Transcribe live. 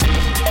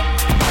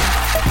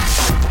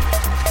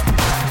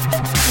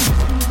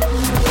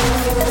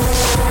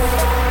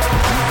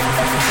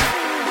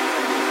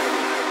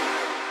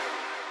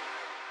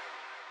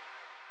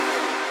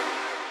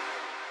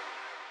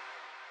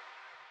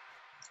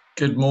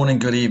Good morning,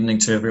 good evening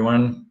to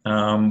everyone.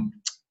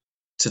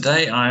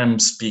 Today I am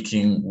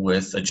speaking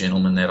with a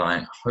gentleman that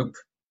I hope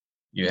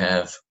you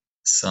have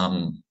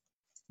some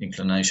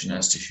inclination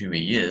as to who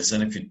he is,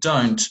 and if you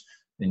don't,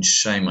 then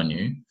shame on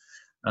you.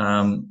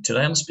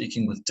 Today I'm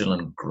speaking with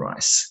Dylan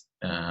Grice.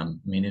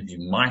 Many of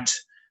you might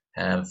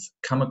have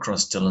come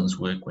across Dylan's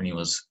work when he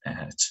was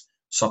at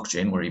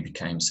SocGen, where he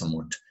became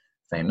somewhat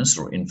famous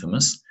or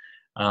infamous.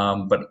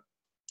 But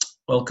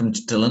welcome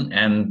to Dylan,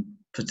 and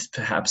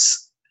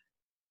perhaps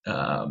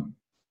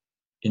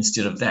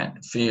instead of that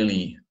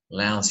fairly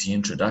lousy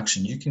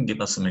introduction, you can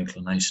give us some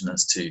inclination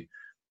as to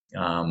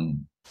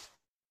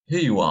who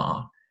you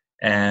are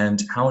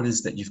and how it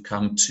is that you've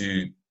come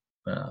to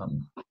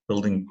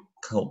building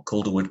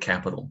Calderwood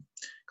Capital,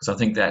 because I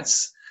think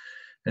that's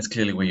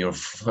clearly where your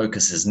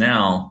focus is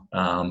now,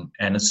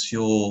 and it's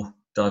your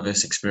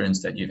diverse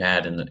experience that you've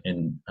had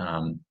in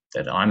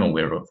that I'm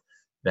aware of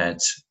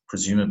that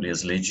presumably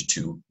has led you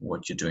to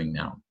what you're doing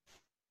now.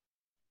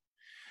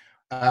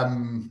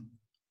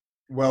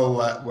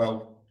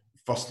 Well,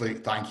 firstly,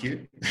 thank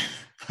you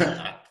for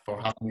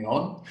having me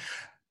on.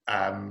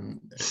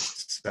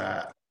 It's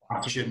a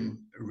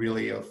passion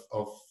really of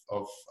a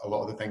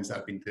lot of the things that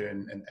I've been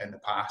doing in the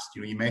past.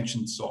 You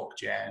mentioned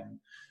SocGen.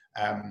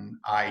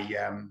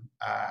 I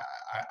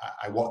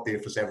worked there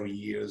for several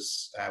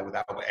years with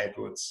Albert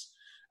Edwards.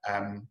 We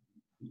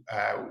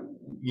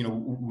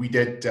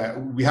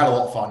had a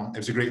lot of fun. It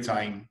was a great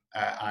time,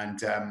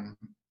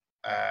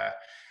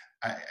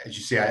 as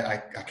you say, I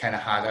kind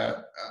of had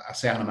a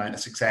certain amount of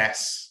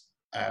success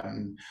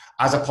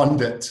as a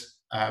pundit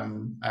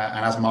and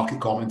as a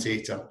market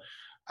commentator,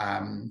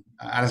 and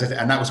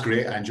that was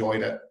great. I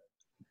enjoyed it.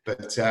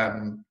 But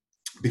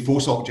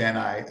before SocGen,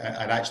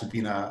 I'd actually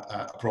been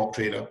a prop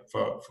trader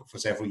for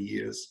several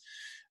years.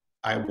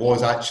 I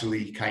was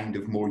actually kind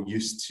of more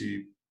used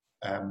to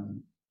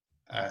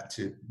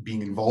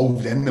being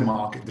involved in the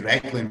market,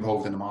 directly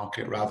involved in the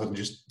market, rather than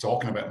just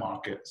talking about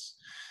markets.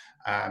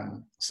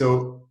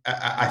 So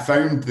I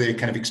found the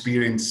kind of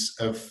experience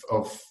of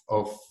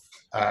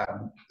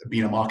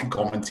being a market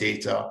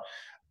commentator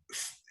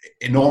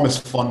enormous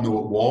fun though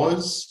it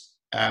was.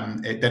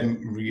 It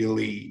didn't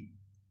really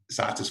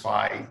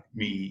satisfy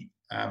me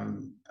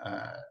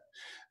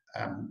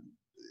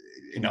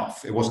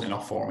enough. It wasn't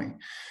enough for me.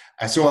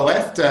 So I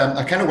left.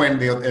 I kind of went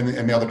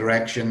in the other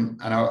direction,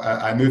 and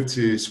I moved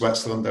to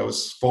Switzerland. I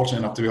was fortunate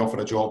enough to be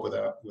offered a job with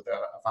a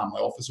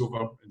family office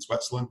over in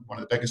Switzerland, one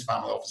of the biggest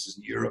family offices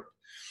in Europe.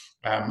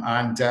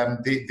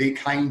 They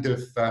kind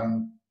of,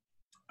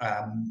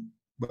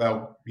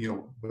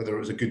 whether it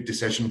was a good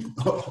decision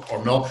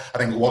or not, I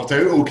think it worked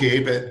out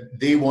okay. But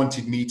they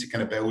wanted me to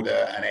kind of build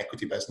an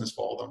equity business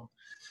for them,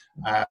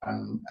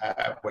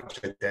 which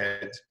I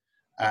did.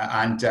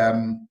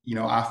 After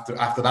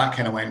that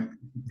kind of went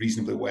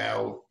reasonably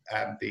well,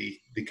 they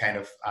kind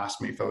of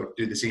asked me if I would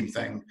do the same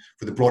thing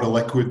for the broader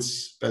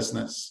liquids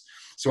business.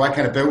 So I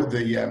kind of built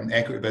the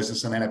equity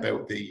business, and then I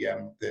built the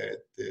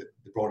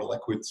broader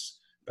liquids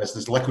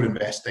business, liquid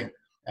investing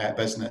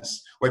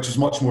business, which was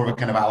much more of a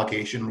kind of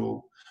allocation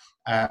role.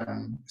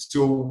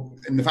 So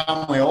in the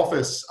family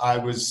office, I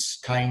was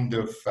kind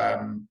of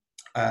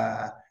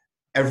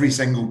every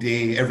single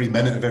day, every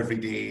minute of every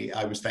day,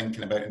 I was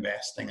thinking about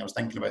investing. I was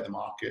thinking about the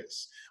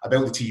markets. I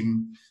built a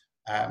team.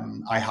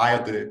 I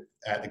hired the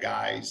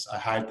guys. I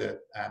hired the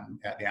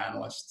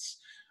analysts.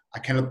 I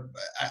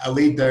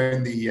laid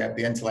down the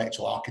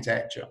intellectual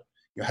architecture.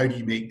 How do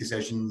you make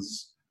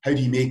decisions? How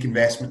do you make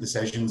investment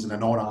decisions in a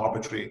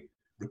non-arbitrary,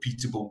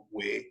 repeatable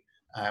way,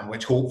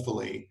 which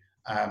hopefully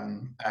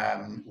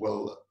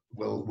will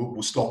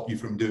stop you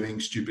from doing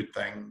stupid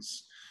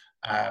things?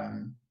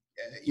 And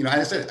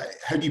I said,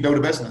 how do you build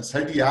a business?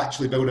 How do you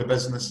actually build a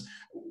business?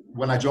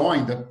 When I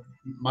joined,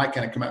 my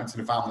kind of commitment to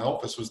the family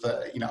office was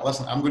that,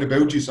 listen, I'm going to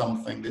build you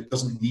something that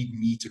doesn't need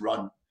me to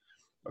run.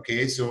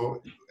 Okay,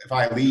 so if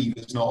I leave,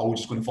 it's not all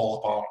just going to fall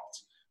apart.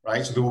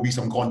 Right, so there will be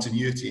some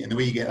continuity, and the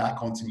way you get that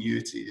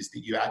continuity is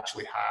that you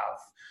actually have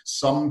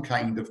some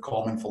kind of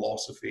common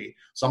philosophy,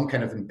 some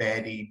kind of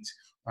embedded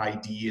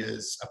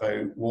ideas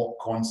about what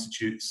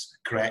constitutes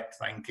correct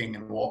thinking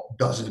and what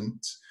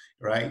doesn't.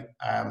 Right,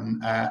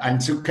 and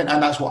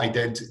that's what I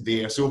did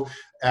there. So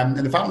in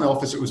the family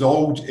office, it was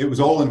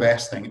all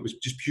investing. It was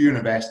just pure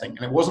investing,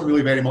 and it wasn't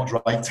really very much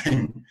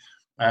writing.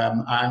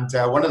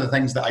 One of the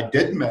things that I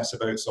did miss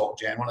about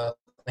SocGen, one of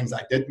the things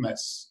that I did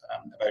miss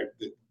about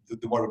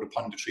the world of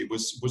punditry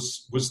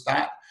was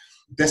that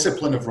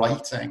discipline of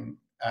writing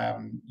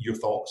your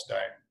thoughts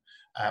down,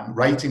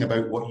 writing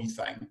about what you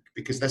think,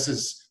 because this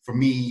is, for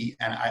me,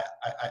 and I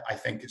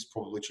think it's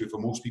probably true for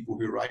most people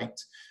who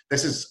write,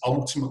 this is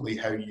ultimately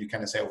how you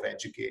kind of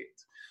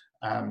self-educate,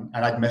 and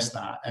I'd missed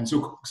that. And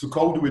so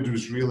Calderwood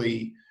was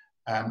really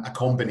a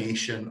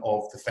combination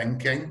of the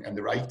thinking and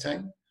the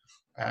writing.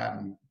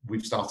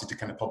 We've started to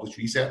kind of publish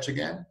research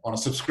again on a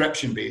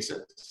subscription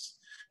basis.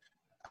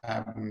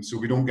 So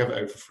we don't give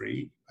it out for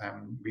free.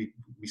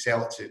 We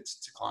sell it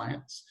to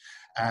clients.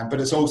 But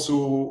it's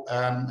also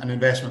an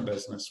investment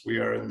business. We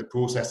are in the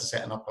process of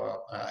setting up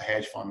a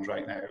hedge fund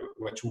right now,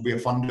 which will be a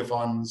fund of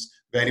funds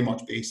very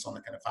much based on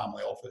the kind of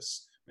family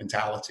office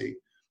mentality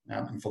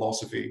and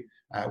philosophy.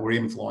 We're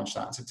aiming to launch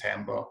that in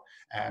September.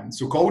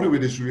 So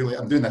Calderwood is really,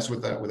 I'm doing this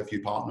with a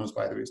few partners,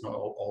 by the way, it's not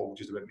all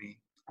just about me.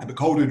 But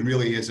Calderwood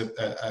really is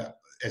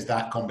is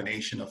that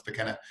combination of the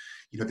kind of,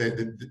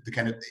 the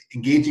kind of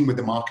engaging with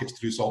the markets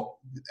through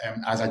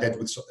as I did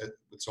with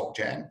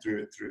SocGen,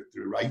 through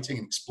writing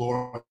and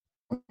exploring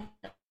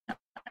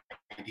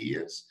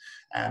ideas.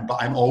 But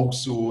I'm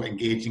also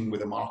engaging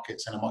with the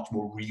markets in a much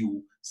more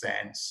real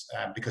sense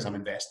because I'm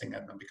investing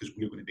in them, because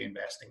we're going to be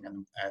investing in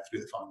them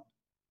through the fund.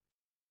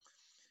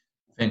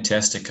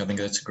 Fantastic. I think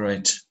that's a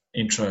great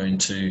intro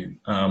into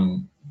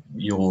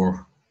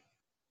your,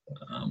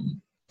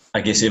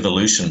 I guess,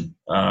 evolution.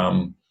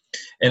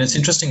 And it's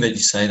interesting that you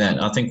say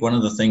that. I think one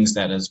of the things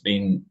that has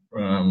been,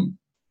 I'm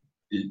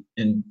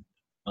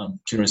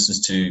curious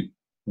as to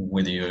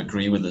whether you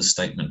agree with this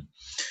statement.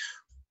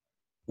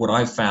 What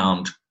I've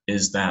found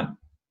is that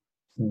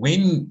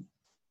when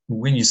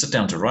you sit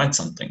down to write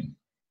something,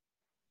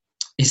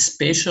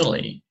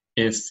 especially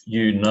if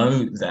you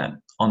know that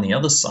on the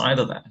other side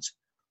of that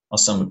are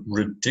some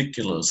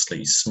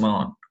ridiculously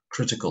smart,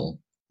 critical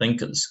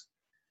thinkers,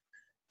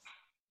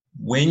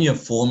 when you're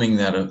forming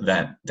that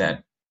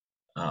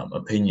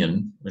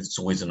opinion, it's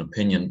always an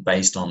opinion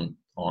based on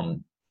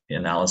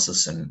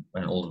analysis and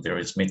all the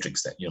various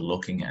metrics that you're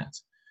looking at.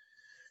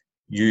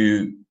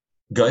 You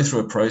go through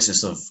a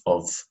process of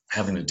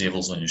having the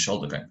devils on your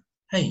shoulder going,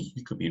 hey,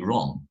 you could be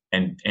wrong.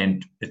 And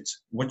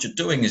it's what you're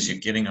doing is you're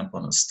getting up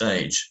on a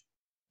stage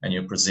and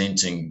you're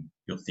presenting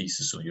your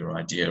thesis or your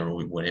idea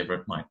or whatever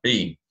it might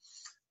be,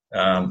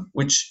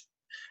 which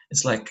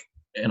it's like,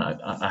 and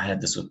I had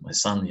this with my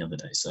son the other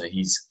day. So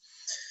he's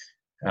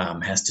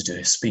has to do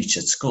a speech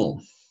at school,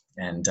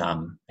 and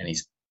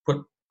he's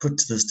put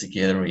this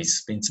together. He's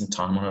spent some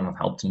time on it. I've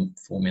helped him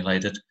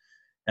formulate it,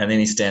 and then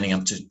he's standing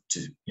up to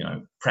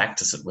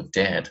practice it with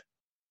Dad,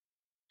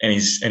 and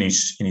he's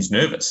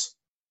nervous,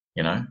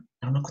 And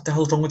I'm like, what the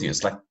hell's wrong with you?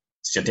 It's like,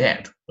 it's your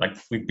dad. Like,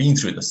 we've been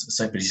through this.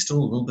 So, but he's still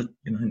a little bit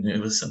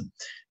nervous, and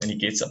when he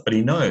gets up, but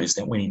he knows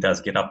that when he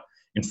does get up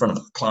in front of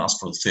a class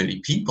full of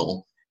 30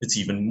 people, it's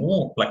even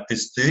more like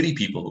there's 30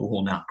 people who are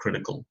all now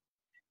critical.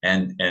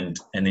 And then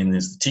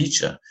there's the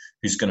teacher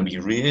who's going to be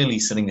really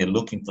sitting there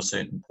looking for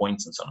certain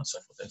points and so on and so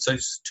forth. And so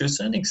to a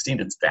certain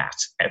extent, it's that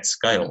at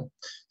scale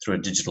through a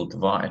digital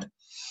divide.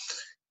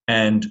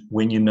 And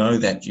when you know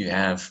that you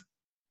have,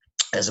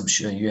 as I'm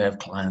sure you have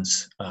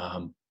clients,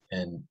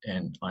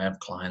 and I have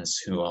clients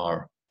who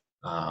are,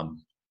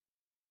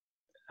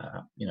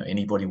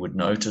 anybody would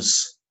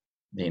notice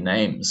their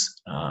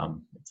names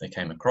if they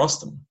came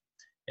across them.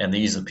 And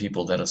these are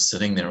people that are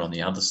sitting there on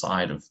the other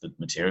side of the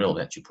material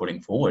that you're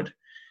putting forward.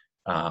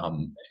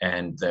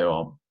 And they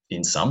are,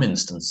 in some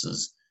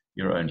instances,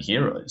 your own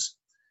heroes.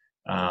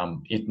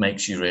 It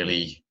makes you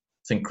really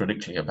think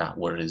critically about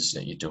what it is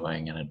that you're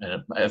doing. And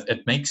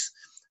it makes,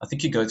 I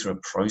think you go through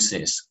a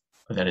process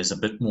that is a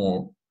bit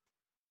more,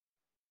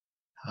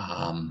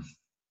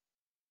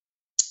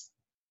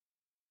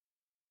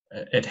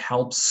 it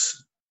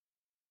helps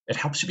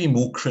you be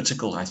more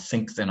critical, I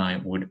think, than I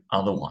would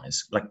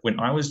otherwise. Like when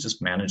I was just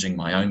managing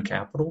my own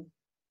capital,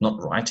 not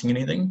writing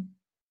anything,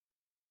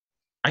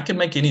 I could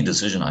make any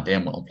decision I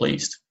damn well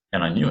pleased,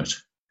 and I knew it.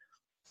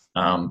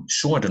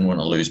 Sure, I didn't want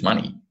to lose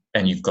money,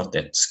 and you've got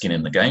that skin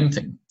in the game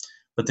thing.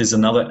 But there's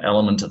another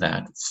element to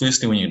that.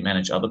 Firstly, when you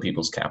manage other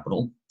people's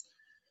capital,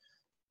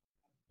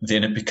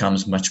 then it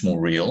becomes much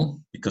more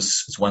real,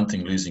 because it's one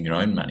thing losing your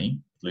own money,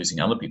 losing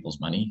other people's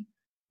money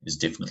is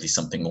definitely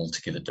something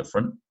altogether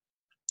different.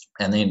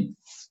 And then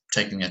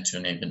taking that to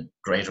an even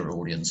greater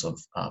audience of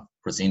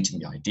presenting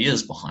the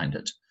ideas behind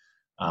it,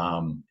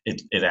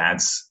 it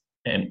adds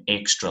an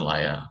extra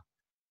layer.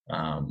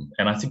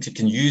 And I think you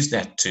can use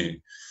that to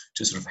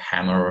sort of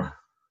hammer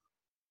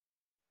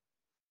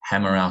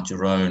out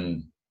your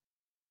own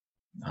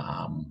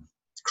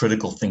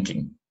critical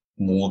thinking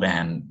more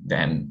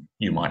than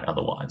you might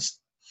otherwise.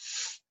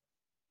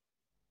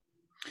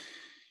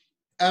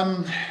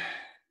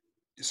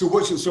 So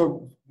what's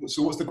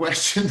the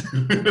question?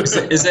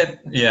 is that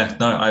yeah?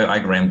 No,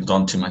 I rambled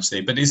on too much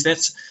there. But is that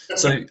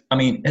so? I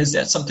mean, is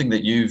that something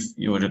that you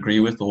would agree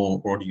with,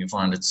 or do you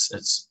find it's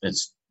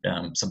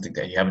something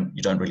that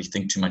you don't really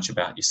think too much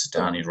about? You sit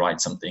down, you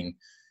write something.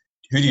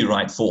 Who do you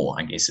write for?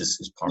 I guess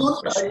is part of the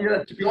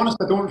question. To be honest,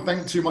 I don't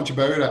think too much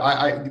about it.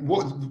 I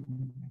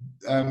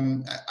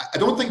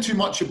don't think too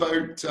much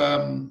about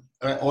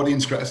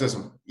audience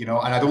criticism, and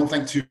I don't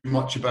think too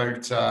much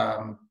about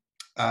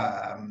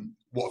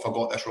what if I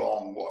got this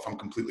wrong? What if I'm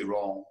completely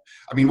wrong?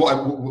 I mean,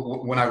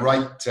 when I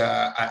write,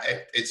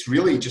 it's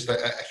really just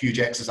a huge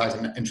exercise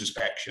in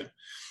introspection.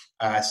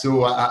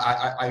 So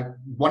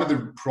one of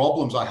the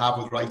problems I have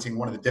with writing,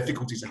 one of the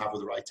difficulties I have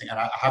with writing, and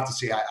I have to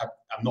say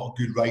I'm not a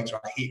good writer.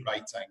 I hate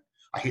writing.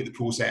 I hate the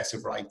process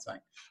of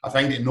writing. I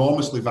find it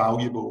enormously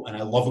valuable, and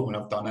I love it when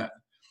I've done it.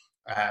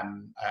 I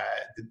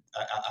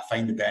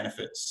find the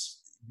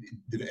benefits,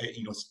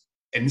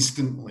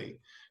 instantly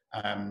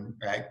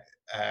right,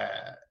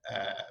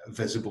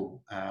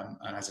 visible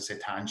and, as I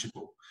said,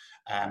 tangible.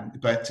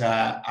 But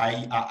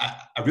I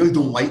really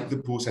don't like the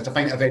process. I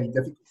find it a very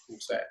difficult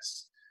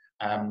process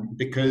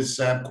because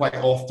quite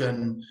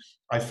often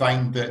I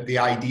find that the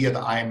idea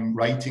that I'm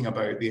writing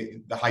about,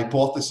 the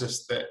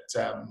hypothesis that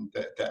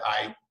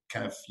I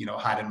kind of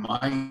had in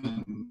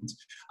mind,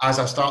 as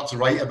I start to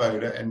write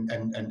about it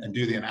and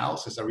do the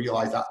analysis, I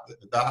realise that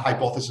that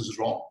hypothesis is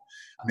wrong,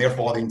 and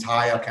therefore the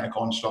entire kind of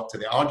construct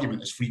of the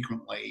argument is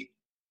frequently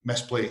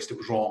misplaced. It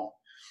was wrong.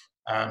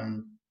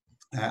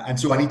 And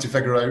so I need to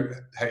figure out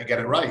how to get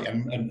it right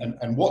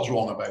and what's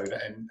wrong about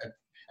it.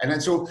 And then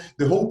so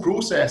the whole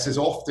process is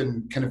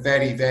often kind of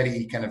very,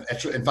 very kind of,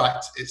 in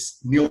fact, it's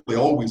nearly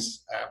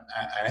always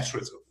an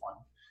iterative one.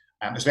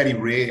 It's very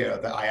rare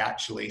that I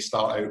actually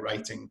start out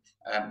writing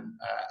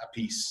a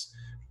piece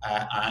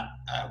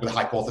with a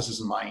hypothesis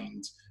in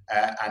mind,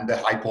 and the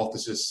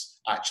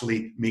hypothesis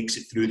actually makes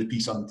it through the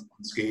piece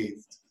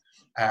unscathed.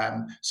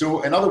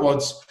 So in other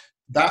words,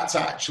 that's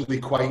actually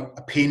quite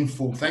a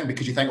painful thing,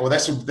 because you think, oh,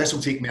 this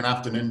will take me an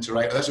afternoon to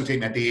write, or this will take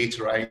me a day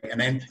to write,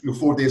 and then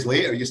 4 days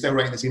later you're still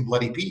writing the same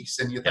bloody piece,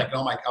 and you're thinking,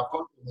 oh my God, I've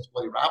got this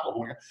bloody rabbit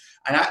hole.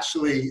 And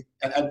actually,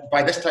 and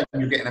by this time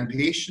you're getting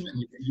impatient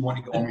and you want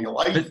to get on with your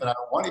life, and I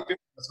don't want to do it.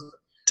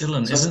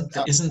 Dylan,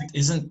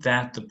 isn't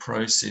that the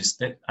process?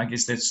 That, I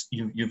guess, that's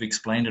you've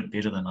explained it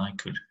better than I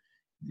could.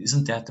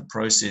 Isn't that the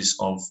process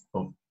of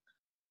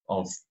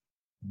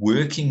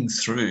working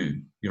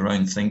through your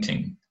own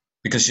thinking?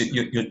 Because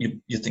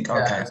you think,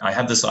 okay, I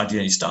have this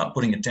idea, you start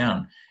putting it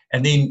down,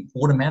 and then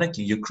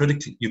automatically you're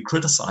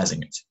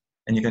criticizing it,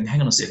 and you're going,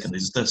 hang on a second,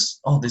 there's this,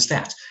 oh, there's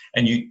that,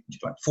 and you,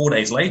 like 4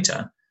 days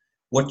later,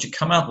 what you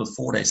come out with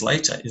 4 days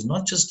later is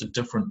not just a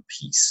different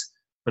piece,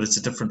 but it's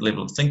a different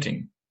level of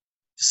thinking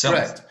yourself.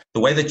 Correct. The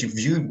way that you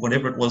view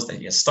whatever it was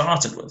that you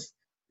started with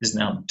is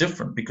now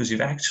different, because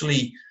you've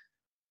actually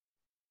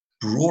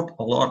brought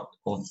a lot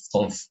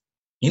of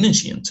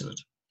energy into it.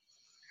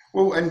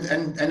 Well,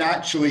 and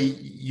actually,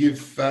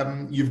 you've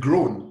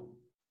grown,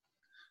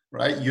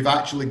 right? You've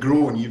actually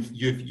grown.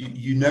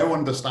 You now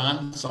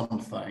understand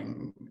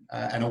something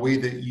in a way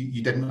that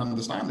you didn't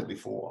understand it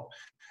before,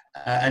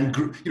 and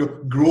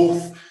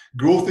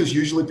growth is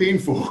usually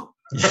painful,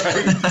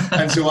 right?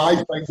 And so I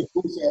find the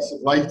process of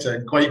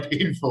writing quite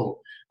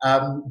painful,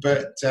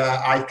 but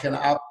I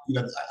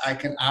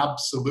can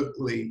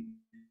absolutely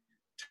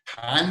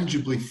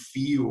tangibly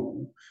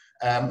feel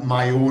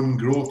my own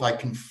growth. I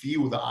can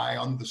feel that I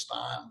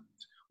understand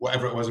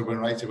whatever it was I've been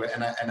writing about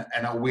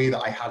in a way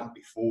that I hadn't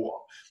before.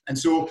 And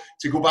so,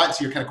 to go back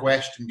to your kind of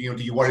question, do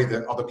you worry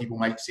that other people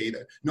might say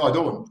that? No, I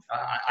don't.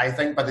 I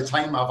think by the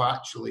time I've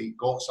actually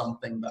got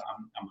something that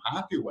I'm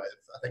happy with,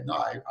 I think, no,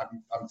 I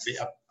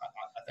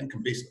think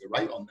I'm basically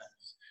right on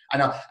this.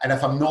 And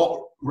if I'm not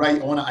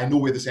right on it, I know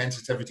where the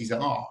sensitivities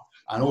are.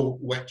 I know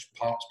which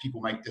parts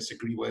people might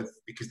disagree with,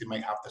 because they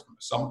might have different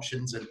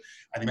assumptions, and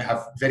they might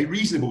have very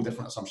reasonable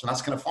different assumptions.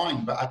 That's kind of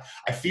fine. But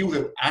I feel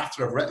that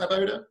after I've written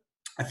about it,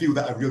 I feel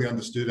that I've really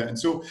understood it. And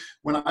so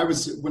when I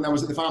was at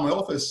the family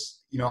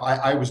office,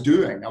 I was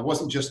doing. I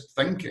wasn't just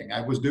thinking.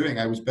 I was doing.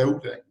 I was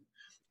building,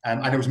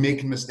 and I was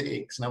making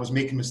mistakes. And I was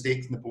making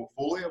mistakes in the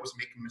portfolio. I was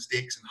making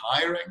mistakes in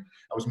hiring.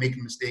 I was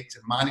making mistakes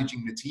in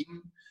managing the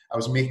team. I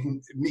was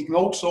making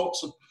all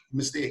sorts of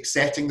mistakes,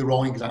 setting the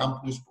wrong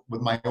examples with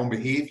my own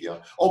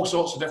behavior, all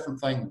sorts of different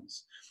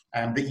things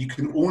that you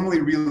can only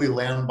really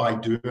learn by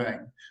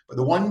doing. But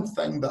the one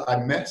thing that I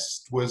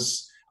missed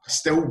was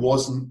I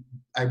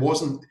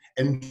wasn't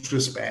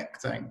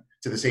introspecting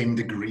to the same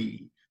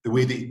degree, the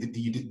way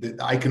that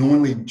I can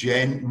only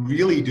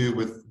really do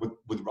with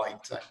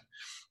writing.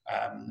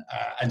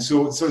 And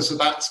so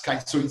that's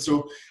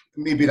so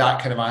maybe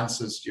that kind of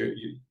answers your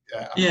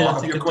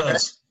part of your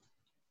question.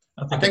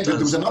 I think that there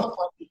was another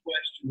part of the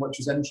question which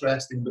was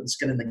interesting, but the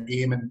skin in the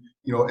game, and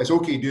it's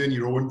okay doing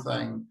your own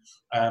thing,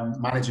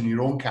 managing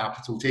your own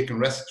capital, taking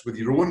risks with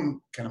your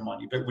own kind of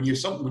money. But when you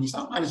start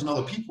managing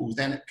other people's,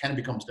 then it kind of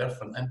becomes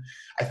different. And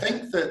I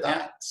think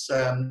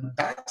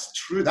that's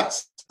true.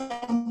 That's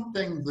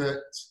something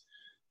that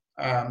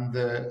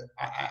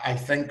I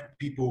think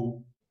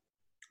people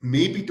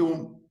maybe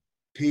don't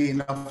pay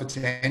enough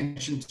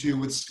attention to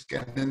with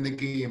skin in the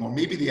game, or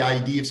maybe the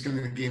idea of skin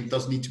in the game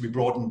does need to be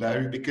broadened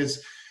out,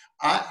 because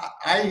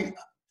I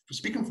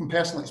speaking from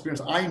personal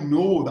experience, I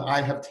know that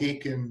I have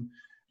taken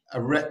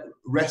a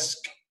risk.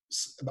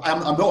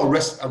 I'm not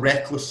a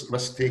reckless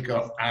risk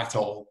taker at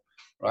all,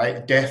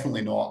 right?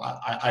 Definitely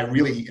not. I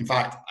really, in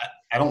fact,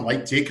 I don't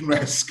like taking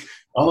risk.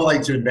 I don't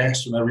like to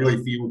invest when I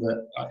really feel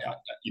that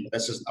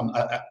this is.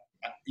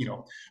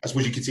 I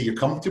suppose you could say you're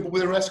comfortable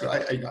with a risk.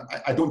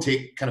 I don't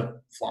take kind of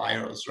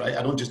flyers, right?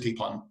 I don't just take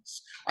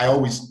punts. I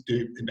always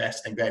do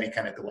investing very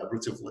kind of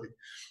deliberatively.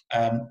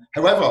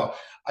 However,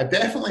 I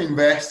definitely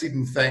invested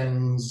in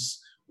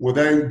things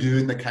without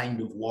doing the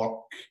kind of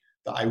work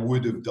that I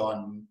would have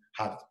done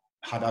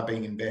had I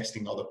been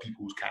investing other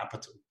people's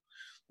capital,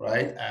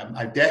 right?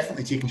 I've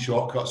definitely taken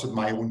shortcuts with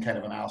my own kind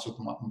of analysis,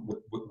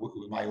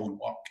 with my own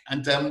work.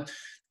 And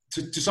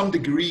to some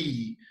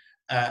degree,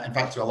 in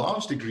fact, to a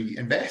large degree,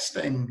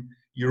 investing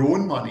your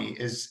own money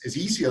is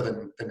easier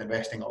than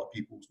investing other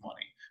people's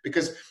money,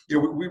 because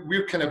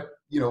we're kind of,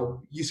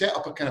 you set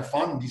up a kind of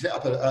fund, you set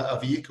up a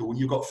vehicle, and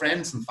you've got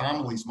friends and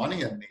family's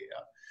money in there.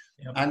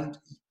 Yep. And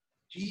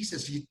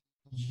Jesus, you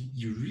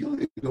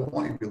really don't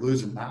want to be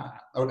losing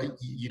that, or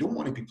you don't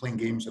want to be playing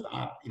games with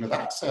that.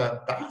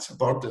 That's a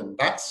burden.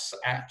 That's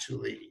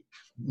actually,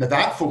 now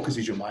that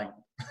focuses your mind.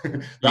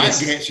 That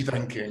Yes. gets you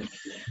thinking,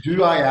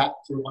 do I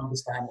actually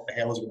understand what the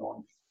hell is going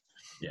on?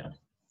 Yeah,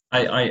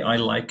 I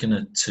liken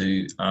it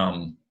to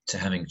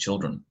having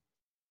children.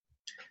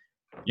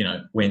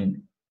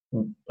 When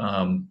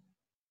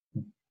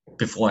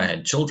before I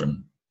had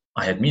children,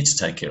 I had me to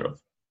take care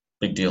of.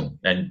 Big deal.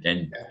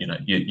 And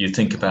you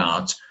think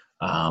about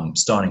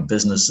starting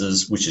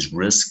businesses, which is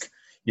risk.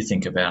 You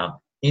think about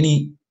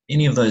any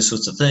of those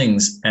sorts of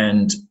things,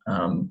 and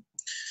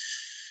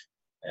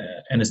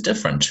it's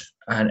different.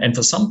 And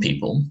for some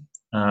people,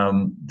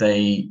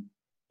 they,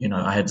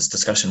 I had this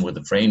discussion with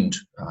a friend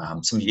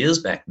some years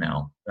back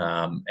now,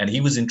 and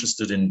he was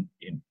interested in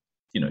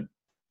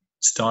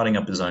starting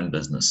up his own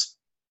business.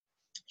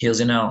 He was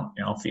in our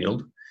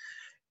field.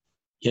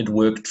 He had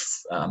worked,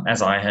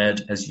 as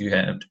you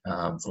had,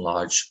 for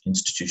large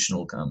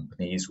institutional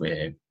companies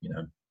where,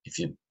 if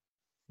you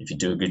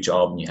do a good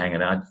job and you hang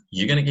it out,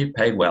 you're going to get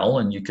paid well,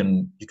 and you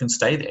can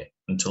stay there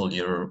until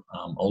you're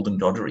old and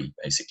doddery,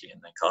 basically,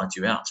 and they cart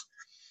you out.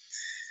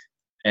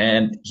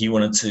 And he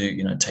wanted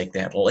to, take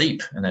that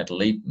leap, and that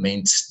leap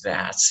meant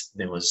that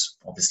there was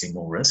obviously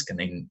more risk, and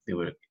then there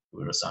was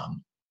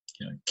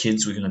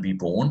kids were going to be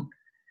born,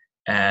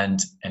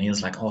 and he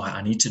was like, oh,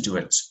 I need to do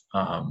it,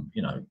 I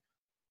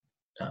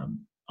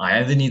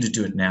either need to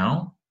do it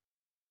now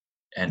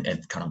and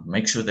kind of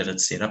make sure that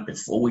it's set up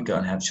before we go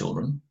and have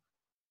children,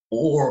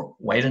 or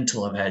wait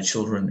until I've had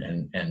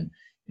children and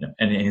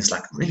he's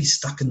like really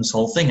stuck in this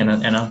whole thing. And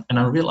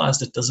I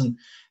realized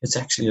it's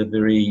actually a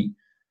very,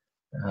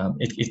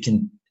 it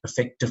can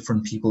affect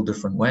different people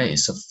different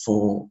ways. So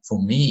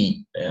for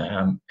me,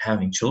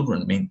 having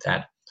children meant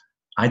that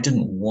I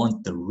didn't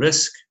want the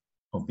risk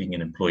of being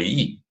an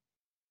employee.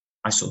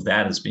 I saw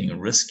that as being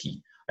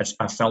risky.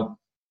 I felt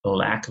a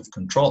lack of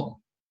control.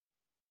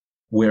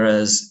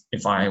 Whereas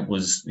if I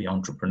was the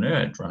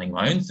entrepreneur running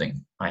my own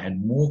thing, I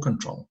had more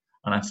control,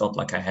 and I felt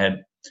like I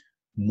had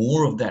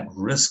more of that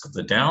risk of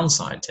the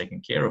downside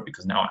taken care of,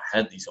 because now I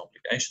had these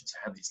obligations, I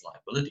had these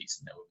liabilities,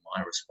 and they were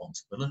my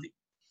responsibility.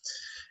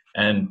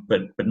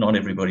 But not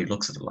everybody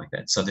looks at it like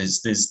that. So there's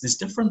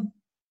different,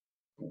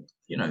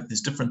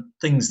 there's different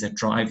things that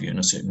drive you in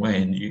a certain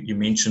way. And you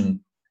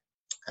mentioned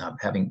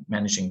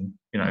managing,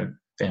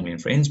 family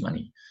and friends'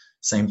 money.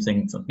 Same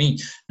thing for me.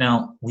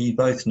 Now, we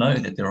both know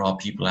that there are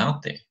people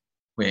out there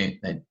where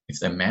if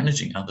they're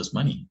managing others'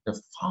 money, they're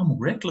far more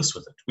reckless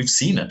with it. We've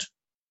seen it.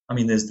 I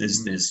mean,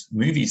 there's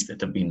movies that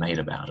have been made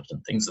about it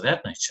and things of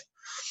that nature.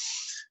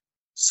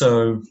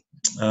 So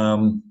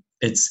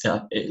it's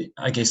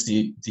I guess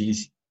the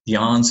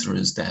answer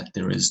is that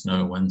there is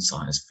no one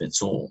size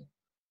fits all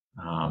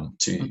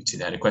to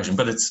that equation.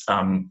 But it's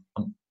I'm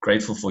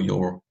grateful for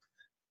your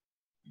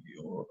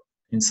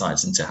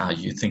insights into how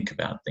you think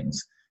about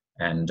things.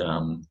 And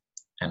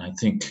I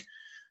think,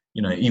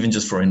 even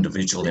just for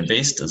individual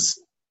investors,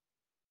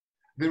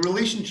 the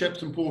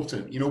relationship's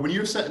important. When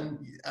you're sitting,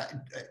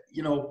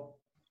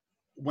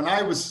 when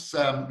I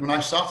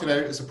started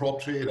out as a prop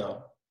trader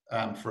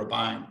for a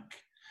bank,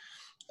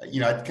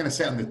 I'd kind of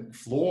sit on the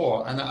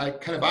floor and I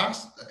kind of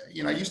asked,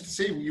 I used to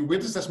say, where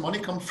does this money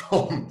come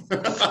from?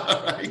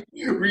 Right?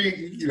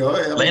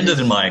 Landed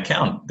in my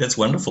account. That's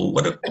wonderful.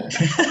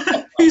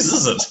 Whose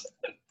is it?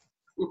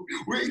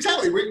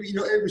 Exactly.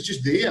 It was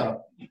just there,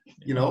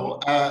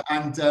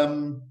 and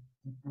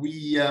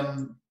we,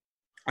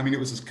 it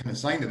was a kind of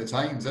sign of the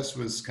times. This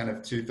was kind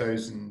of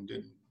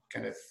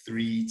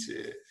 2003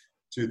 to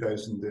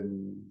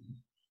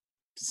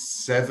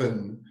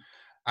 2007.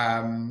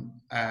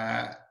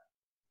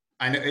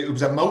 And it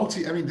was a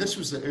multi, it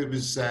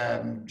was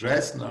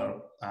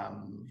Dresdner,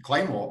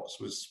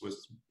 Kleinwatts was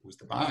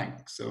the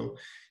bank. So,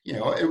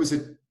 it was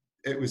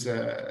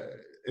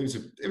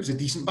a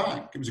decent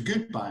bank. It was a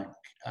good bank.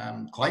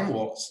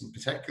 Kleinwatts, in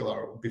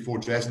particular, before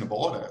Dresdner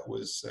bought it,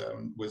 was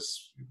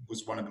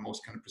one of the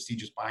most kind of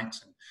prestigious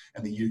banks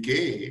in the UK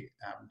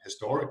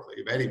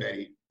historically. Very,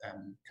 very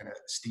kind of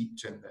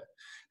steeped in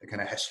the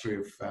kind of history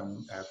of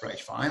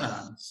British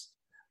finance.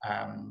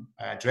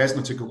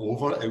 Dresdner took it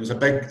over. It was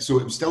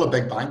still a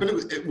big bank, but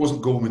it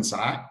wasn't Goldman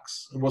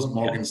Sachs. It wasn't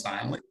Morgan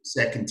Stanley,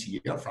 second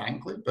tier,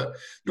 frankly. But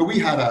we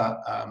had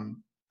a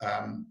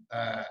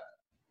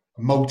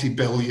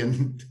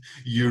multi-billion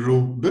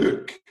euro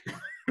book.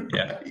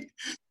 Yeah. Right?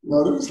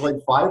 There was like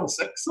 5 or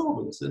 6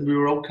 of us, and we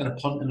were all kind of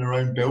punting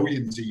around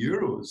billions of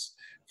euros,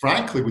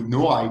 frankly, with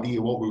no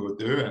idea what we were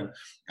doing,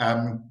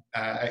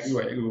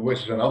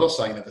 which is another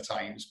sign of the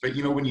times. But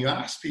when you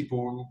ask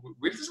people,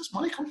 where does this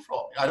money come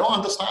from? I don't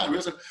understand.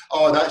 This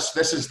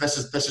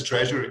is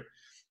treasury.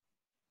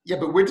 Yeah,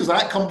 but where does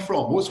that come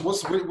from? Where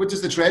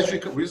does the treasury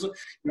come? There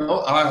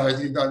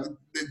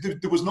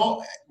was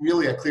not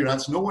really a clear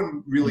answer. No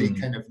one really Mm,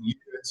 kind of knew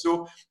it.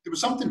 So there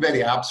was something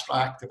very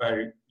abstract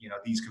about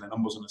these kind of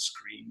numbers on a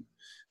screen.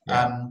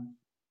 yeah.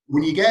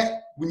 When you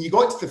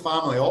got to the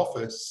family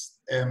office,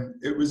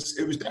 it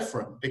was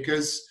different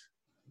because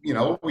we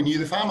knew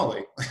the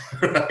family,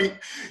 right?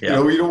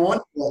 Yeah. You don't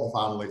want to let the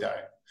family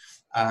down.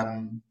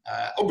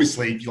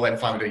 Obviously, if you let a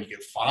family down, you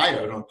get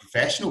fired on a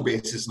professional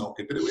basis. Not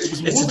good, but it was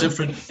It's more a than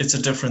different, it's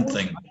a different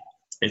thing.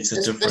 It's a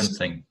this different is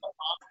thing.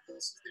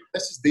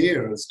 this is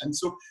theirs, and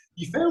so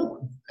you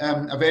felt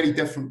a very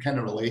different kind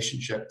of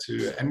relationship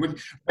to it. And when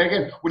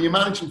you're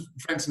managing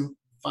friends and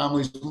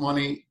family's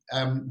money,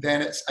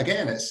 then it's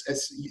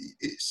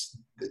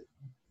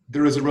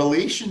there is a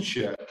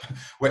relationship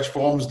which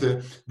forms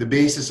the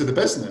basis of the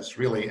business,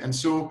 really. And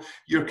so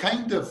you're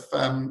kind of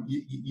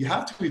you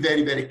have to be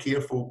very, very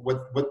careful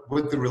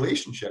with the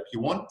relationship. You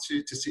want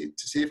to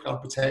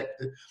safeguard, protect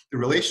the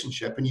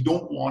relationship, and you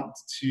don't want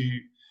to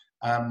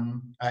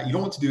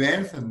do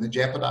anything that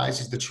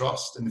jeopardizes the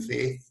trust and the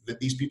faith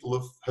that these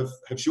people have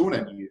shown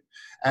in you.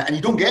 And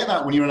you don't get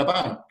that when you're in a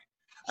bank.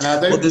 And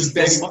I Well, doubt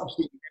very much that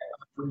you get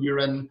that when you're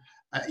in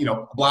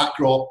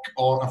BlackRock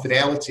or a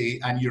Fidelity,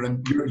 and you're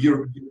in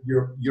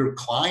your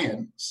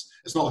clients.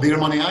 It's not their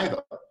money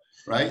either,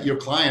 right? Your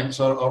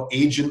clients are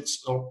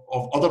agents of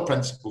other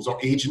principles, or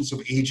agents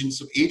of agents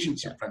of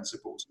agents of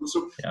principles.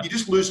 So yeah. you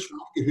just lose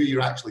track of who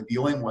you're actually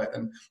dealing with,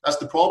 and that's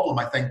the problem,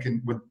 I think,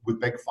 with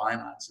big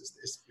finance.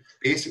 It's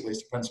basically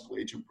it's a principal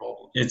agent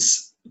problem.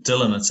 It's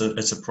Dylan.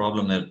 It's a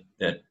problem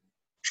that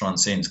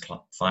transcends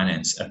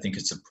finance. I think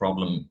it's a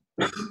problem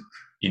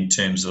in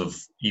terms of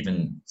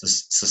even the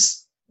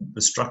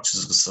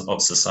structures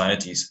of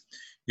societies.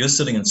 You're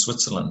sitting in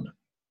Switzerland,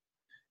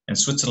 and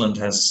Switzerland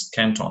has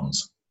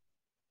cantons,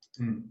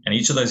 and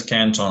each of those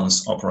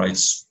cantons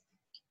operates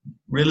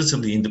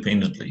relatively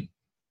independently.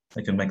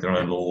 They can make their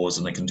own laws,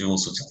 and they can do all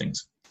sorts of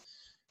things.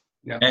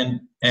 Yeah.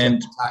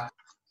 And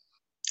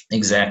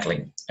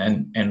exactly,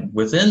 and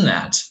within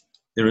that,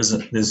 there's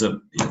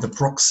the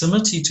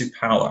proximity to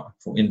power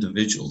for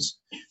individuals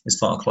is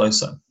far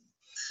closer,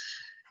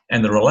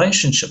 and the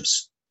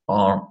relationships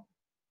are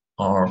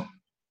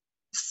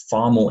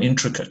far more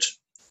intricate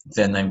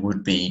than they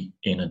would be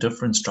in a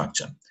different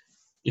structure.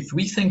 If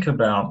we think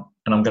about,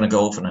 and I'm going to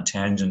go off on a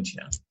tangent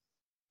here,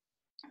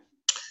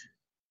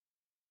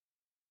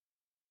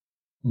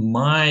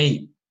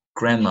 my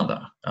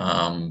grandmother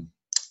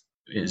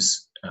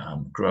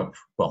grew up,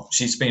 well,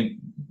 she spent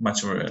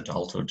much of her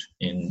adulthood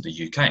in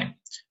the UK, and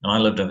I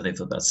lived over there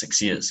for about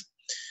 6 years.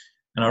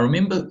 And I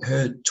remember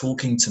her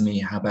talking to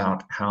me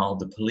about how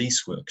the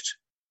police worked.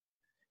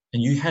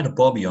 And you had a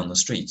bobby on the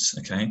streets,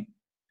 okay?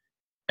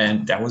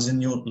 And that was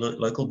in your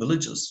local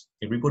villages.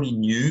 Everybody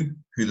knew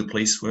who the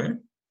police were,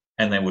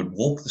 and they would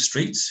walk the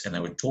streets and they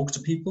would talk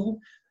to people,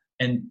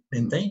 and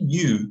they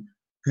knew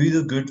who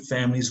the good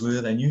families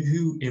were. They knew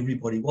who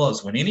everybody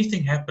was. When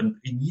anything happened,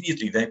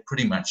 immediately they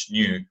pretty much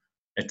knew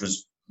it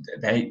was,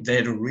 they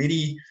had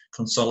already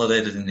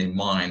consolidated in their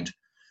mind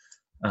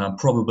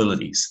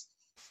probabilities.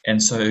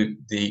 And so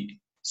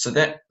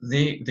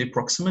their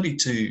proximity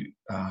to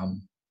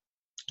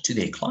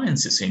their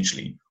clients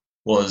essentially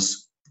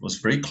was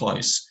very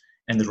close,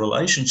 and the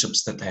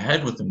relationships that they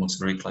had with them was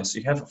very close. So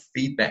you have a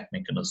feedback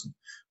mechanism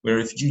where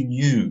if you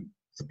knew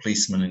the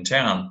policeman in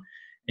town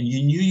and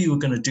you knew you were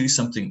going to do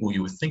something, or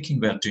you were thinking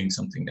about doing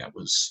something that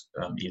was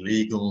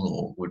illegal,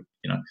 or would,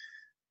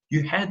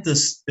 you had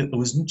this, it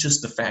wasn't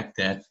just the fact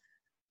that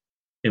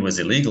it was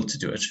illegal to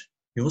do it,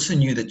 you also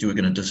knew that you were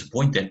going to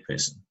disappoint that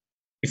person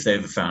if they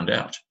ever found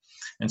out.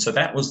 And so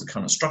that was the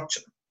kind of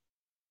structure.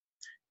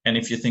 And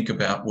if you think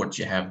about what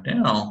you have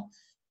now,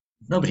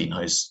 nobody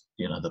knows,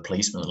 the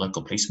policeman, the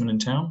local policeman in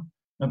town.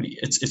 Nobody.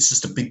 It's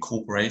just a big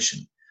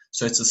corporation.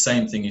 So it's the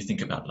same thing you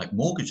think about, like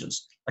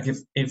mortgages. Like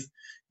if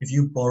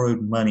you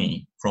borrowed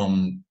money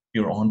from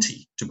your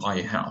auntie to buy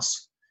a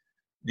house,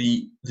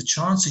 the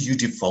chance of you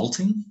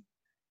defaulting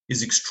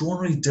is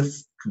extraordinarily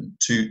different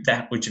to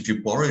that which if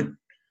you borrowed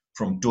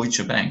from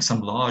Deutsche Bank,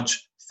 some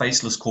large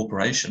faceless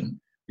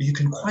corporation, you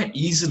can quite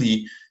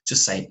easily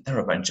just say they're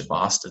a bunch of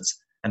bastards,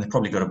 and they've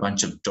probably got a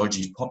bunch of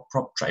dodgy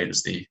prop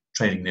traders there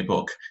trading their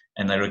book,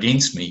 and they're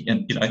against me.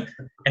 And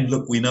and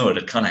look, we know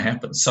it kind of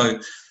happens. So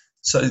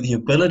the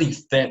ability,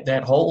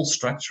 that whole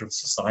structure of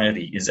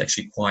society is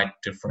actually quite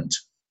different.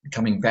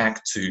 Coming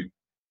back to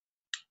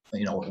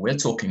what we're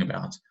talking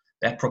about,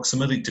 that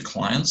proximity to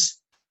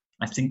clients,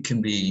 I think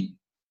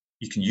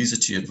you can use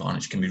it to your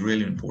advantage, can be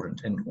really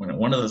important. And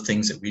one of the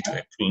things that we do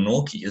at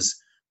Glenorchy is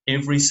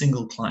every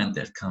single client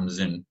that comes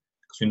in,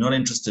 because we're not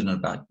interested in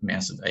about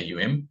massive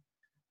AUM,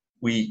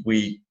 we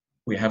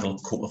have a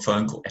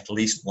phone call, at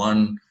least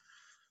one.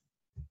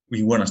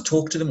 We want to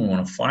talk to them. We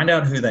want to find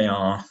out who they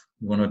are.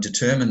 We want to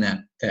determine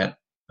that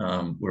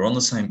we're on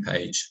the same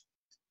page,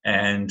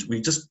 and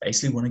we just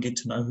basically want to get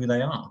to know who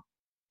they are.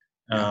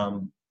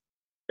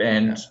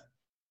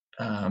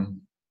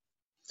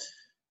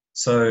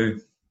 So,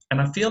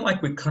 and I feel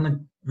like we've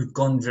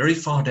gone very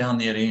far down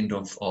that end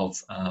of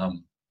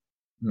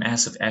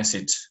massive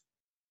asset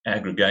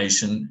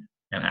aggregation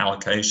and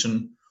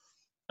allocation,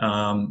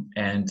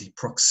 and the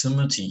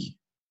proximity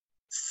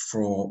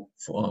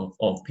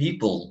of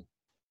people,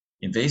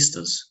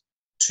 investors,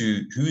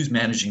 to who's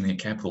managing their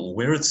capital,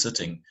 where it's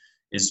sitting,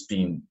 is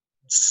being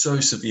so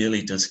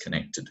severely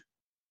disconnected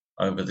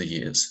over the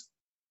years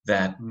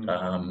that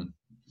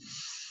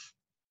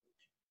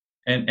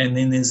and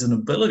then there's an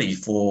ability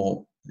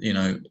for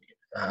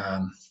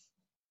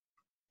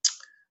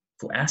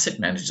for asset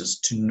managers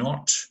to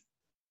not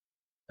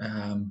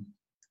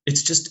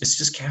it's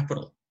just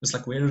capital. It's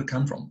like, where did it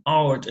come from?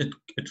 Oh, it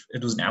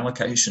was an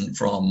allocation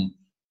from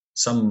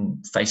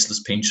some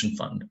faceless pension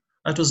fund.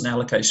 It was an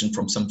allocation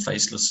from some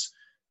faceless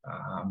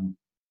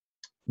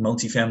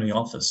multifamily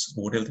office,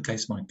 or whatever the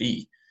case might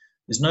be.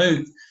 There's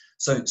no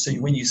so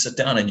when you sit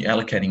down and you're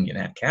allocating your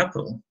net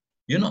capital,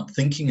 you're not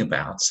thinking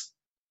about,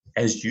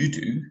 as you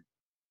do,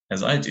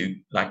 as I do,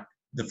 like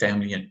the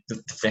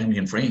family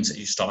and friends that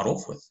you start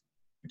off with,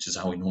 which is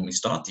how we normally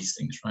start these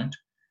things, right?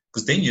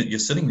 Because then you're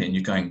sitting there and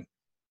you're going,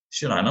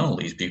 shit, I know all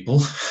these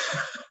people,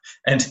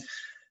 and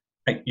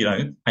I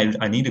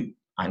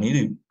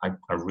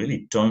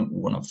really don't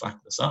want to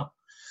fuck this up.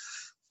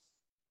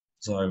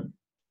 So,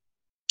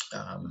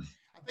 I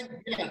think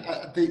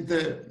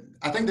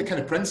the kind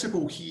of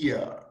principle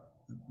here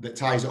that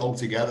ties it all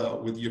together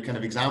with your kind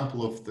of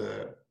example of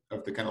the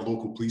kind of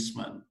local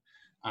policeman,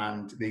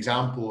 and the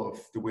example of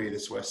the way the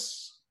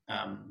Swiss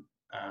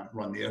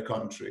run their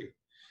country,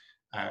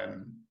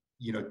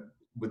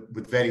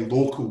 with very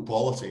local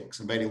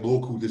politics and very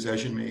local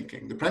decision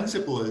making. The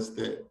principle is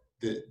that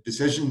the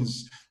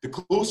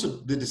closer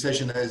the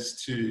decision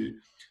is to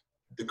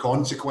the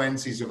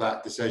consequences of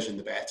that decision,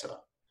 the better.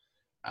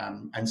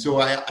 And so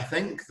I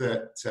think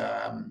that,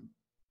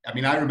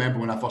 I remember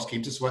when I first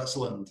came to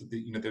Switzerland,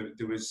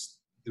 there was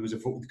a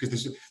vote,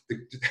 because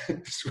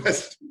the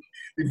Swiss,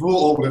 they vote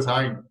all the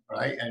time,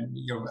 right? And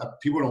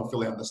people don't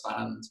fully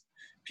understand.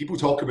 People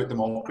talk about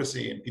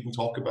democracy, and people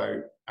talk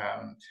about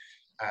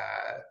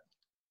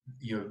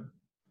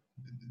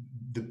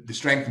the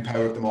strength and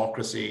power of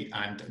democracy,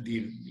 and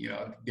the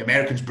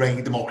Americans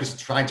trying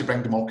to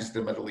bring democracy to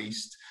the Middle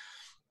East.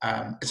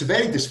 It's a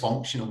very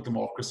dysfunctional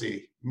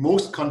democracy.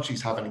 Most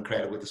countries have an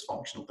incredibly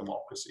dysfunctional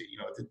democracy.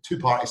 The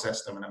two-party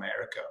system in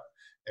America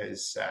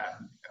is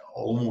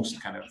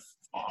almost kind of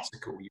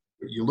farcical.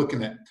 You're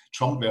looking at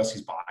Trump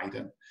versus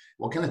Biden.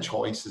 What kind of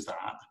choice is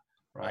that,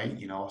 right?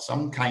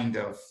 Some kind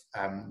of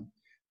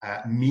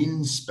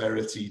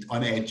mean-spirited,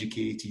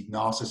 uneducated,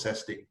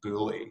 narcissistic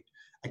bully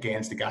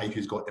against a guy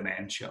who's got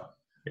dementia.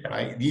 Yeah.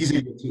 Right?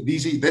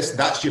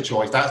 That's your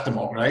choice. That's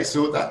democracy, right?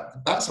 So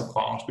that's a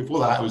farce. Before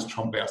that, it was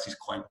Trump versus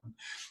Clinton,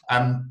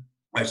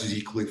 which is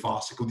equally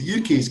farcical. The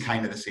UK is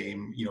kind of the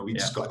same. We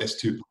just got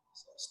this two-party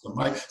system,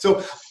 right?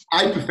 So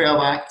I prefer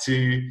that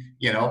to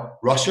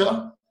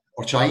Russia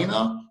or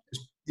China.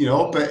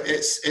 But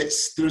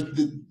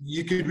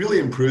you could really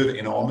improve it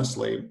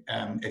enormously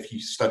if you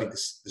study the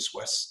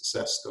Swiss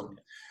system.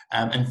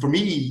 And for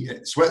me,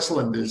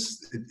 Switzerland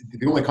is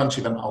the only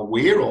country that I'm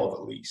aware of,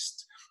 at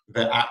least,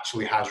 that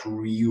actually has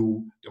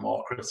real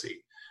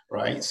democracy,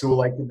 right? So,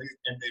 like,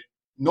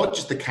 not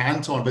just the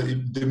canton, but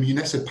the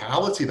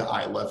municipality that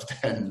I lived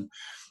in,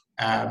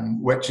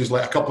 which is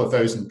like a couple of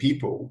thousand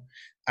people,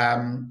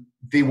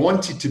 they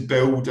wanted to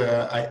build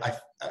a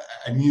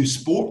new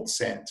sports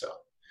centre.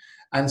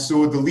 And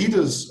so the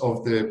leaders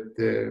of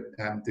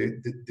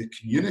the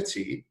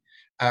community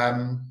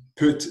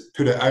put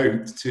it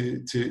out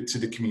to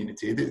the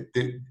community.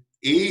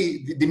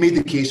 They made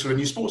the case for a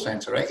new sports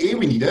centre, right? A,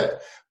 we need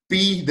it.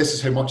 B, this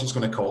is how much it's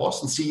going to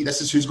cost. And C,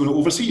 this is who's going to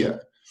oversee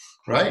it,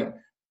 right?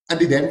 And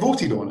they then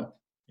voted on it,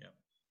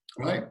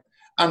 right?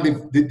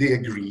 And they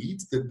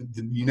agreed,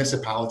 the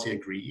municipality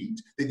agreed,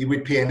 that they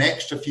would pay an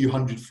extra few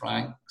hundred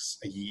francs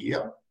a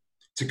year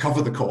to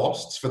cover the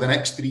costs for the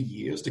next 3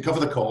 years, to cover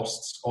the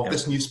costs of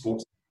this new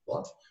sports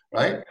club,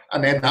 right?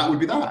 And then that would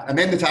be that. And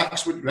then the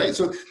tax would, right?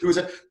 So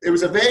it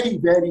was a very,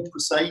 very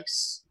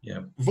precise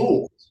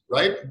vote,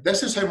 right?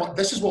 This is how much,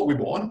 this is what we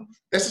want.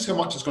 This is how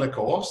much it's going to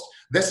cost.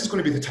 This is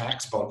going to be the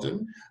tax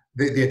burden,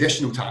 the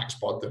additional tax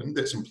burden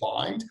that's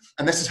implied.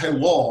 And this is how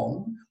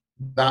long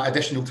that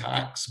additional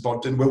tax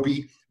burden will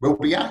be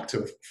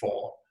active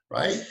for.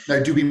 Right? Now,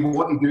 do we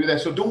want to do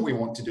this or don't we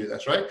want to do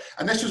this, right?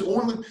 And this was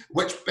only,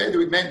 which by the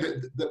way meant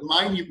that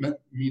my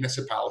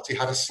municipality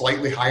had a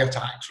slightly higher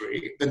tax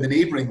rate than the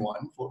neighbouring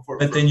one.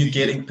 But then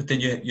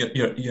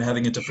you're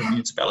having a different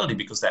municipality,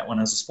 because that one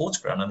has a sports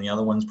ground and the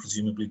other ones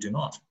presumably do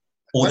not.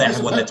 Or they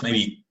have one that's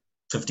maybe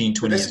 15,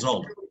 20 years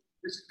old.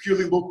 This is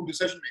purely local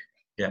decision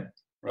making. Yeah.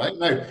 Right?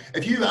 Now,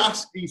 if you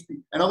ask these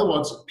people, in other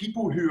words,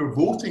 people who are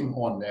voting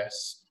on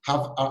this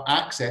have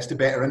access to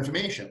better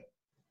information.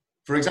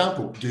 For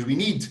example, do we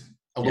need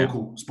a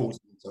local sports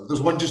centre?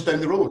 There's one just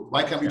down the road.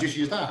 Why can't we just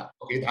use that?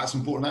 Okay, that's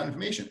important, that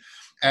information.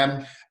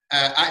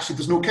 Actually,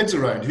 there's no kids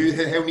around. Who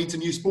the hell needs a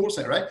new sports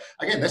centre, right?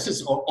 Again, this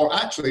is, or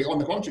actually, on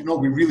the contrary, no,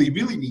 we really,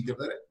 really need it.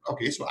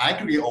 Okay, so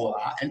aggregate all of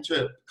that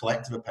into a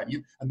collective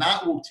opinion, and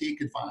that will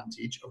take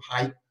advantage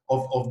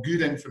of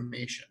good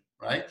information,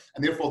 right?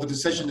 And therefore the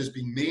decision is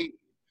being made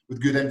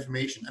with good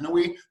information in a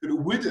way that it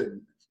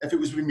wouldn't if it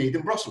was being made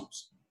in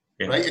Brussels,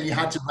 right? And you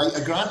had to write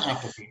a grant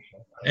application.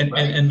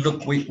 And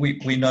look,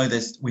 we know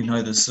this. We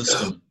know the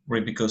system,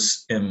 right?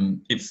 Because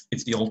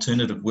if the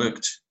alternative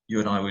worked, you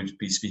and I would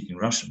be speaking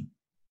Russian.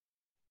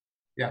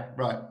 Yeah,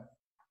 right.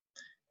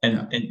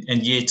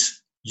 And yet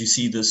you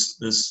see this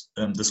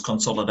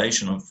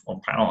consolidation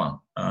of power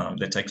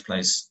that takes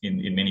place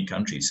in many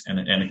countries, and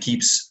it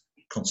keeps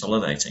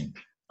consolidating.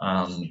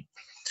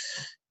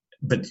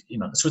 But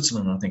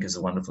Switzerland, I think, is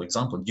a wonderful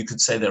example. You could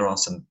say there are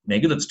some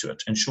negatives to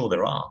it, and sure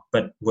there are.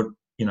 But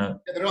Yeah,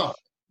 there are.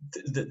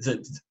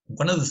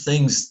 One of the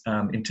things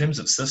in terms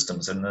of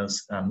systems, and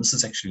this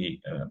is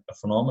actually a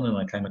phenomenon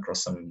I came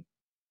across some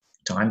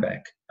time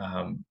back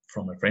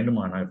from a friend of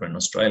mine over in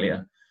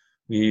Australia.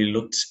 We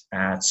looked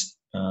at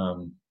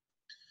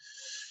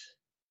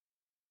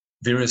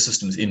various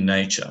systems in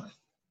nature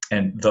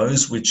and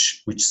those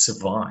which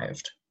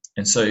survived.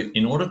 And so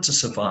in order to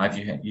survive,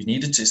 you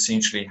needed to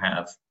essentially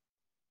have,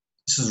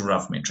 this is a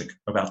rough metric,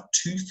 about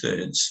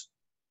 2/3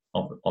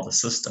 of a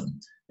system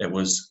that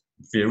was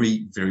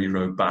very, very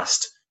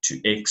robust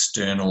to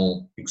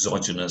external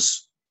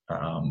exogenous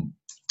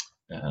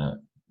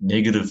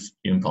negative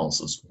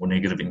impulses or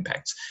negative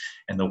impacts.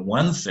 And the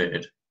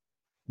 1/3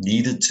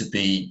 needed to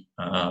be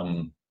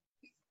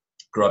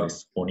growth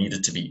or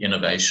needed to be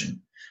innovation.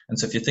 And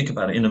so if you think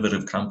about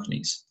innovative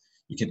companies,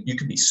 you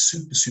can be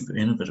super, super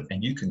innovative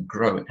and you can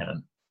grow at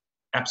an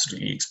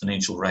absolutely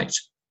exponential rate,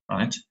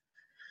 right?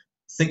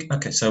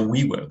 Okay, so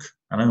WeWork.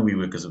 I know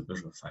WeWork is a bit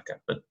of a fuck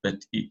up, but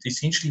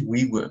essentially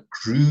WeWork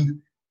grew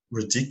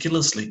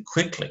ridiculously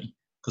quickly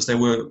because they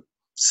were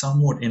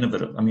somewhat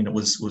innovative. I mean, it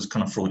was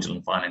kind of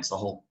fraudulent finance, the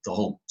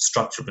whole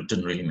structure, but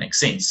didn't really make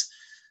sense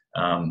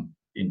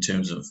in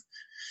terms of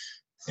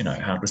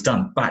how it was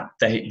done. But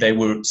they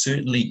were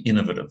certainly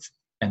innovative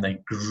and they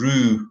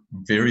grew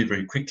very,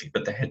 very quickly,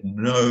 but they had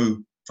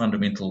no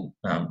fundamental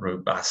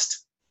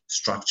robust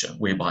structure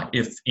whereby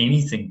if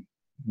anything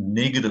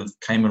negative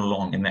came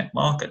along in that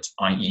market,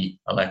 i.e.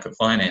 a lack of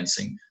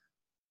financing,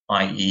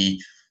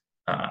 i.e.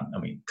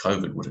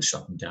 COVID would have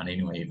shut them down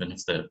anyway, even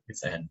if they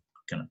had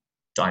kind of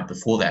died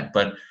before that,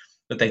 but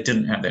they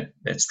didn't have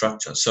that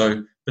structure.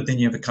 So, but then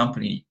you have a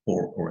company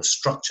or a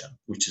structure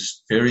which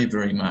is very,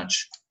 very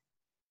much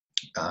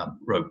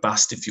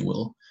robust, if you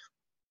will,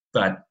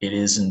 but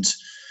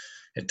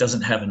it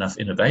doesn't have enough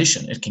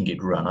innovation. It can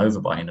get run over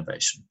by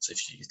innovation. So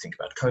if you think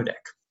about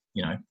Kodak,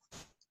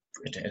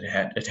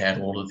 it had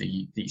all of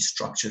the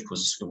structure. It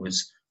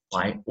was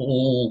by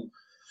all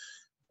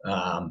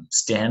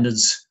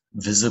standards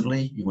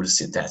visibly, you would have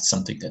said that's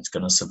something that's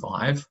going to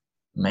survive.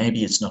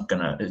 Maybe it's not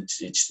going to.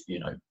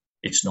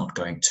 It's not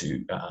going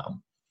to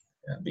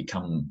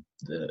become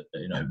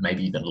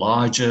maybe even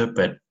larger,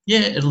 but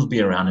yeah, it'll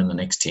be around in the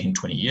next 10,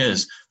 20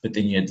 years. But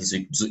then you had this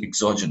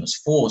exogenous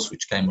force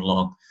which came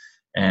along,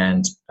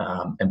 and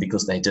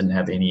because they didn't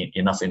have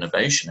enough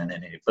innovation and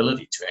any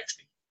ability to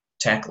actually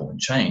tackle and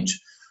change,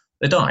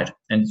 they died.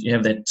 And you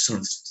have that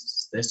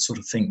sort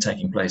of thing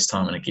taking place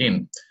time and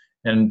again.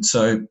 And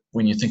so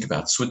when you think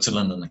about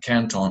Switzerland and the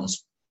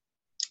cantons,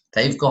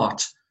 they've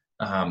got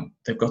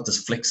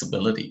this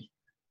flexibility,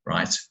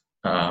 right?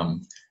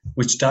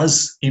 Which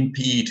does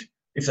impede,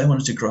 if they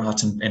wanted to grow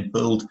out and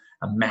build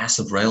a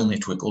massive rail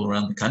network all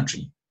around the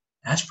country,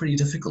 that's pretty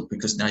difficult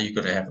because now you've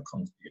got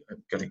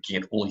to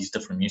get all these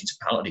different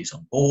municipalities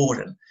on board,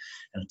 and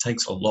it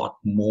takes a lot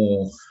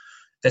more.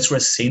 That's where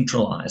a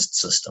centralized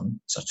system,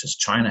 such as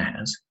China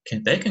has,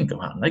 they can go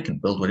out and they can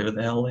build whatever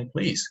the hell they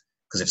please.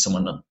 Because if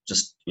someone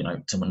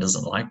someone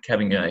doesn't like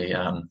having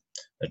a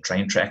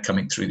train track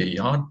coming through their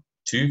yard,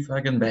 too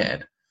fucking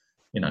bad.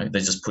 They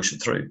just push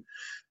it through.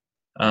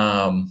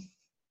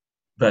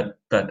 But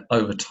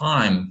over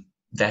time,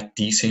 that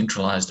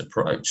decentralized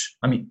approach.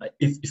 I mean,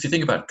 if you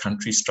think about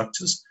country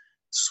structures,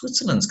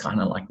 Switzerland's kind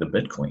of like the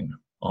Bitcoin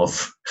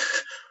of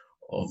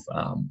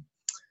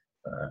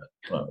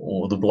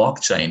or the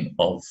blockchain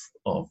of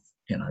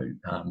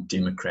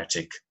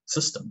democratic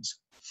systems,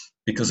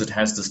 because it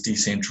has this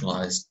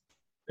decentralized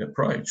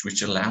approach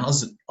which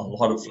allows a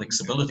lot of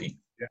flexibility.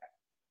 Yeah.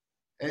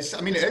 It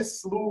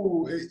is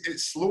slow.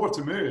 It's slower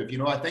to move.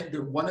 I think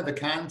that one of the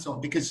cantons,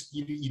 because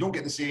you don't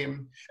get the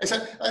same. It's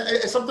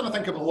something I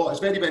think of a lot. It's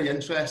very, very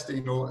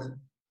interesting. The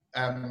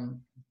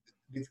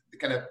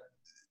kind of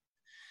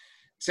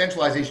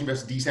centralization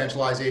versus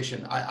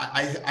decentralization.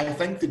 I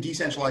think the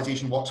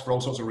decentralization works for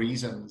all sorts of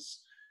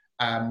reasons,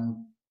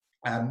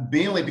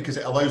 mainly because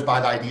it allows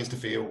bad ideas to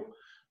fail.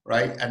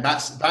 Right, and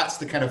that's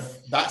the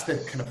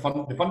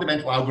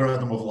fundamental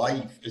algorithm of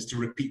life, is to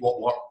repeat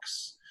what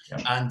works.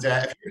 Yeah. And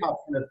if you have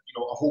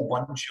a whole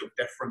bunch of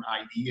different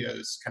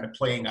ideas kind of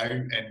playing out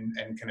in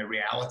kind of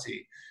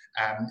reality,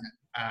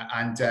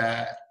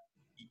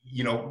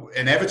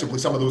 inevitably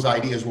some of those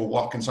ideas will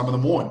work and some of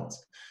them won't.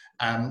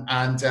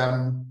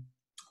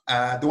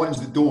 The ones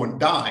that don't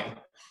die,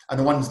 and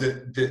the ones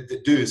that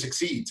do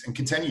succeed and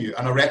continue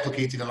and are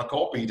replicated and are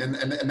copied.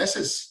 And this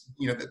is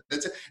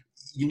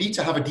you need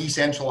to have a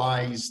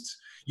decentralized.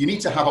 you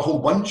need to have a whole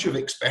bunch of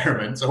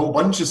experiments, a whole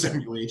bunch of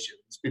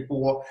simulations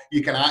before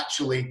you can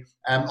actually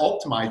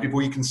optimize,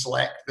 before you can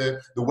select the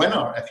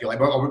winner, if you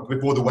like, or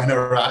before the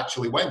winner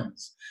actually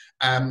wins.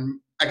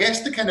 I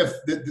guess the kind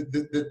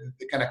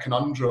of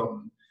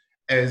conundrum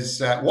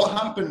is what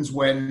happens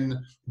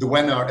when the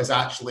winner is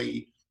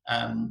actually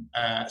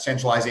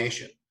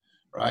centralization,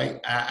 right?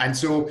 And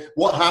so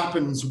what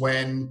happens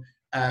when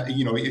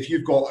if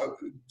you've got,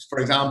 for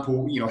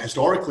example,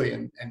 historically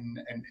in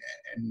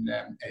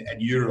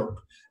Europe,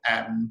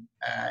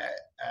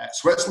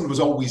 Switzerland was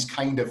always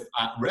kind of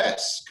at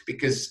risk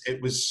because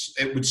it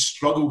would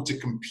struggle to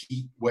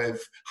compete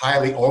with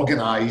highly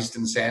organized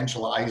and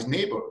centralized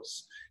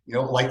neighbors,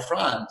 like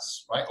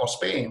France, right, or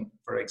Spain,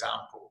 for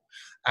example.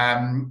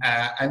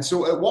 And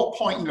so at what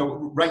point,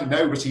 right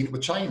now we're seeing it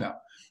with China.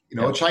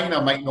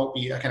 China might not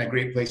be a kind of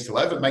great place to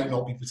live. It might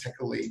not be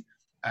particularly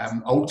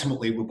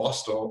ultimately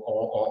robust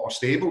or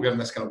stable given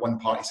this kind of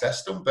one-party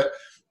system, but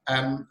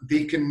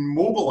they can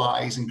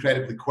mobilize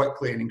incredibly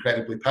quickly and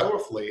incredibly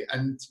powerfully.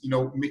 And,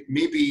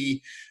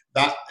 maybe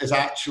that is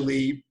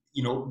actually,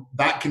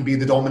 that can be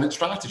the dominant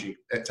strategy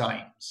at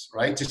times,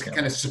 right? Just to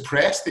kind of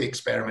suppress the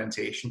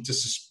experimentation, to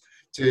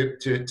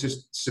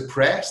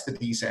suppress the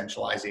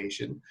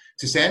decentralization,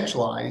 to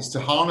centralize, to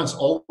harness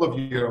all of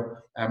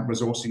your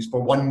resources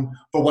for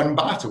one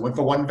battle and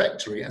for one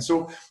victory. And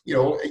so,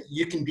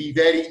 you can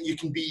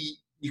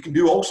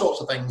do all sorts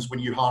of things when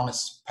you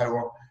harness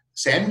power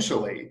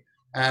centrally.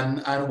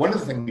 And one of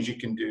the things you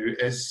can do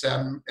is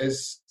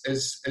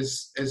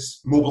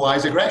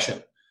mobilize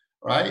aggression,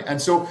 right?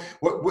 And so,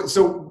 what's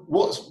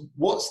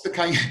the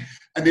kind,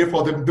 and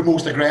therefore the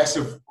most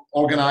aggressive,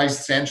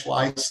 organized,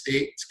 centralized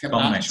state can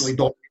actually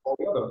dominate all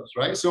the others,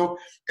 right? So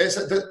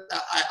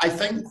I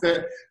think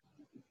that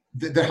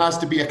there has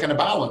to be a kind of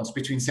balance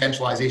between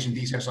centralization and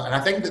decentralization.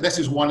 And I think that this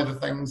is one of the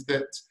things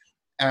that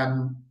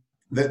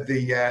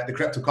the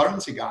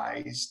cryptocurrency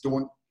guys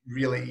don't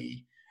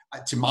really,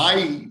 to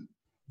my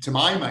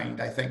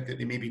mind, I think that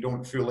they maybe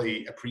don't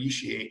fully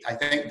appreciate. I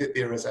think that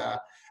there is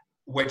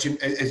which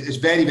is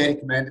very, very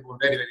commendable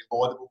and very, very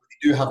laudable, but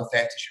they do have a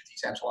fetish of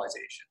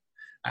decentralization.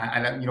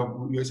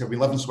 We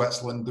live in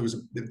Switzerland.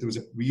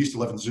 We used to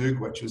live in Zug,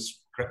 which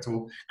was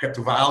Crypto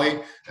Valley,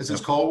 as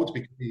it's called,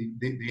 because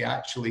they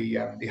actually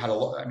they had a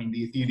lot. I mean,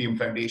 the Ethereum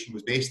Foundation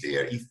was based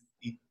there.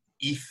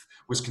 ETH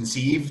was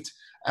conceived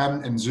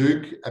in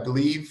Zug, I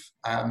believe.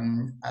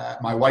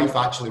 My wife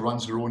actually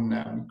runs her own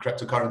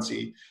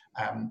cryptocurrency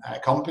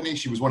company.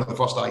 She was one of the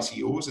first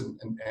ICOs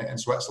in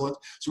Switzerland.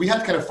 So we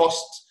had kind of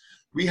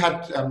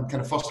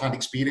first-hand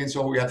experience,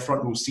 or we had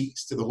front row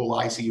seats to the whole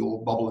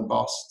ICO bubble and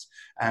bust.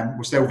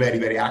 We're still very,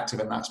 very active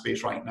in that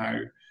space right now.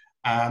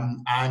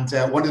 And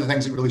one of the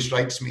things that really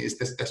strikes me is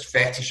this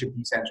fetish of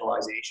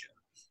decentralization.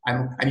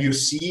 And you're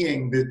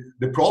seeing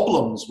the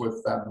problems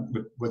with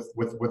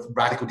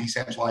radical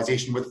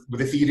decentralization with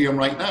Ethereum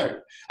right now.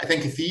 I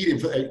think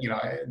Ethereum,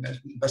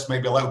 this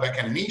might be a little bit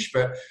kind of niche,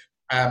 but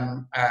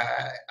I'm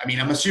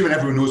assuming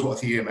everyone knows what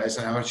Ethereum is,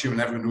 and I'm assuming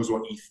everyone knows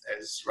what ETH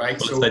is, right?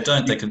 Well, so if they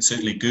don't, they can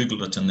certainly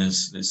Google it, and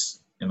there's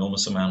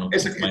enormous amount of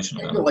information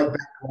about it. Like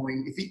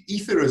Bitcoin.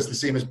 Ether is the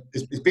same as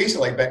it's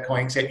basically like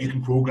Bitcoin, except you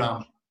can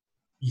program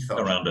Ether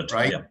around it,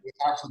 right? Yeah. It's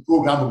actually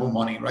programmable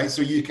money, right?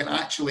 So you can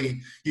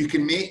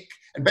make.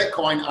 In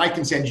Bitcoin, I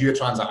can send you a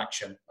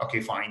transaction.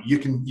 Okay, fine.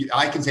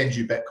 I can send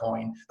you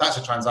Bitcoin. That's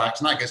a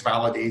transaction that gets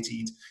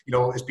validated.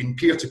 It's been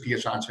peer-to-peer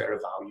transfer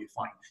of value.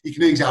 Fine. You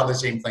can do exactly the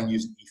same thing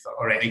using Ether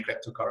or any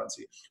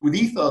cryptocurrency. With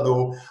Ether,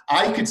 though,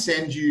 I could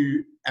send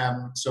you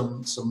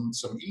some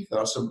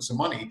Ether, some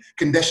money,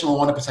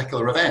 conditional on a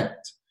particular event,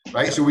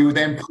 right? So we would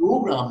then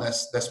program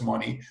this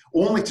money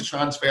only to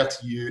transfer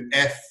to you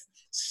if,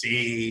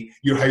 say,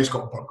 your house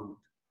got burgled.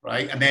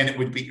 Right, and then it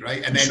would be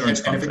right, and then insurance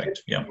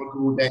contract, and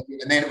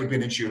then it would be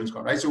an insurance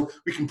contract. Right, so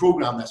we can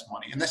program this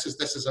money, and this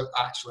is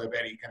actually a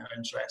very kind of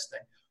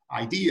interesting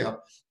idea.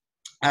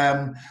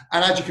 And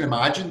as you can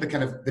imagine,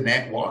 the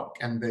network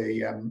and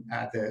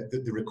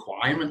the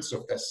requirements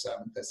of this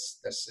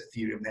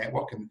Ethereum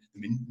network and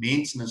the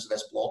maintenance of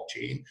this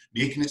blockchain,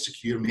 making it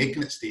secure,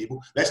 making it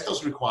stable, this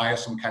does require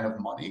some kind of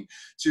money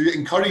to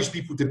encourage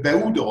people to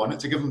build on it,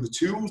 to give them the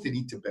tools they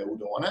need to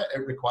build on it.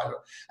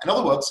 In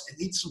other words, it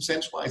needs some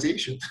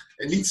centralization.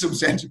 It needs some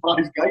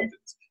centralized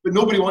guidance. But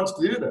nobody wants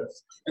to do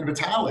this. And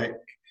Vitalik,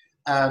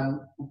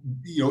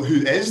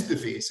 who is the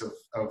face of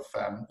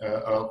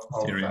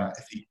Ethereum,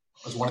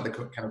 as one of the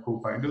kind of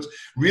co-founders,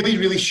 really,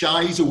 really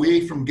shies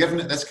away from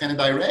giving it this kind of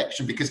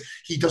direction because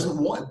he doesn't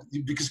want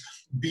it, because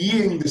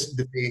being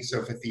the face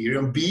of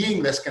Ethereum,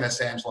 being this kind of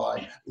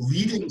centralized,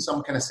 leading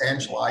some kind of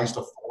centralized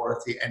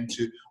authority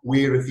into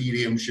where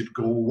Ethereum should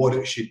go, what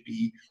it should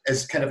be,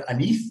 is kind of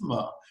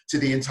anathema to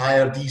the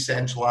entire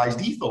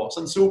decentralized ethos.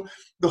 And so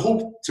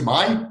to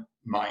my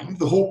mind,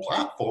 the whole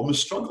platform is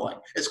struggling.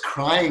 It's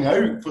crying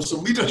out for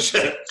some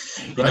leadership.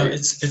 Right?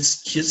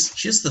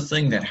 Here's the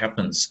thing that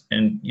happens,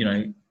 and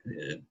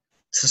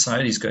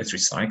societies go through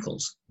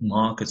cycles,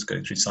 markets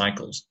go through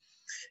cycles.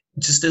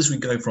 Just as we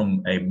go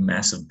from a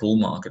massive bull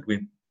market where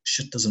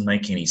shit doesn't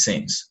make any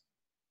sense,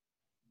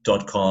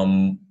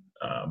 .com,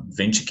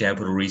 venture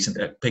capital, recent,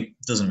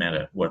 doesn't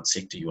matter what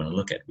sector you want to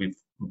look at. We've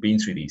been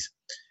through these.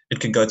 It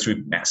can go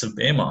through massive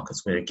bear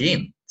markets where,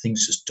 again,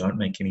 things just don't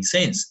make any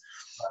sense.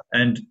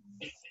 And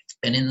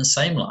in the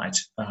same light,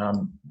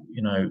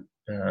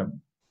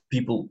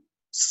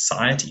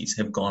 societies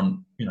have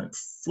gone,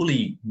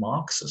 fully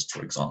Marxist,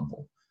 for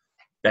example,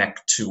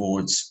 back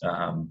towards,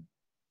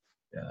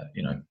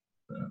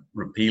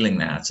 repealing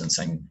that and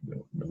saying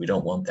we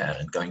don't want that,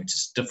 and going to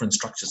different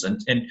structures,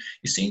 and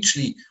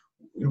essentially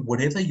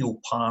whatever your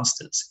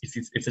past is, if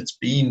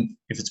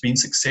it's been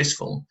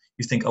successful,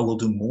 you think, oh, we'll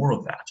do more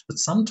of that. But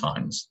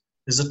sometimes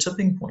there's a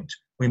tipping point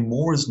where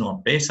more is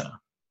not better.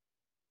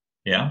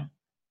 Yeah.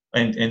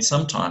 And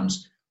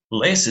sometimes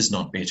less is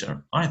not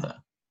better either.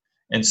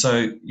 And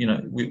so,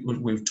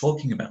 we're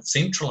talking about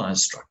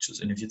centralized structures.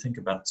 And if you think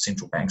about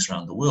central banks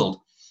around the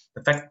world,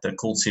 the fact that they're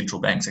called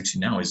central banks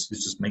actually now is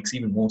just makes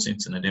even more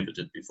sense than it ever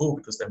did before,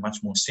 because they're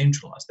much more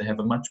centralized. They have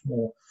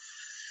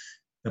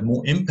they're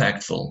more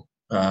impactful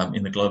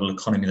in the global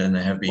economy than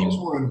they have been. Much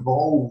more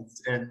involved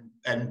in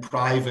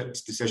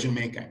private decision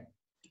making.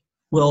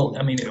 Well,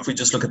 I mean, if we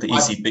just look at the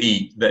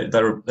ECB,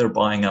 they're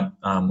buying up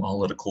a whole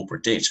lot of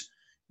corporate debt,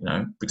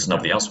 because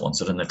nobody else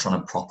wants it, and they're trying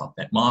to prop up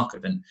that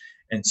market.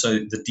 And so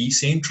the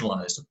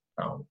decentralized,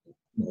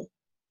 more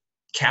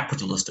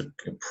capitalistic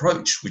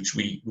approach, which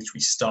we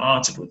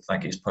started with, I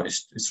guess,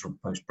 post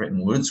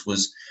Bretton Woods,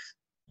 was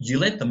you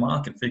let the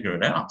market figure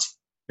it out.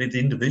 Let the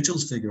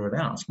individuals figure it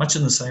out. Much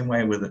in the same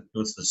way with the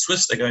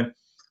Swiss, they go,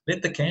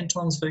 let the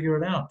cantons figure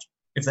it out.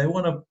 If they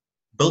want to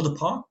build a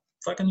park,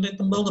 fucking let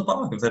them build a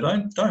park. If they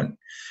don't.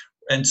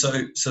 And so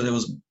there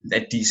was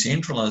that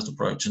decentralized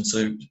approach. And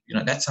so,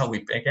 that's how we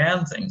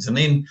began things. And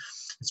then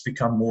it's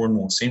become more and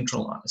more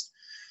centralized.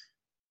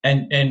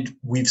 And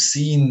we've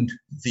seen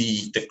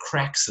the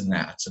cracks in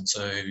that. And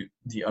so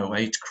the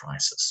 2008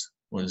 crisis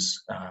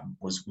was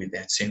with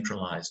that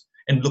centralized.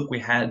 And look,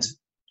 we've had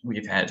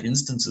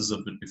instances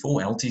of it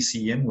before.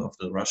 LTCM,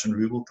 after the Russian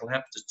ruble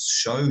collapsed, it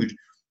showed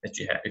that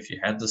if you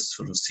had this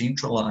sort of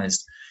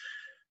centralized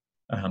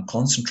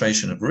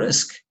concentration of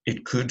risk,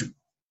 it could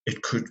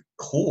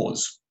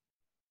cause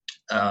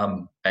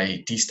a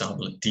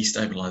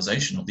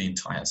destabilization of the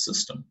entire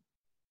system.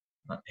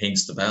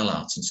 Hence the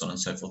bailouts and so on and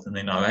so forth. And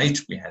then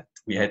 2008,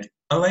 we had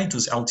 2008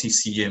 was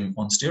LTCM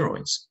on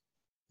steroids,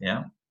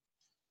 yeah.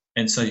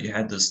 And so you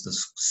had this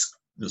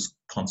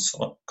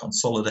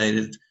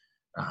consolidated,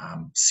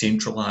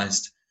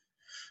 centralized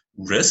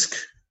risk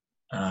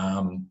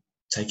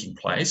taking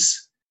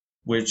place,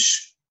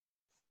 which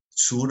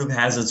sort of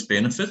has its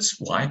benefits.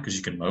 Why? Because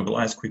you can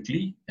mobilize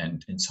quickly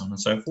and so on and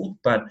so forth.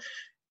 But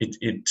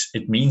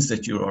it means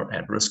that you are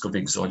at risk of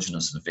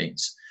exogenous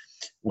events,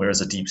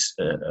 whereas a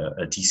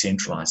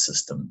decentralized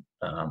system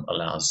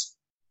allows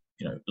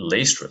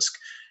less risk.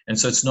 And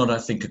so it's not, I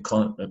think, a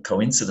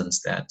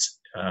coincidence that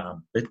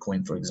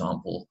Bitcoin, for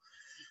example,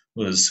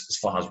 was, as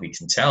far as we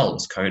can tell,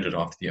 was coded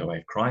after the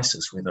 2008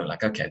 crisis, where they're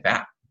like, okay,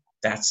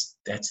 that's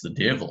the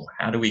devil.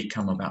 How do we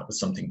come about with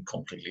something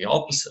completely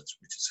opposite?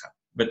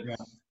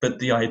 But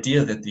the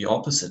idea that the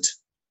opposite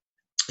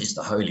is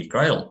the holy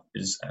grail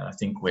is, I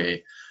think, where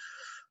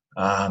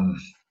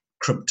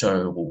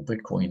crypto or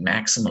Bitcoin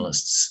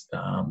maximalists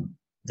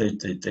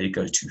they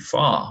go too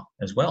far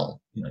as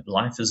well.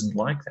 Life isn't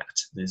like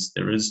that.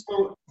 There is.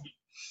 Well,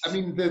 I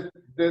mean, the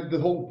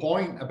whole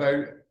point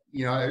about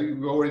we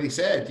already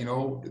said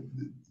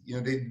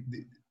the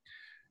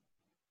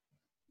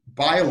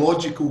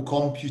biological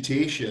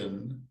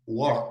computation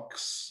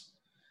works,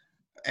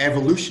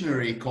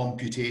 evolutionary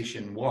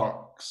computation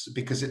works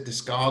because it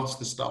discards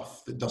the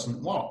stuff that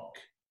doesn't work,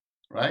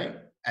 right?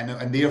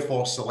 And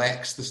therefore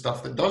selects the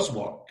stuff that does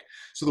work.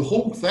 So the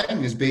whole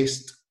thing is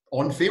based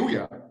on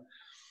failure,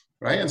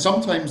 right? And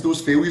sometimes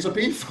those failures are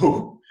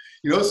painful.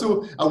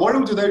 So a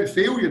world without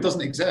failure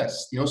doesn't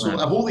exist. So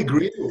a holy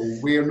grail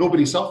where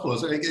nobody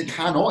suffers, it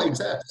cannot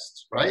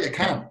exist, right? It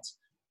can't.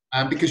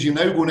 Because you're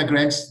now going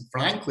against,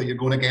 frankly, you're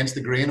going against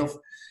the grain of,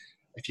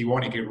 if you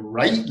want to get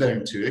right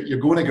down to it, you're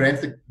going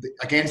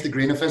against the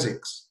grain of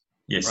physics.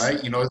 Yes. Right?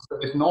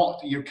 It's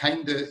not, you're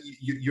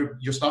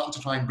starting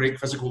to try and break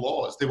physical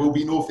laws. There will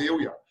be no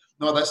failure.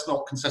 No, that's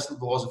not consistent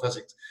with the laws of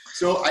physics.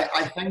 So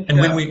I think. And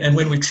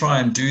when we try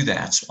and do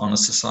that on a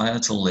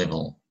societal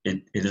level,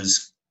 it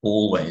is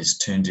always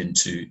turned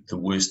into the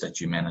worst that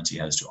humanity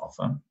has to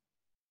offer.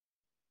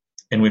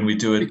 And when we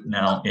do it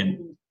now if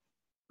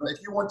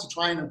you want to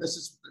try and, this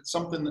is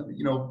something that,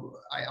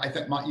 I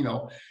think my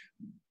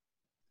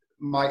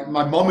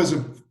mum is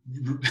a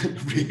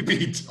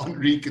rabid,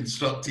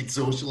 unreconstructed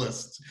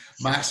socialist,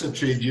 massive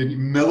trade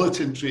union,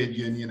 militant trade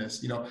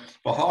unionist.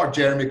 For her,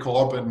 Jeremy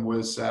Corbyn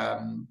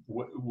wasn't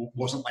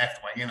left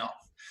wing enough,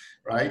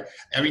 right?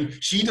 I mean,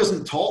 she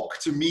doesn't talk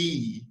to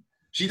me.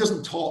 She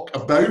doesn't talk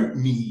about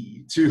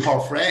me to her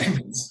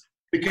friends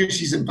because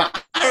she's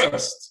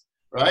embarrassed,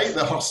 right?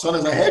 That her son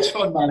is a hedge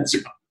fund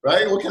manager,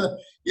 right? What kind of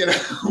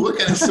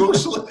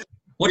socialist?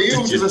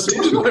 Wales is a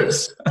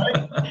socialist,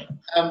 right?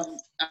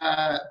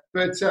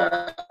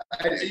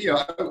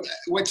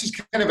 Which is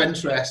kind of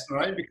interesting,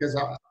 right? Because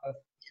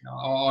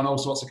on all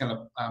sorts of kind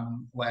of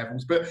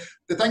levels. But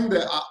the thing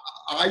that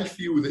I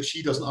feel that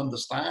she doesn't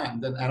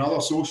understand, and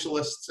other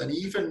socialists, and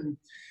even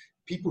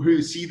people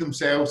who see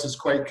themselves as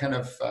quite kind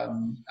of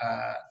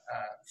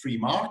free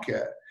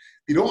market,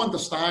 they don't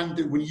understand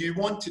that when you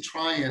want to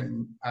try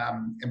and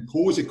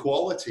impose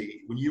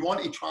equality, when you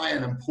want to try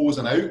and impose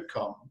an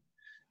outcome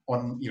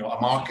on,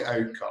 a market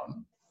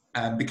outcome,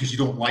 because you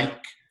don't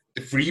like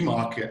the free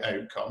market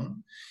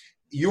outcome,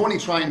 you want to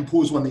try and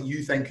impose one that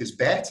you think is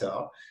better.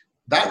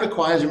 That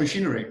requires a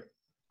machinery,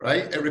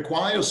 right? It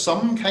requires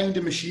some kind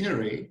of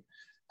machinery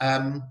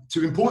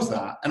to impose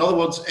that. In other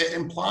words, it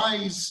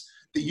implies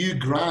that you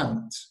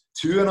grant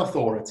to an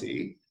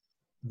authority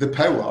the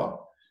power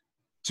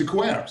to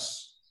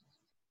coerce,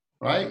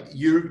 right?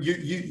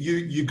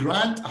 You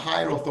grant a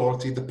higher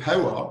authority the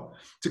power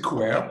to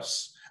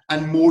coerce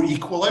and more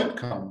equal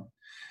outcome.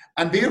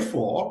 And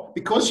therefore,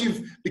 because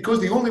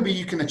the only way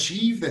you can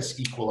achieve this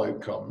equal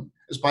outcome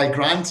is by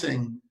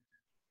granting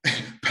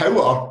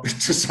power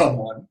to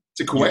someone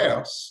to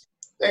coerce,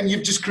 then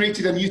you've just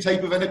created a new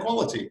type of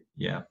inequality.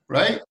 Yeah.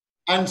 Right?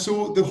 And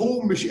so the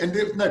whole machine,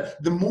 and now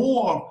the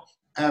more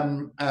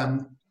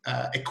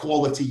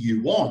equality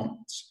you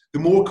want, the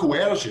more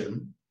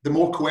coercion, the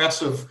more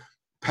coercive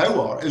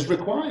power is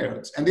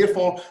required. And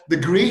therefore, the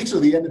greater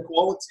the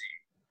inequality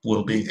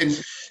will be.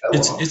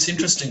 It's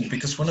interesting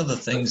because one of the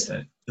things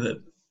that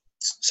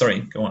sorry,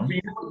 go on.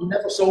 You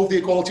never solve the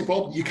equality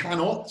problem. You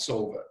cannot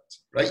solve it,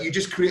 right? You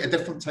just create a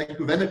different type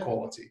of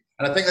inequality.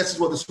 And I think this is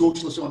what the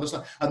socialists don't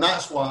understand. And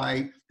that's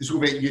why the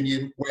Soviet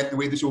Union went the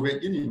way the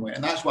Soviet Union went.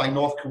 And that's why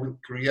North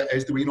Korea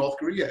is the way North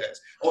Korea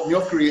is.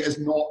 North Korea is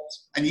not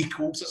an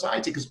equal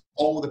society because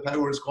all the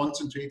power is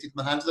concentrated in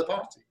the hands of the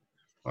party,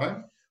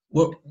 right?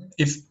 Well,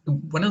 if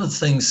one of the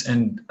things,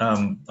 and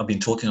I've been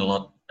talking a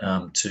lot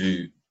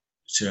to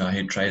our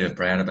head trader,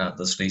 Brad, about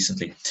this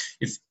recently.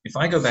 If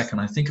I go back and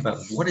I think about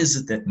what is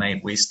it that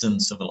made Western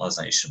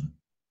civilization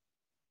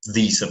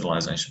the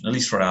civilization, at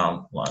least for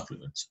our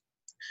livelihoods,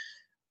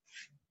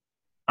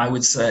 I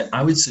would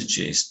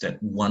suggest that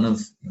one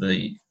of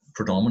the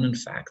predominant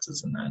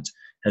factors in that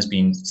has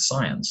been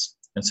science.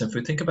 And so if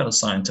we think about a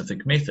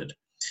scientific method,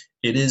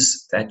 it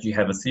is that you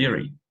have a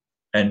theory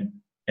and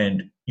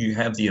you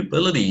have the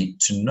ability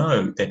to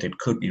know that it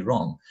could be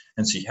wrong.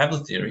 And so you have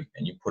a theory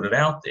and you put it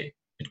out there.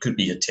 It could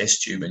be a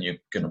test tube and you're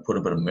going to put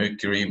a bit of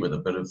mercury with a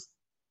bit of,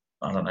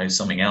 I don't know,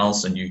 something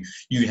else. And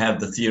you have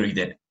the theory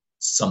that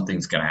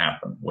something's going to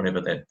happen,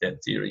 whatever that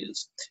theory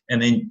is. And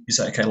then you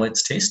say, okay,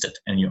 let's test it.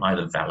 And you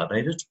either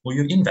validate it or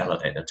you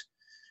invalidate it.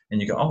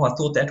 And you go, oh, I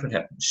thought that would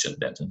happen. Shit,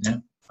 that didn't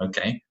happen.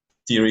 Okay,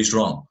 theory's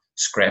wrong.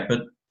 Scrap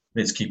it.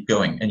 Let's keep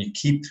going. And you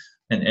keep,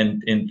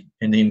 and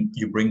then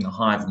you bring the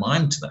hive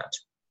mind to that.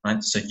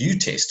 Right? So you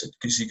test it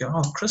because you go,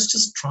 oh, Chris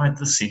just tried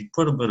this. He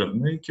put a bit of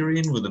mercury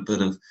in with a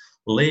bit of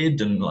lead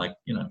and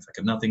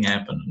nothing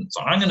happened. And so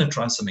I'm going to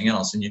try something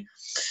else. And you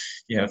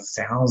have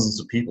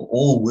thousands of people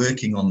all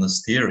working on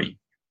this theory.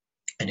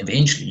 And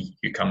eventually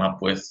you come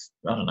up with,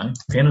 I don't know,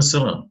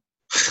 penicillin,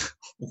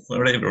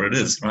 whatever it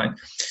is, right?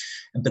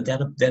 But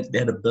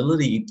that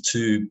ability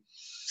to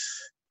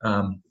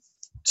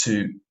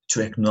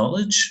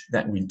acknowledge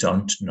that we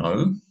don't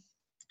know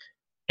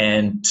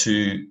and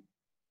to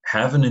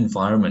have an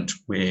environment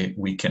where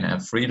we can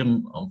have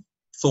freedom of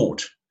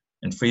thought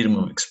and freedom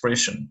of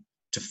expression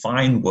to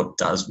find what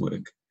does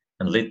work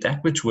and let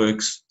that which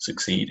works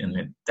succeed and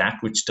let that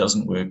which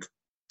doesn't work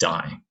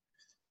die.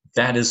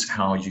 That is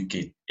how you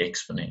get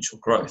exponential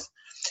growth.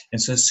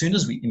 And so as soon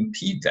as we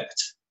impede that,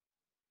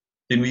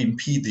 then we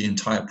impede the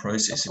entire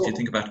process. If you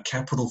think about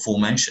capital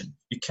formation,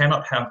 you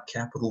cannot have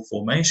capital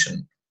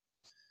formation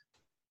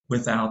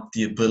without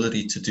the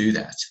ability to do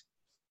that.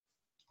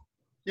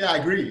 Yeah, I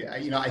agree.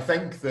 I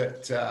think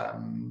that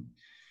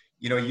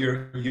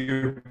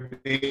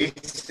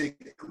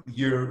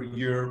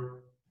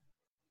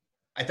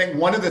I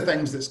think one of the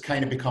things that's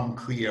kind of become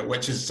clear,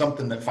 which is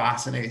something that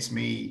fascinates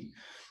me,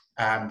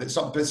 but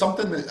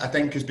something that I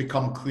think has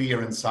become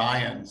clear in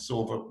science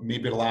over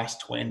maybe the last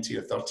 20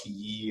 or 30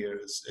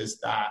 years, is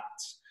that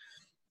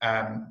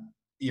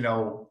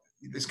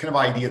this kind of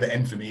idea that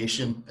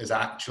information is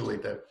actually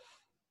the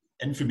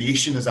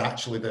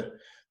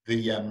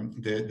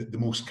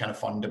most kind of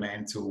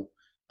fundamental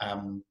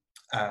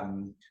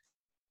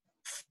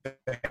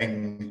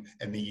thing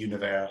in the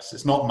universe.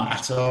 It's not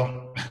matter.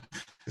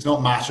 It's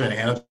not matter and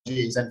energy.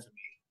 It's information.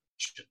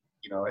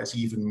 It's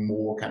even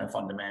more kind of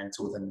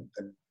fundamental than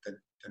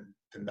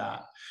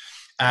that.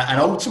 And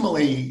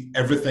ultimately,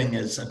 everything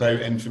is about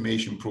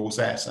information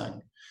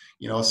processing.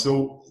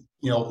 So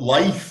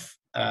life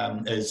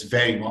is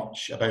very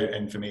much about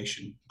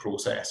information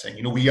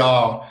processing. We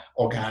are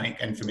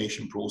organic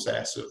information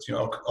processors.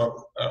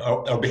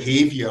 Our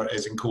behavior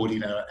is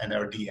encoded in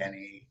our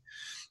DNA,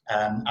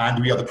 and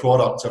we are the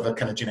product of a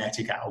kind of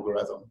genetic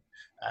algorithm.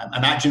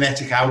 And that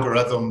genetic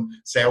algorithm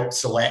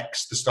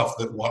selects the stuff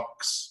that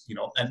works,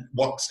 and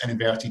works in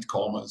inverted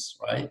commas,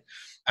 right?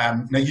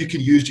 Now you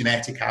can use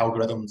genetic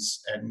algorithms,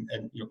 and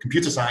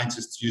computer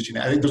scientists use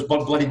genetic. I think there's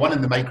bloody one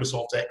in the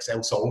Microsoft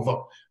Excel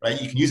solver,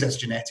 right? You can use this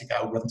genetic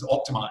algorithm to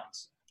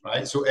optimize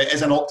right? So it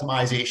is an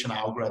optimization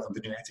algorithm,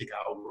 the genetic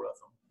algorithm.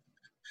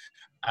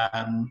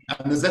 And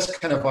there's this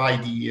kind of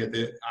idea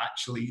that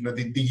actually, you know,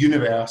 the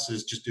universe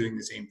is just doing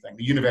the same thing.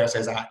 The universe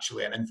is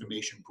actually an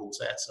information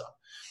processor.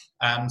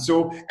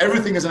 So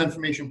everything is an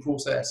information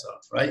processor,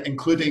 right?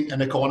 Including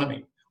an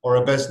economy or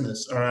a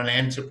business or an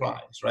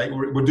enterprise, right?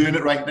 We're doing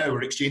it right now.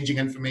 We're exchanging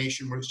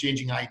information. We're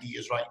exchanging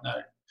ideas right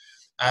now.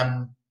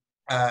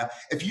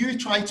 If you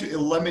try to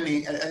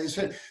eliminate,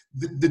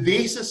 the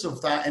basis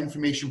of that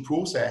information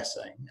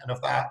processing and of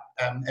that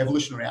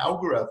evolutionary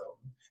algorithm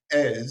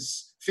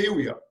is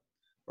failure.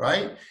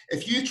 Right?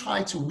 If you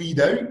try to weed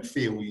out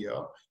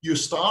failure, you're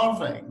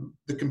starving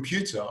the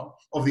computer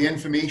of the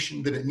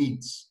information that it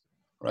needs,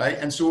 right?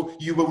 And so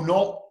you will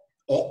not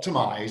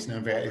optimize, in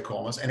inverted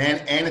commas, and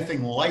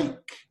anything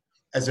like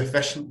as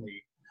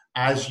efficiently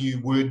as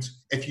you would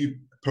if you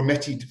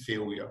permitted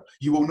failure.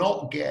 You will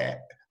not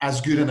get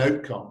as good an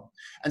outcome.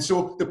 And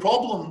so the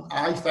problem,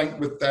 I think,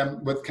 with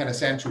kind of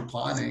central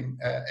planning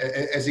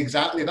is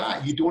exactly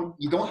that. You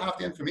don't have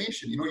the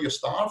information. You know, you're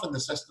starving the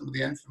system of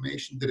the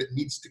information that it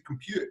needs to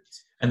compute.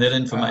 And that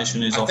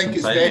information is often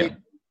failure.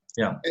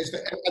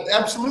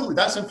 Absolutely,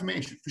 that's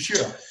information for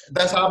sure.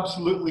 That's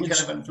absolutely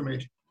kind of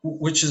information.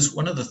 Which is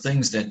one of the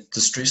things that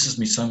distresses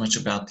me so much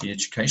about the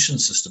education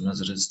system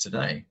as it is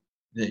today.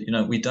 That, you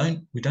know, we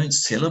don't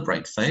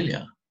celebrate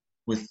failure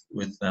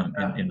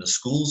in the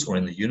schools or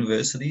in the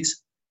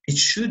universities. It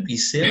should be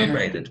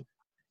celebrated,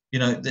 you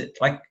know,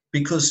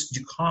 because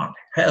you can't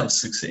have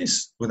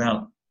success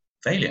without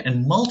failure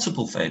and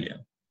multiple failure,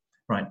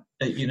 right?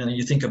 You know,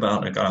 you think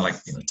about a guy like,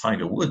 you know,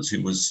 Tiger Woods,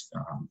 who is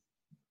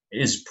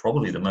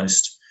probably the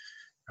most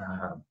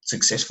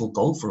successful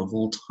golfer of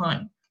all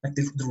time. Like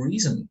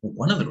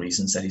one of the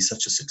reasons that he's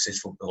such a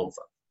successful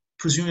golfer,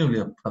 presumably,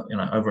 you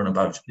know, over and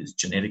above his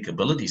genetic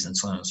abilities and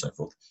so on and so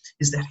forth,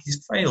 is that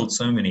he's failed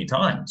so many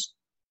times.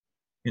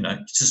 You know,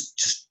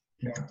 just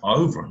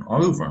over and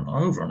over and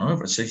over and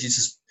over. So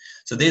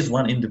so there's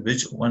one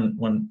individual,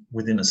 one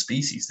within a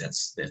species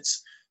that's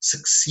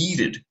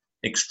succeeded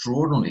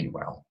extraordinarily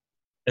well.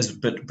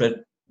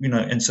 But you know,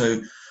 and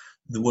so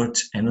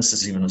and this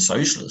is even a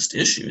socialist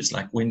issue, is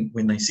like when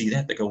they see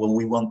that, they go, well,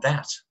 we want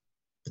that,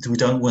 but we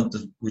don't want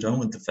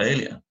the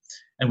failure.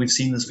 And we've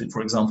seen this,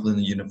 for example, in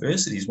the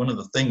universities. One of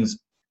the things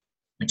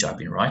which I've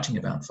been writing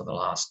about for the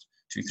last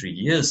 2-3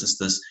 years is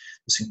this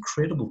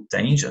incredible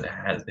danger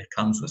that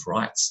comes with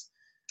rights.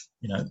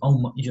 You know,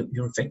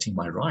 you're affecting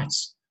my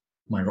rights.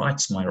 And I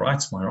was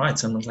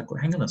like,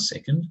 well, hang on a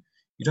second.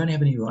 You don't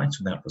have any rights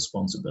without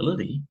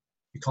responsibility.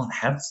 You can't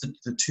have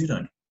the two.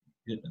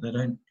 They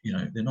don't. You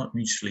know, they're not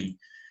mutually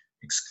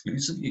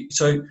exclusive.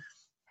 So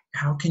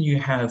how can you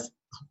have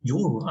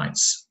your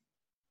rights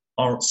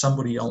are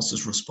somebody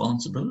else's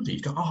responsibility?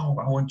 You go, oh,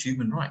 I want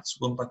human rights.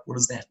 Well, but what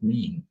does that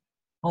mean?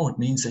 Oh, it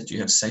means that you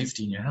have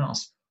safety in your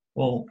house.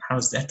 Well, how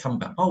does that come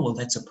about? Oh, well,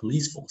 that's a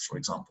police force, for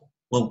example.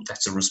 Well,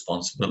 that's a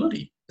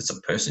responsibility. It's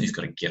a person who's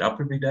got to get up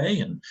every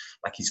day and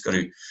like he's got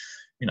to,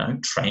 you know,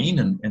 train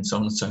and so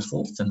on and so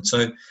forth. And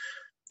so,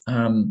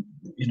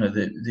 you know,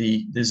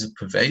 there's a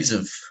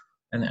pervasive,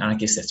 and I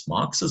guess that's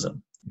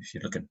Marxism. If you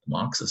look at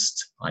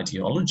Marxist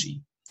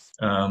ideology,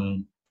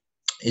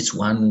 it's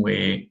one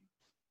where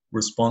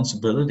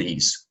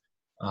responsibilities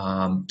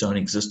don't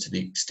exist to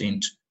the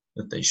extent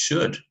that they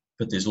should,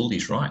 but there's all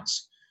these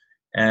rights.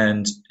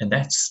 And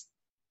it's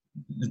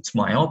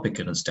myopic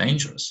and it's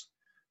dangerous.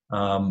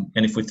 And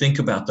if we think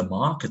about the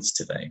markets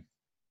today,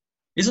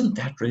 isn't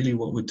that really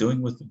what we're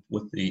doing with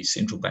the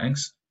central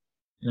banks?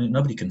 You know,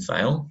 nobody can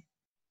fail.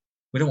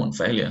 We don't want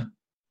failure.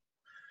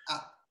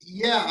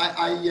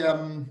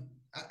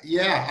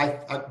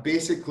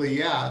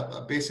 Basically,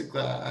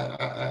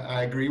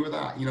 I agree with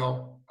that. You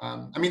know,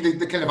 I mean,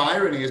 the kind of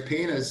irony is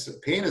pain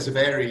is a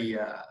very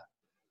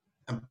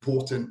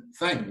important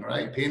thing,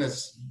 right? Pain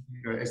is,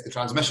 you know, is the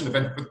transmission of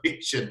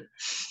information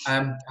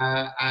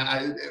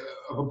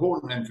of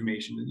important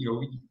information. You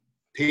know,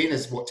 pain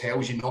is what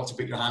tells you not to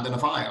put your hand in a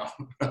fire,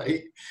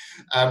 right?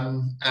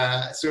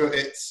 So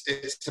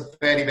it's a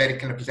very, very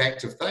kind of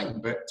protective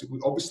thing, but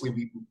obviously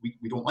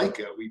we don't like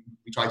it. We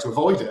try to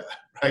avoid it,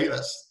 right?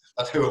 That's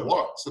how it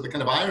works. So the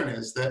kind of irony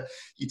is that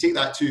you take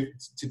that to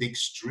the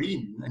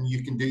extreme and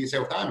you can do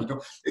yourself damage. You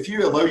know, if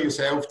you allow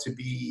yourself to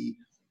be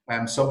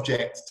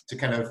subject to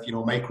kind of, you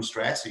know, micro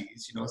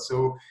stresses, you know,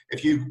 so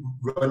if you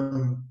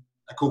run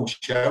a cold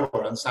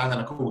shower and stand in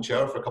a cold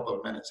shower for a couple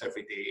of minutes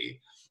every day,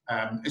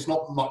 it's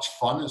not much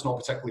fun. It's not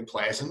particularly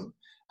pleasant,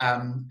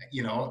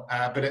 you know,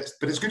 but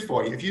it's good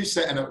for you. If you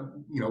sit in a,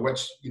 you know,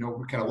 which, you know,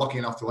 we're kind of lucky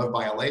enough to live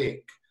by a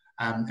lake.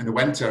 In the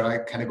winter, I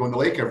kind of go in the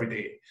lake every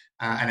day,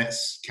 and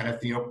it's kind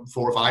of, you know,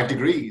 4 or 5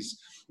 degrees.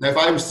 Now, if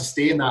I was to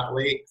stay in that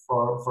lake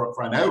for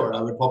an hour,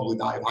 I would probably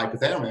die of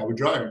hypothermia. I would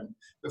drown.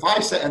 If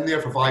I sit in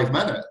there for 5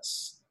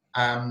 minutes,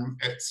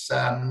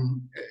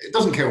 it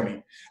doesn't kill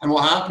me. And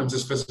what happens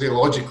is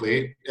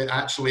physiologically,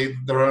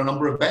 there are a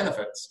number of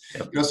benefits.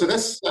 Yep. You know, so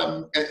this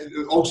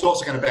all sorts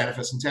of kind of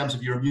benefits in terms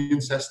of your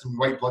immune system,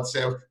 white blood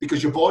cells,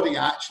 because your body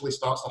actually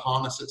starts to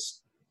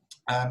harness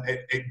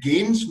it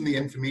gains from the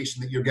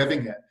information that you're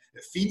giving it,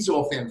 It feeds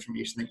off the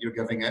information that you're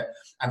giving it,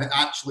 and it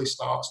actually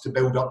starts to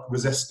build up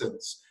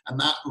resistance. And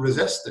that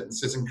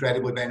resistance is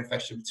incredibly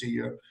beneficial to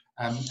your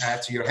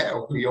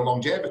health, to your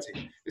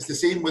longevity. It's the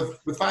same with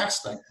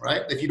fasting,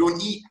 right? If you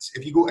don't eat,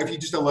 if you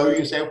just allow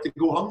yourself to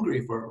go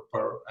hungry for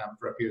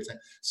a period of time.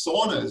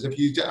 Saunas, if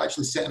you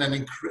actually sit in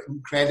an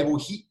incredible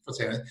heat for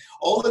 10 minutes.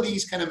 All of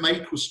these kind of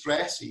micro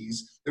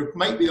stresses, they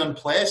might be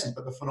unpleasant,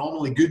 but they're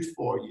phenomenally good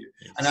for you.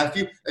 Yes. And I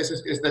feel this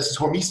is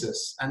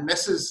hormesis, and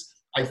this is,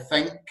 I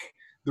think,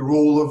 the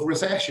role of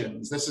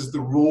recessions. This is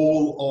the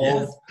role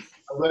of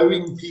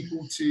allowing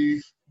people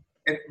to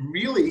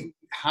really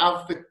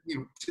have the,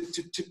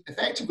 to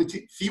effectively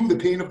feel the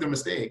pain of their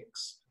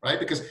mistakes, right?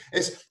 Because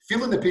it's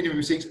feeling the pain of your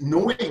mistakes,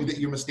 knowing that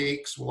your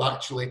mistakes will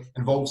actually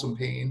involve some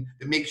pain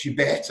that makes you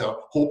better,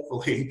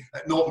 hopefully,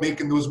 at not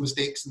making those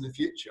mistakes in the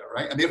future,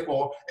 right? And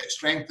therefore, it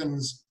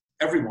strengthens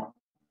everyone.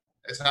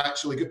 It's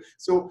actually good.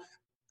 So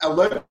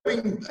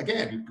allowing,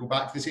 again, go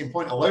back to the same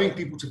point, allowing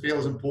people to fail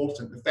is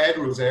important. The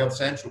Federal Reserve,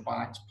 central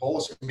banks,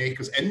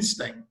 policymakers'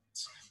 instinct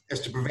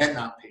is to prevent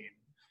that pain.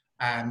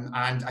 And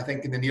I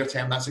think in the near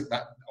term, that's a good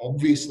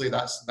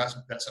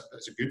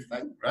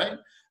thing, right?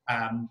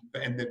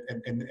 But in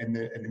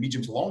the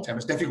medium to long term,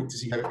 it's difficult to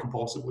see how it can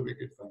possibly be a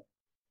good thing.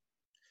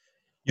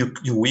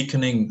 You're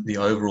weakening the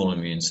overall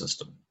immune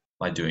system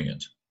by doing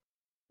it.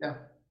 Yeah.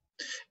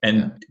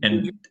 And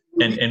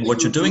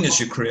what you're doing is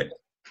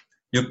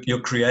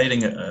you're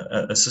creating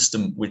a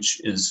system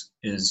which is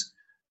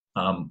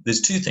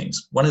there's two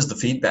things. One is the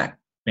feedback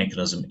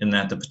mechanism, in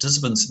that the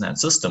participants in that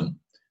system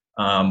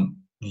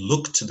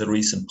look to the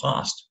recent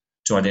past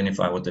to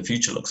identify what the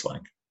future looks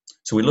like.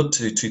 So we look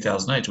to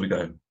 2008, we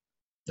go,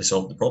 they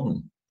solved the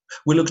problem.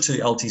 We look to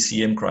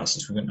LTCM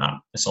crisis, we go,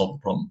 they solved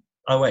the problem.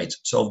 Oh wait,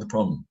 solved the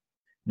problem.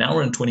 Now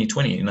we're in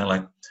 2020, and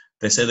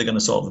they say they're going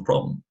to solve the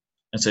problem.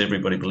 And so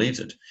everybody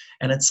believes it.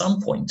 And at some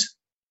point,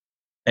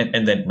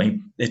 and then maybe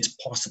it's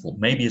possible,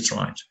 maybe it's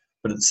right,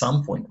 but at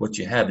some point what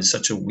you have is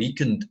such a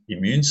weakened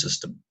immune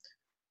system,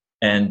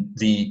 and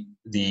the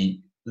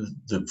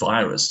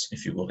virus,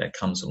 if you will, that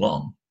comes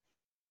along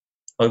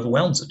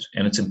overwhelms it,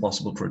 and it's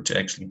impossible for it to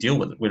actually deal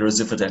with it. Whereas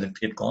if it had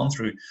gone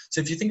through,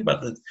 so if you think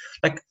about it,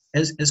 like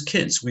as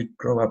kids, we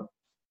grow up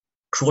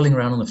crawling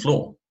around on the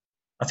floor.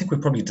 I think we're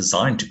probably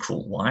designed to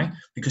crawl. Why?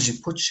 Because you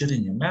put shit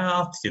in your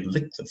mouth, you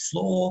lick the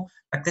floor.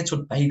 Like that's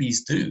what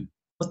babies do.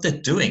 What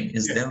they're doing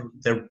is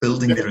they're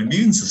building their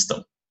immune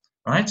system,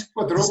 right?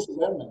 Well, they're also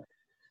learning.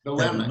 They're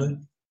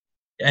learning.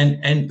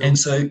 And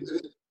so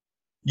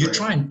you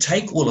try and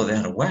take all of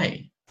that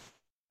away.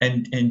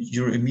 And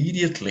you're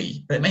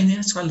immediately, I mean,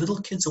 that's why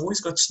little kids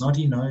always got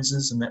snotty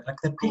noses and that, like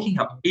they're picking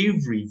up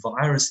every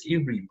virus,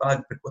 every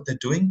bug, but what they're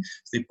doing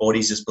is their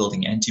body's just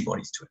building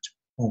antibodies to it.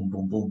 Boom,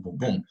 boom, boom, boom,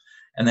 boom.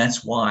 And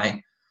that's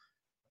why,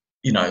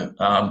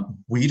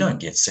 we don't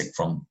get sick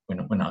from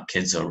when our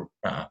kids are,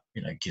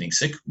 getting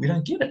sick. We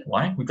don't get it.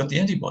 Why? We've got the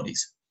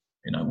antibodies.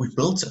 We've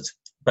built it.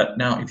 But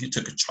now if you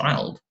took a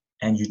child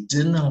and you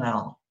didn't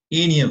allow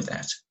any of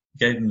that,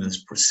 you gave them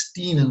this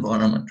pristine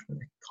environment where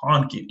they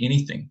can't get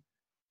anything,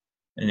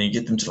 and then you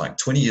get them to like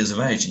 20 years of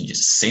age and you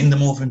just send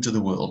them off into the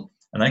world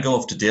and they go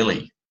off to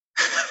Delhi.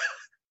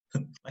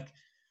 Like,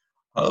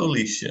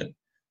 holy shit.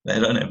 They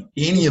don't have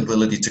any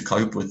ability to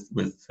cope with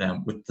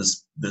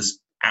this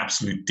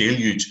absolute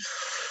deluge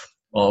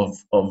of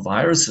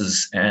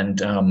viruses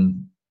and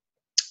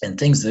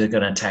things that are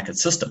going to attack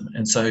its system.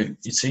 And so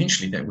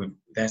essentially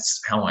that's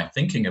how I'm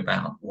thinking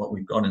about what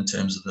we've got in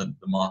terms of the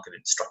market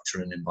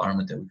structure and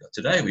environment that we've got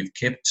today. We've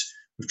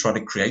tried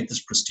to create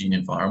this pristine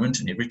environment,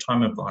 and every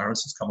time a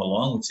virus has come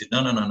along, we've said,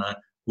 no,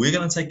 we're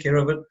going to take care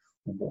of it.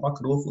 We'll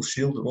block it off, we'll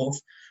shield it off.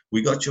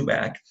 We got your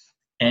back.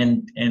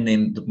 And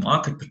then the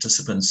market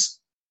participants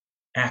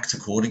act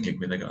accordingly,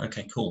 where they go,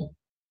 okay, cool.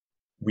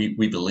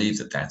 We believe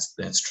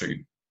that's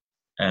true.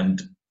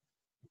 And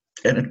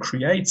it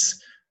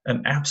creates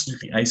an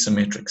absolutely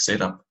asymmetric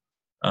setup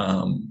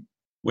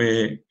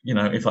where,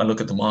 if I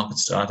look at the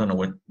markets, I don't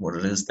know what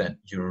it is that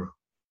you're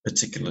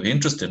particularly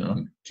interested in.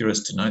 I'm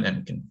curious to know that.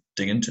 We can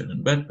dig into it in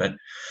a bit, but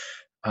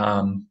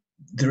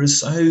there is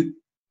so,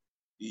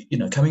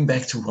 coming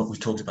back to what we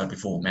talked about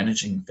before,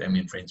 managing family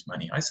and friends'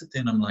 money. I sit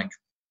there and I'm like,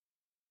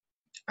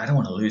 I don't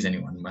want to lose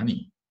anyone's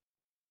money,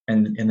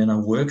 and then I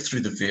work through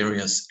the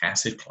various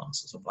asset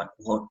classes of like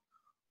what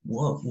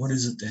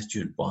is it that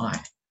you'd buy,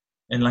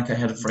 and like I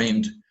had a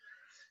friend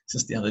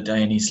just the other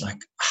day, and he's like,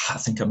 I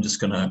think I'm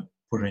just gonna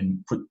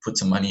put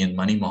some money in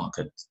money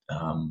market.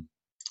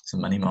 Some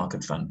money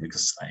market fund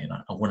because I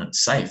want it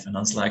safe. And I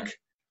was like,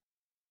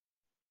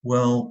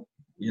 well,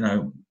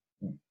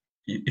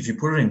 if you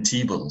put it in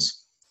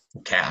T-bills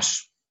or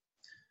cash,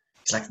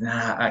 it's like,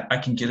 nah, I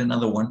can get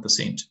another 1%.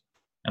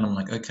 And I'm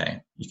like,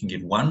 okay, you can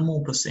get 1%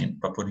 more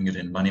by putting it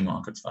in money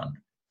market fund.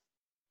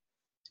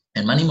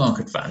 And money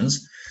market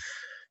funds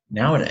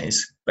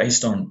nowadays,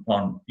 based on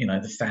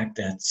the fact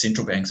that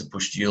central banks have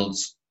pushed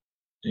yields,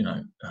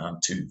 to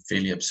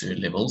fairly absurd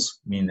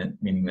levels,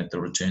 meaning that the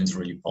returns are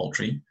really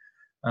paltry.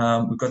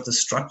 We've got the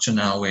structure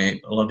now where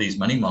a lot of these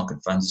money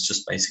market funds is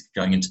just basically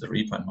going into the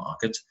repo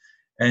market,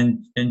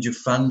 and you're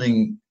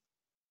funding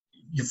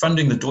you're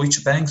funding the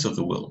Deutsche Banks of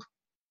the world,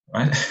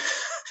 right?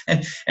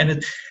 and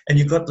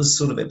you've got this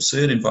sort of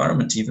absurd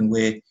environment even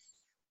where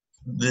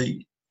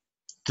the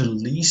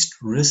least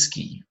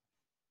risky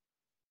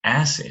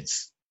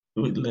assets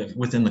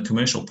within the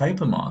commercial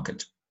paper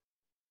market,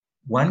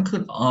 one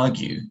could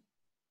argue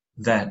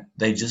that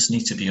they just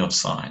need to be of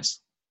size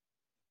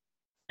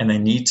and they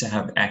need to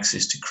have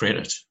access to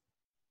credit.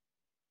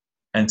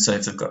 And so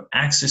if they've got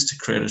access to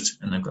credit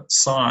and they've got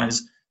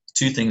size,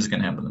 two things are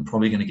going to happen. They're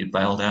probably going to get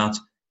bailed out,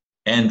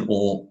 and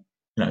or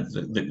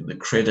the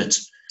credit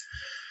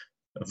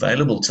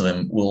available to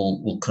them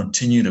will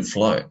continue to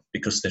flow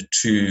because they're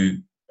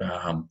too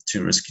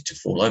risky to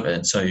fall over.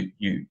 And so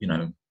you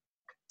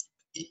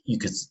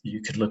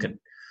could look at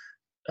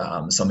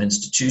some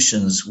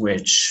institutions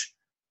which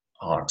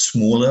are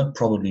smaller,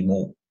 probably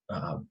more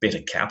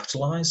better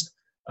capitalized,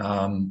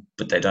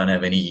 but they don't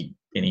have any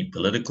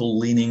political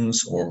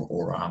leanings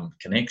or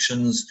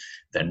connections.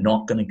 They're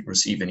not going to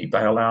receive any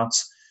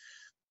bailouts,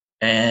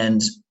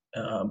 and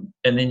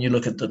then you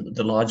look at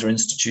the larger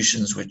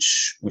institutions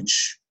which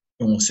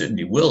almost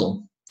certainly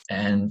will,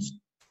 and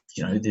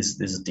there's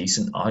a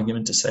decent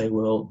argument to say,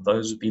 well,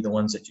 those would be the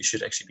ones that you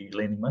should actually be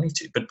lending money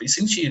to. But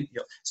essentially,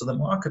 so the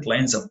market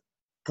lands up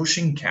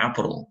pushing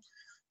capital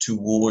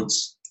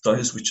towards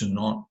those which are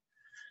not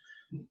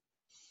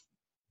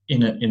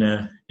in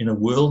a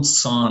world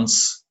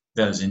sans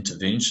those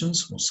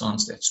interventions or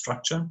sans that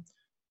structure,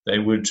 they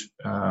would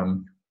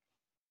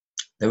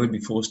be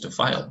forced to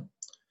fail.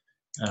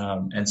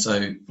 And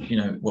so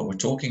what we're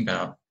talking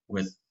about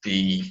with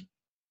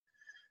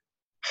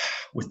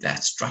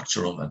that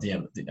structure of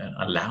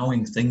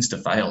allowing things to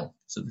fail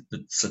so that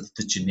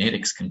the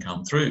genetics can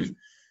come through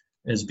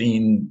has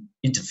been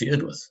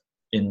interfered with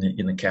in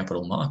the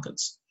capital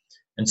markets.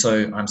 And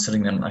so I'm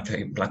sitting there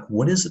like,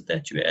 what is it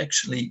that you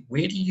actually,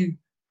 where do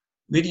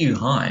you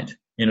hide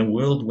in a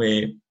world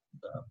where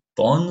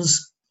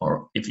bonds,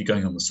 or if you're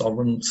going on the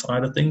sovereign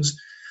side of things,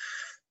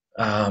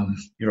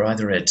 you're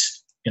either at,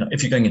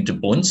 if you're going into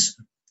bonds,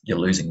 you're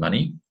losing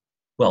money.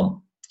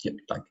 Well,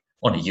 like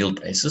on a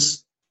yield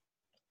basis.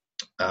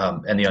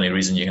 And the only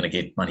reason you're going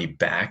to get money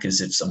back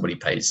is if somebody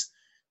pays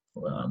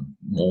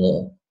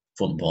more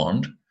for the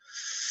bond.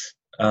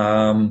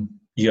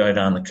 You go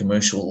down the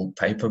commercial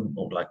paper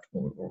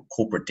or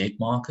corporate debt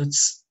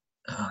markets.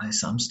 There's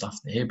some stuff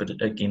there, but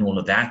again, all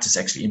of that is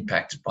actually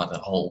impacted by the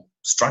whole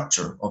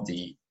structure of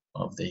the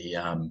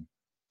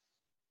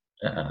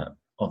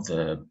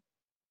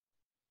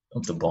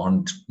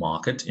bond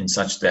market, in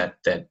such that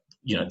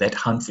that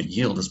hunt for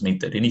yield has meant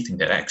that anything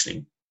that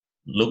actually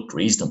looked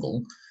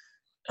reasonable,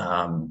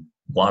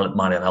 while it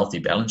might have healthy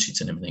balance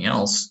sheets and everything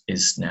else,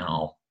 is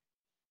now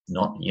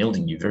not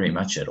yielding you very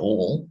much at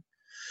all.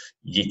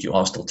 Yet you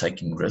are still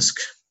taking risk.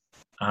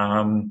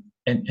 And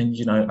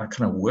I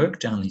kind of work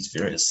down these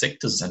various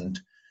sectors, and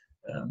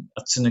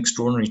it's an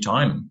extraordinary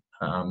time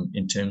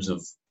in terms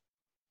of,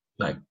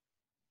 like,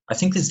 I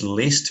think there's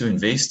less to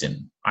invest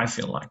in. I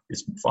feel like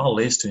there's far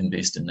less to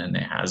invest in than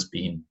there has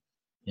been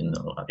in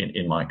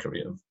my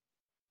career.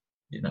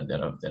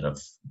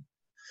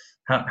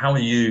 How are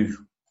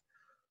you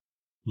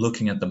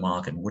looking at the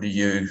market? What are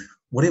you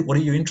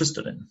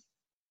interested in?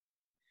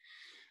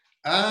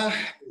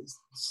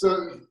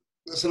 So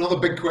that's another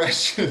big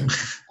question.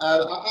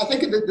 I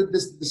think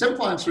the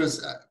simple answer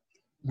is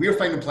we're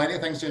finding plenty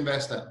of things to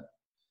invest in.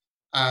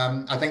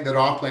 I think there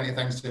are plenty of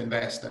things to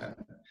invest in.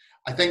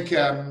 I think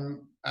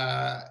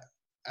as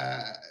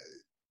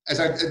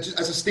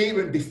a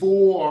statement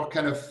before,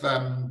 kind of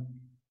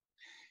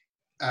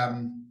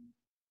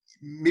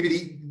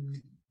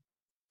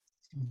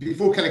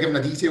before kind of giving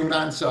a detailed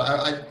answer,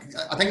 I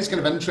think it's kind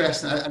of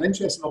interesting. An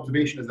interesting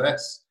observation is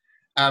this.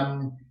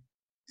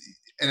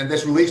 And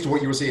this relates to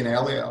what you were saying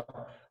earlier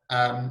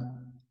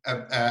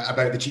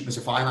about the cheapness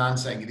of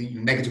financing, the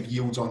negative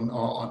yields on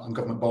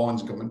government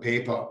bonds and government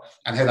paper,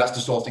 and how that's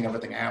distorting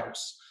everything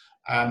else.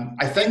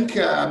 I think,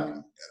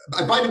 by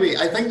the way,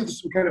 I think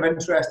there's some kind of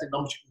interesting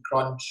numbers you can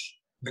crunch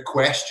that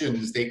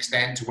questions the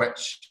extent to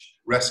which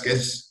risk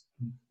is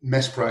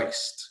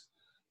mispriced,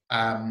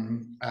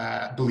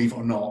 believe it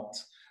or not.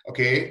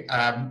 Okay,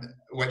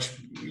 which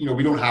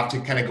we don't have to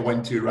kind of go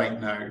into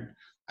right now.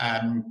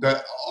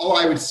 But all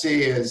I would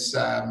say is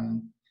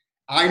I'm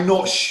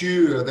not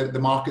sure that the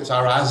markets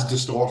are as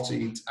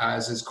distorted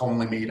as is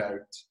commonly made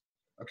out.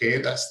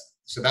 Okay,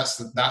 that's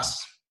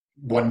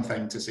one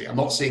thing to say. I'm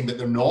not saying that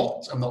they're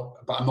not.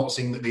 But I'm not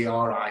saying that they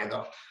are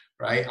either.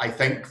 Right? I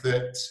think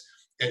that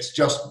it's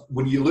just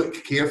when you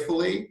look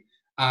carefully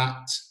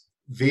at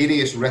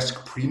various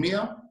risk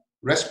premia.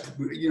 Risk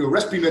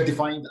premia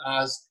defined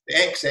as the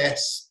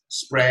excess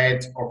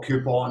spread or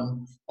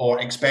coupon or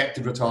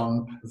expected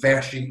return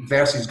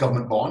versus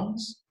government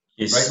bonds.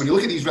 Yes. Right. When you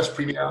look at these risk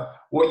premia,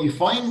 what you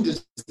find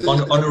is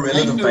on a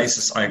relative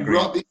basis, I agree,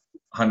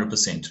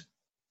 100%.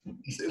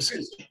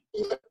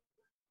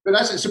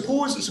 But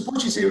suppose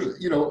you say,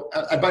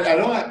 but I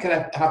don't kind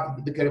of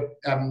have the kind of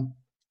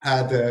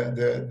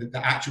the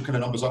actual kind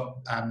of numbers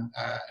up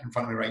in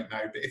front of me right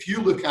now. But if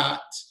you look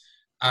at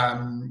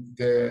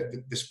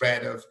the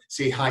spread of,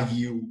 say, high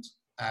yield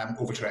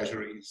over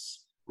treasuries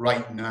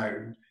right now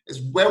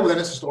is well within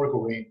its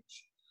historical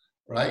range,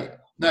 right?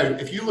 Now,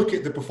 if you look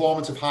at the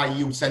performance of high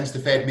yield since the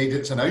Fed made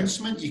its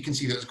announcement, you can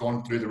see that it's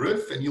gone through the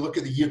roof. And you look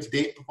at the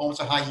year-to-date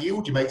performance of high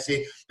yield, you might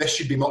say this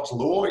should be much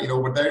lower. You know,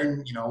 we're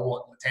down, you know,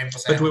 what,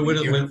 10%. But we're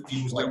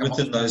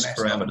within those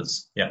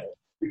parameters. Yeah.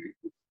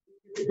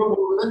 But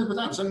we're within the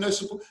parameters. And now,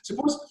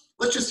 suppose,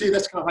 let's just say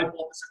this kind of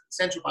hypothesis: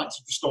 central banks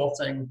are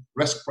distorting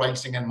risk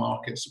pricing in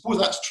markets. Suppose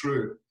that's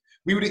true.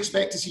 We would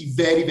expect to see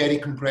very, very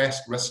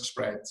compressed risk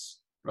spreads,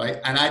 right?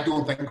 And I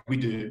don't think we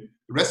do.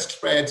 Risk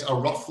spreads are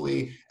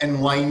roughly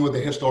in line with the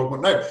historical.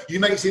 Now, you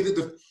might say that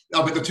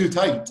they're too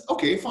tight.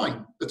 Okay,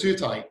 fine, they're too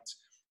tight.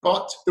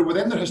 But they're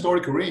within their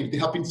historical range. They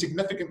have been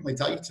significantly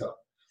tighter,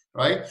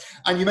 right?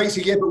 And you might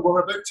say, yeah, but we're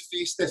about to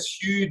face this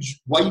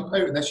huge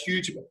wipeout and this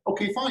huge,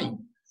 okay, fine,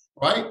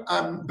 right?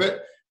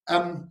 But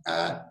how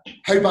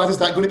bad is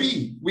that going to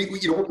be?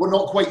 We're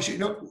not quite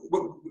sure,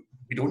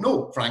 we don't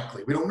know,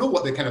 frankly. We don't know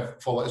what the kind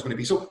of fallout is going to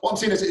be. So what I'm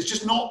saying is it's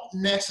just not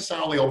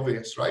necessarily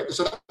obvious, right?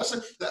 So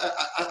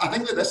I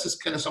think that this is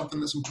kind of something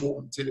that's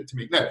important to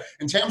make. Now,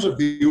 in terms of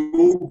the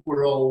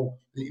overall,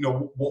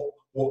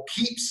 what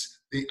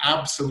keeps the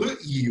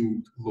absolute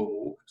yield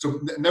low,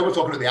 so now we're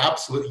talking about the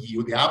absolute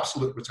yield, the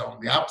absolute return,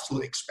 the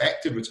absolute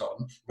expected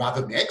return,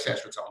 rather than the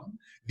excess return.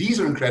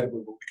 These are incredibly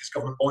low because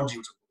government bond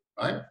yields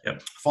are low, right?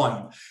 Yep.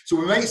 Fine. So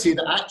we might say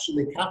that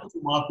actually capital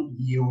market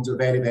yields are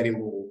very, very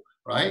low,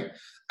 right?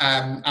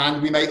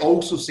 And we might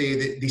also say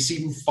that they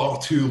seem far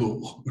too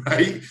low,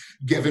 right?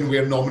 Given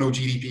where nominal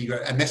GDP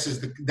goes, and this is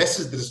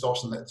the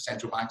distortion that the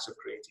central banks have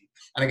created.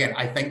 And again,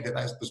 I think that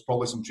there's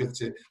probably some truth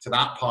to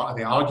that part of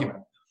the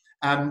argument.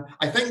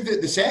 I think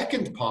that the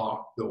second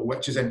part, though,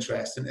 which is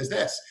interesting, is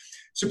this: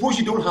 suppose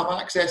you don't have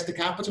access to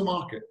capital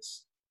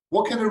markets.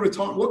 What kind of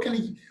return? What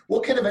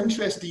kind of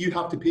interest do you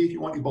have to pay if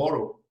you want to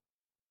borrow,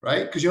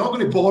 right? Because you're not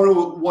going to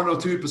borrow 1 or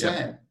 2%.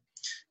 Yep.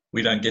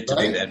 We don't get to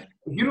do that.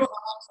 If you don't have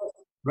access,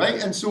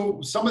 right? And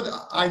so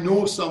I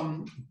know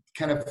some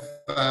kind of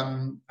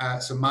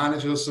some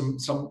managers,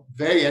 some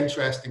very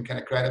interesting kind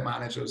of credit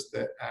managers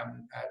that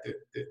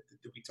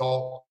we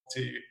talk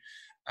to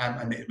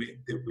and that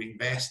we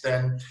invest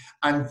in,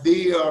 and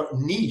their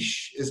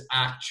niche is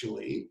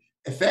actually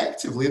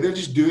effectively they're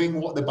just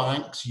doing what the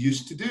banks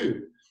used to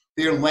do.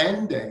 They're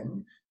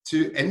lending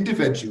to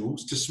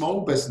individuals, to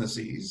small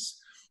businesses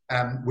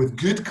with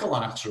good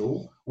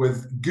collateral,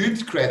 with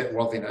good credit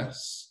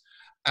worthiness.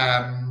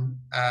 And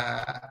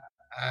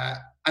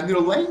they're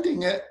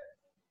lending at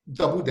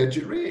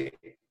double-digit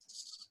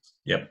rates.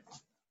 Yep,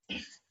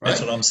 right?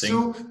 That's what I'm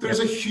seeing. So there's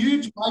a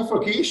huge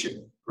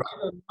bifurcation,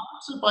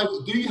 right?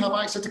 Do you have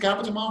access to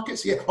capital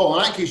markets? Yeah. Oh,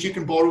 in that case, you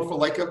can borrow for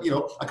like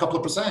a couple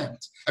of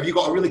percent. Have you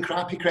got a really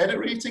crappy credit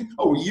rating?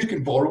 Oh, you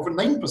can borrow for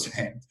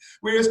 9%.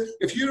 Whereas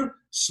if you're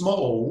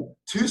small,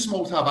 too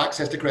small to have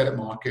access to credit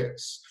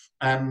markets,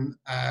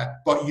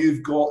 but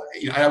you've got,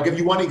 I'll give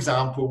you one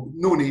example,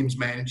 no names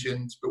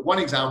mentioned, but one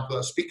example. I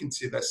was speaking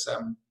to this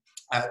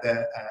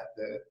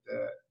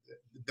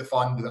the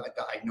fund that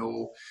I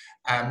know,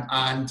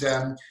 and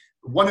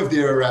one of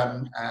their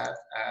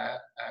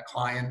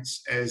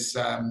clients is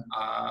a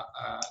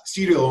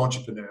serial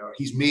entrepreneur.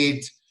 He's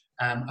made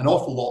an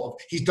awful lot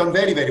he's done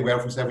very, very well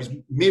for himself. He's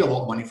made a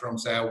lot of money for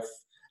himself,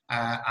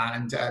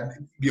 and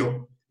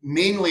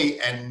mainly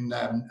in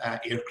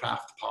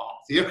aircraft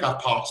parts. The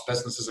aircraft parts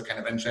businesses are kind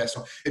of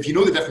interesting. If you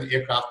know the different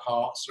aircraft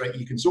parts, right,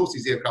 you can source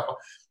these aircraft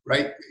parts,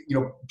 right?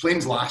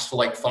 Planes last for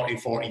like 30,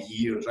 40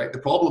 years, right? The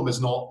problem is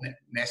not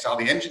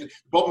necessarily the engine.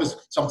 The problem is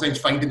sometimes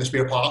finding the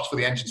spare parts for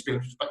the engine,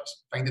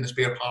 finding the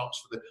spare parts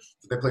for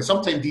the plane.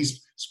 Sometimes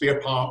these spare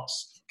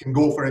parts can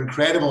go for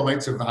incredible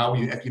amounts of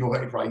value if you know how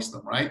to price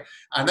them, right?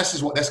 And this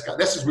is where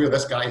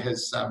this guy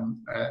has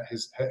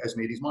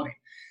made his money.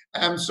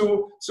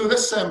 So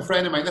this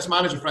friend of mine, this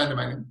manager friend of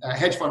mine,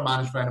 hedge fund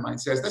manager friend of mine,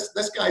 says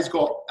this guy's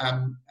got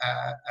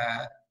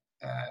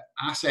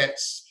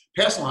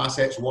personal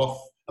assets worth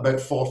about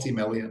 40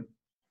 million,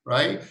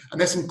 right? And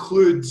this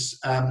includes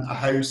a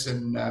house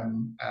in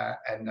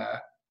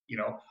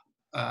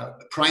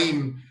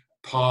prime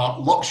part,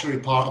 luxury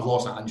part of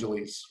Los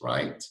Angeles,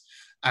 right?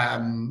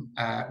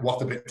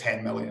 Worth about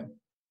 10 million,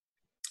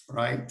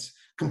 right?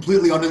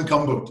 Completely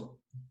unencumbered,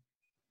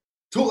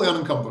 totally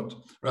unencumbered,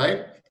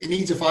 right? He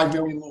needs a 5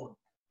 million loan,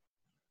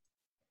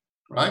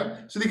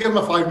 right? So they give him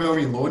a 5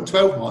 million loan,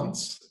 12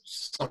 months,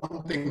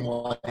 something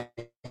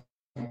like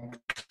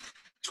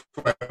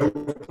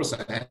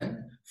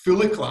 12%,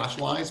 fully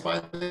collateralized by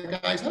the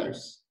guy's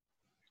house,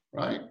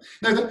 right?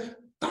 Now,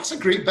 that's a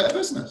great bit of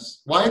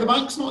business. Why are the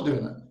banks not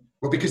doing it?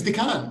 Well, because they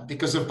can't,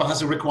 because of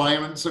Basel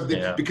requirements,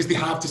 because they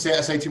have to set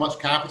aside too much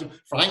capital.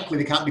 Frankly,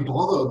 they can't be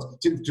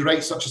bothered to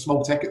write such a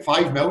small ticket,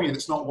 5 million.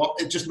 It's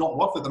just not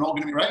worth it. They're not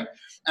going to be right.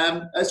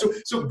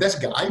 So this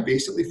guy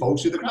basically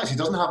falls through the cracks. He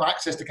doesn't have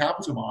access to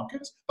capital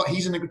markets, but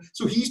he's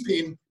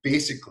paying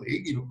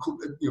basically,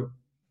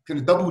 kind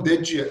of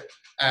double-digit,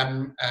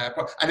 and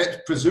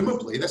it,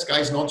 presumably this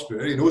guy's an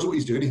entrepreneur. He knows what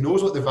he's doing. He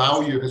knows what the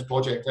value of his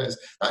project is.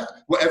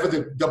 Whatever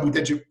the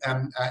double-digit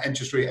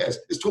interest rate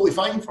is totally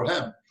fine for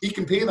him. He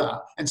can pay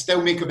that and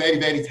still make a very,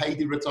 very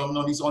tidy return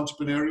on his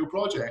entrepreneurial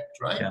project,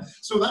 right? Yeah.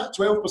 So that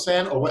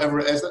 12% or whatever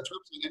it is, that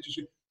 12% interest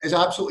rate is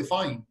absolutely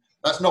fine.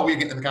 That's not what you're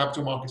getting in the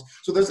capital markets.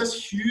 So there's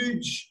this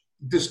huge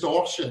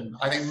distortion,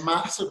 I think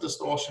massive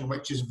distortion,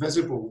 which is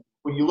visible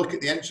when you look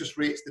at the interest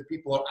rates that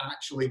people are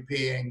actually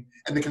paying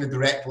in the kind of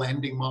direct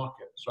lending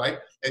markets, right?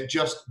 It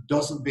just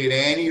doesn't bear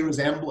any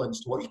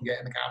resemblance to what you can get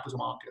in the capital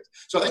markets.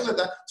 So I think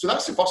so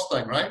that's the first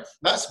thing, right?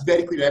 That's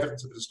very clear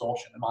evidence of the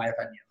distortion, in my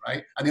opinion,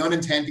 right? And the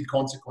unintended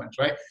consequence,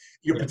 right?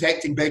 You're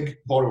protecting big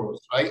borrowers,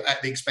 right?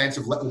 At the expense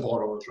of little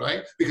borrowers,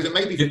 right? Because it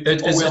might be...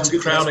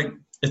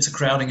 It's a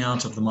crowding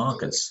out of the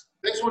markets.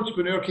 This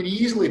entrepreneur can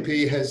easily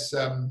pay his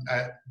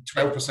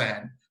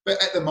 12%,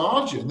 but at the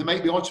margin, there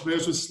might be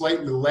entrepreneurs with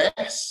slightly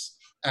less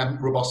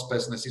robust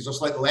businesses or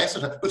slightly less,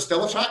 but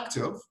still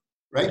attractive,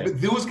 right? Yeah.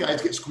 But those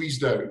guys get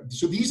squeezed out.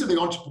 So these are the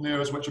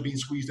entrepreneurs which are being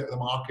squeezed out of the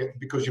market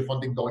because you're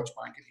funding Deutsche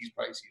Bank at these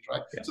prices,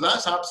 right? Yeah. So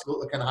that's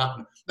absolutely kind of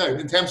happening. Now,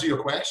 in terms of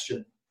your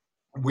question,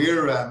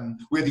 where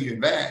do you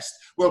invest?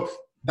 Well,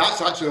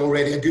 that's actually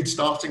already a good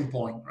starting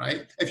point,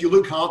 right? If you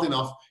look hard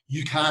enough,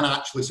 you can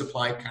actually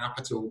supply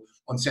capital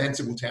on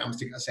sensible terms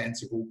to get a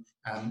sensible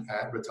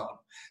return.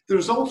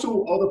 There's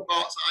also other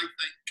parts, I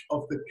think,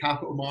 of the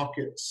capital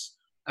markets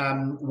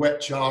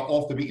which are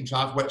off the beaten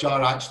track, which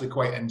are actually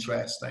quite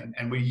interesting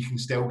and where you can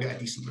still get a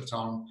decent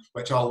return,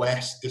 which are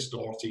less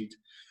distorted.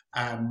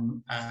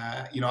 And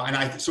I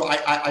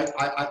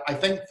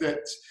think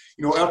that,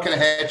 our kind of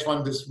hedge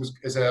fund is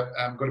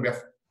going to be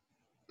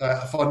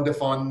a fund of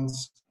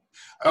funds.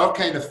 Our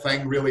kind of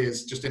thing really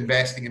is just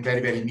investing in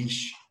very, very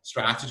niche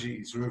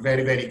strategies. We're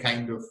very, very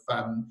kind of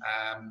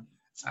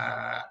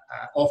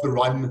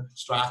off-the-run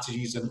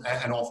strategies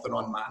and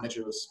off-the-run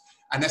managers.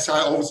 And this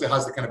obviously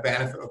has the kind of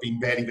benefit of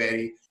being very,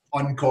 very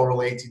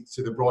uncorrelated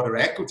to the broader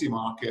equity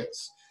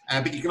markets.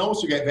 But you can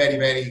also get very,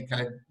 very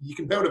you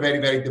can build a very,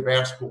 very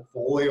diverse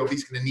portfolio of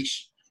these kind of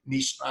niche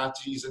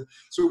strategies. And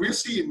so we're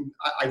seeing,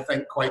 I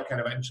think, quite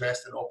kind of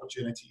interesting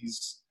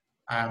opportunities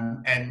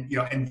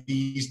in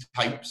these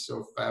types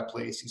of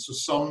places. So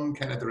some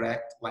kind of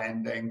direct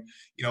lending,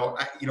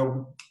 I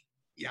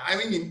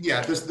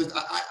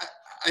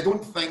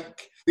don't think,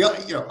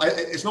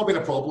 it's not been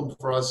a problem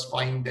for us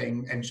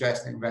finding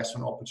interesting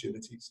investment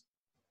opportunities.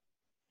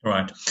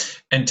 Right.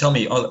 And tell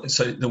me,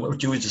 so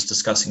what you were just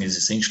discussing is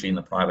essentially in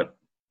the private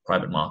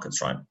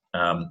markets, right?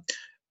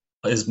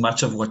 Is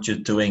much of what you're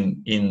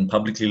doing in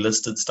publicly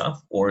listed stuff,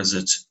 or is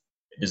it?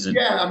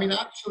 Yeah, I mean,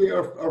 actually,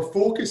 our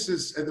focus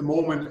is at the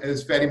moment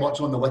is very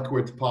much on the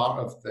liquid part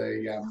of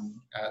the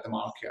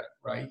market,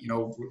 right?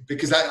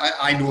 Because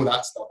I know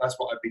that stuff. That's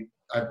what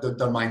I've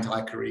done my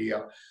entire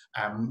career.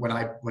 When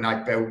I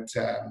built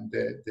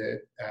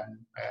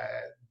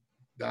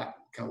that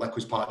kind of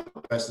liquids part of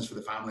the business for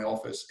the family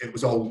office, it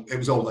was all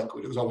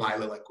liquid. It was all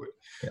highly liquid.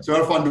 Yeah. So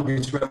our fund will be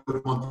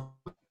 12-month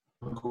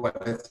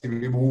liquidity.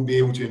 We won't be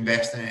able to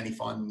invest in any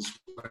funds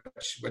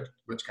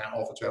which can't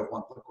offer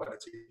 12-month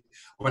liquidity.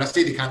 When I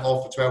say they can't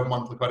offer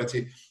 12-month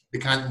liquidity, they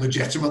can't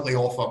legitimately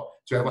offer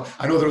 12.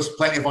 I know there's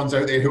plenty of funds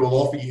out there who will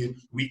offer you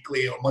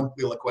weekly or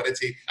monthly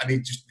liquidity, and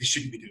they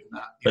shouldn't be doing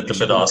that. But the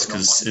bid ask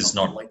is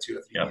not like 2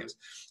 or 3 years.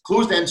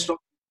 Closed-end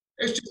structure.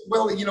 It's just,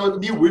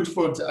 Neil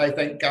Woodford, I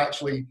think,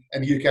 actually,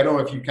 in the UK, I don't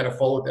know if you kind of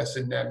followed this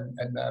in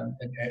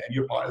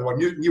your part of the world.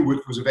 Neil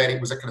Woodford was a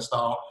kind of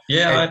star.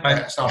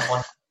 Yeah, star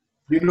fund.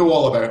 You know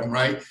all about him,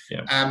 right?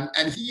 Yeah.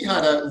 And he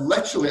had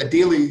literally a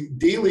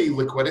daily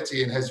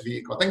liquidity in his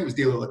vehicle. I think it was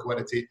daily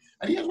liquidity.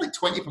 And he had like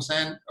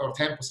 20% or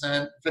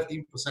 10%,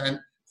 15%,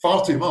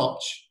 far too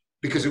much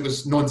because it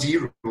was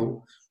non-zero,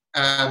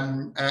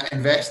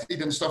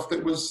 invested in stuff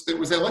that was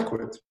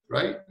illiquid,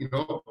 right?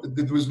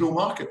 There was no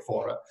market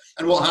for it.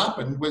 And what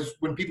happened was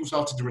when people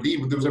started to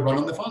redeem, there was a run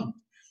on the fund.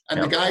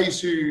 And the guys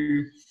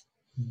who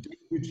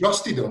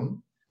trusted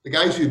him, the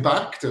guys who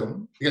backed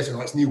him, the guys who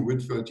that's Neil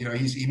Woodford,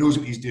 he knows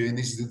what he's doing,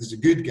 this is a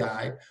good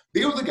guy.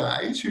 They are the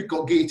guys who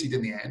got gated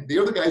in the end. They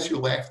are the guys who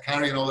left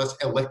carrying all this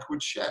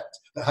illiquid shit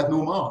that had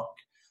no mark.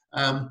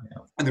 And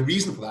the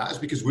reason for that is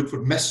because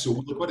Woodford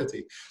missold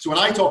liquidity. So when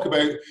I talk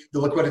about the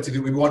liquidity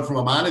that we want from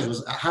our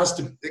managers,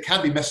 it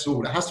can't be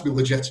missold. It has to be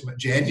legitimate,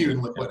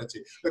 genuine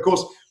liquidity. Of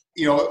course,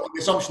 the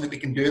assumption that we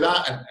can do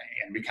that, and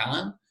we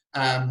can,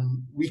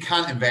 we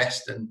can't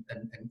invest in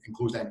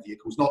closed-end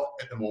vehicles, not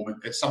at the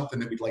moment. It's something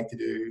that we'd like to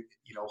do,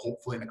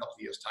 hopefully in a couple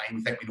of years' time.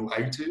 We think we know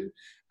how to,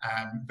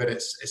 but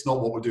it's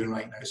not what we're doing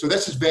right now. So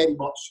this is very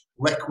much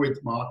liquid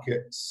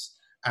markets,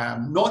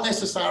 not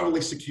necessarily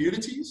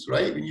securities,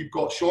 right? When you've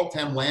got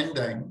short-term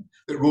lending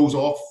that rolls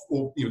off,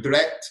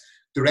 direct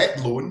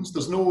loans,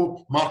 there's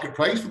no market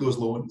price for those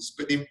loans,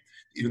 but they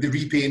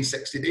repay in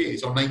 60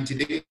 days or 90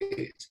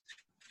 days.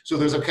 So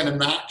there's a kind of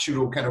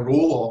natural kind of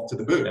roll off to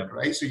the book, Yeah.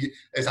 right? So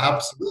it's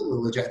absolutely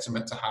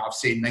legitimate to have,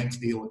 say,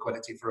 90-day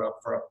liquidity for a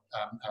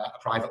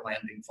private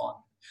lending fund.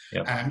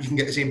 Yeah. You can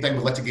get the same thing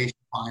with litigation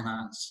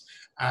finance.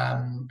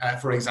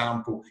 For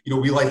example,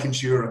 we like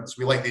insurance.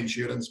 We like the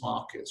insurance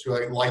markets. We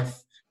like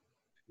life,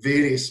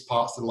 various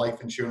parts of the life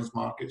insurance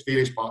markets,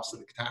 various parts of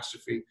the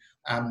catastrophe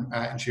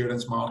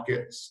insurance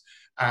markets.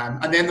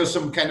 And then there's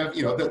some kind of,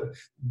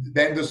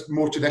 then there's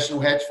more traditional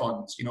hedge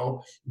funds.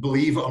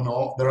 Believe it or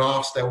not, there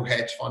are still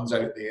hedge funds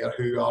out there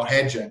who are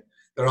hedging.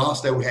 There are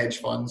still hedge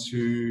funds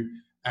who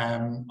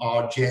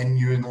are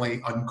genuinely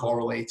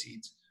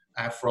uncorrelated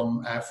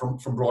from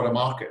broader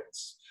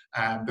markets.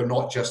 They're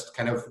not just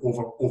kind of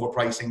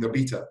overpricing their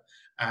beta.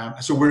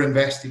 So we're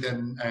invested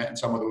in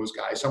some of those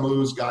guys. Some of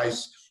those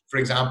guys, for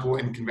example,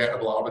 in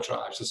convertible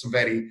arbitrage, there's some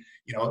very,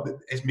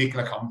 it's making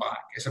a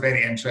comeback. It's a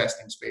very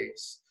interesting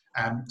space.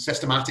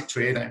 Systematic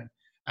trading,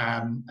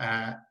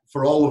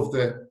 for all of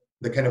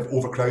the kind of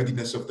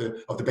overcrowdedness of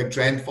the big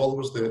trend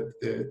followers, the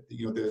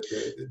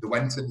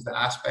Wintons, the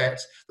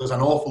aspects. There's an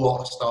awful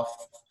lot of stuff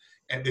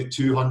at the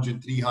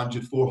 200,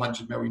 300,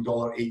 $400 million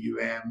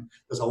AUM.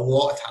 There's a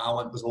lot of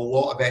talent. There's a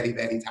lot of very,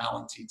 very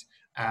talented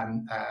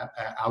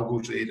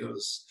algo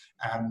traders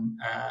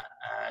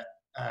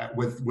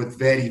with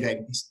very,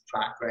 very decent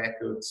track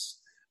records.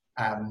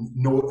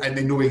 And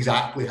they know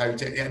exactly how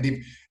to.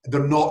 And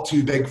they're not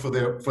too big for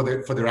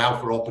their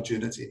alpha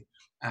opportunity.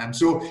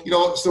 So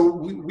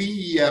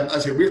we as I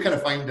say, we're kind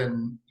of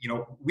finding,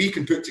 we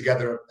can put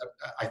together,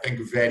 I think,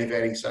 a very,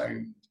 very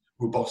sound,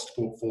 robust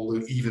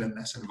portfolio even in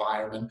this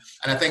environment.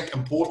 And I think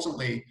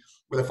importantly,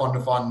 with a fund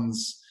of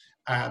funds,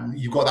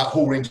 you've got that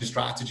whole range of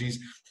strategies.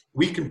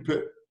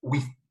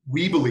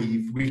 We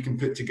believe we can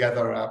put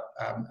together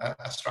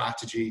a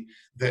strategy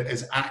that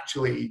is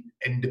actually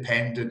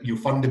independent,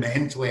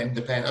 fundamentally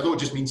independent. Although it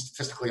just means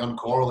statistically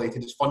uncorrelated,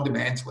 it's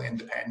fundamentally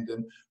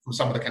independent from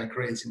some of the kind of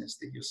craziness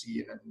that you're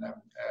seeing in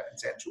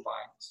central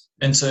banks.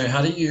 And so,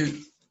 how do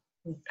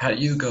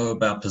you go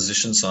about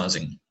position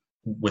sizing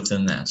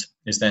within that?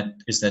 Is that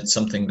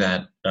something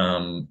that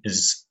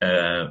is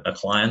a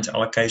client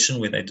allocation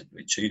where they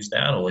choose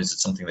that, or is it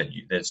something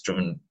that's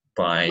driven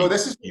by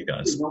you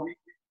guys?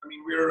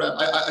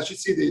 I should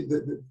say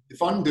the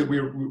fund that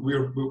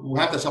we'll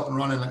have this up and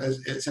running.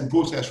 It's in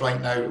process right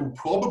now. It will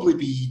probably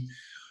be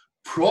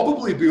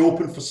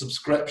open for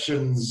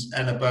subscriptions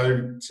in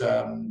about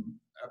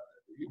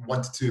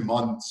 1 to 2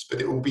 months,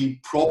 but it will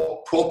be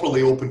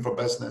properly open for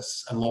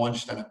business and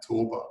launched in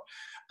October.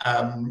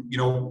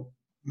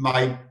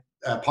 My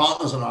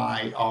partners and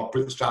I are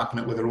bootstrapping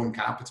it with our own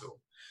capital,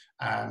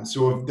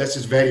 so this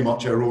is very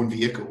much our own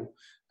vehicle.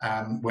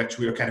 Which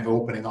we are kind of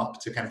opening up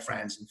to kind of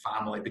friends and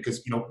family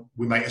because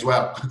we might as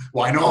well.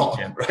 Why not?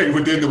 Yeah. Right?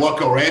 We're doing the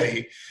work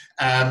already.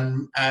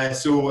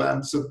 So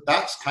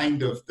that's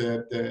kind of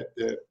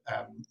the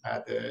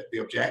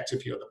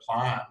objective here, the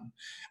plan.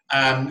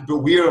 But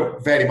we are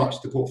very much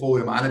the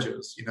portfolio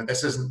managers.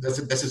 This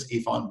is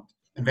a fund.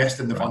 Invest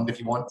in the fund if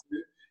you want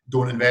to.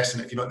 Don't invest in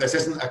it if you don't. This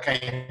isn't a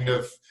kind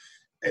of.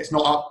 It's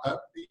not a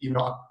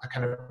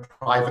kind of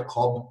private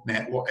club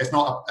network. It's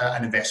not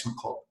an investment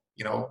club.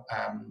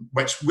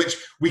 Which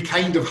we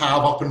kind of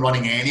have up and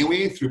running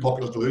anyway through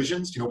Popular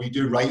Delusions. We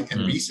do write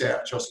in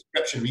research or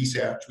subscription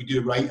research. We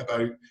do write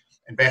about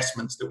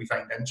investments that we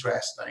find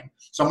interesting.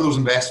 Some of those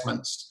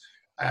investments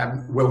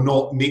will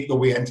not make their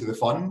way into the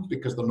fund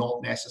because they're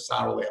not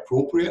necessarily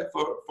appropriate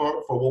for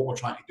what we're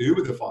trying to do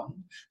with the fund,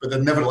 but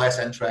they're nevertheless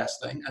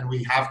interesting. And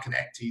we have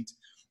connected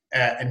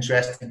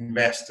interesting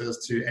investors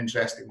to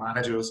interesting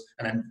managers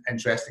and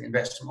interesting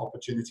investment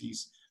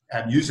opportunities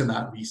using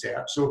that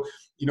research. So,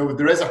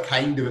 there is a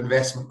kind of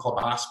investment club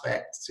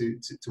aspect to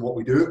what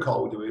we do at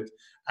Calderwood,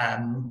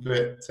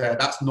 but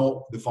that's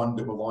not the fund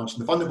that we're launching.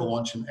 The fund that we're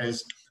launching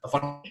is a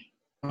fund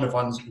of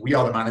funds. We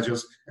are the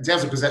managers. In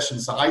terms of position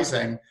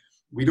sizing,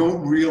 we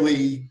don't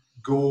really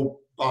go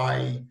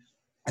by,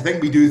 I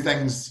think we do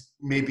things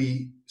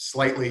maybe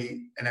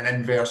slightly in an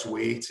inverse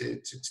way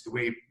to the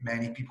way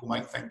many people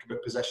might think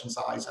about position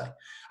sizing.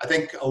 I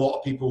think a lot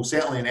of people,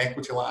 certainly in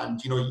equity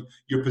land,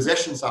 your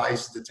position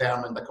size is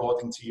determined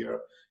according to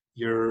your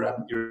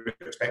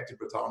expected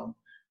return,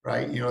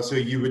 right? So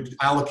you would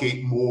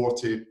allocate more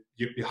to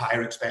your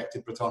higher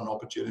expected return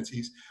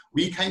opportunities.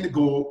 We kind of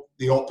go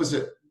the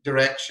opposite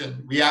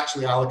direction. We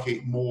actually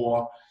allocate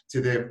more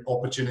to the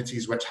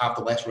opportunities which have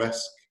the less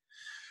risk.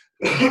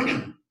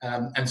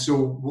 And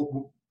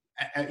so,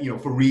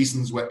 for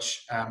reasons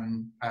which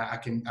I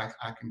can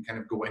kind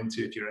of go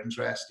into if you're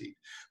interested.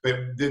 But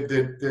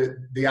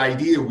the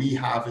idea we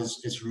have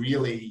is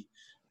really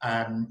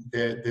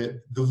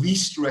the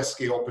least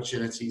risky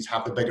opportunities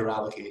have the bigger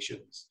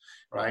allocations,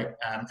 right?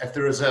 If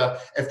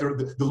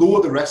the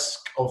lower the risk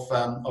of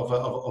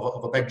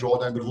a big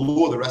drawdown, the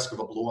lower the risk of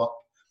a blow up,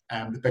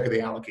 the bigger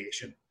the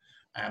allocation,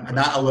 and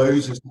that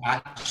allows us to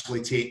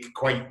actually take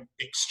quite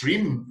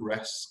extreme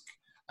risk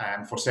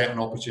for certain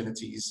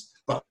opportunities,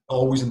 but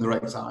always in the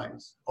right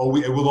size.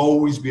 It will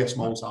always be a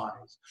small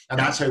size, and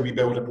that's how we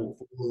build a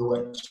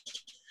portfolio which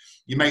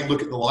you might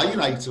look at the line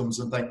items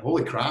and think,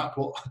 holy crap,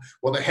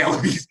 what the hell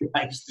are these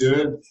guys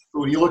doing? So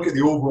when you look at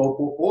the overall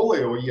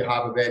portfolio, you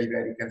have a very,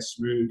 very kind of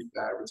smooth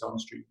return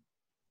stream.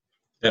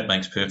 That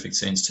makes perfect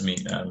sense to me.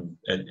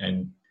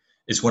 And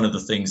it's one of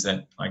the things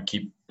that I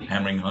keep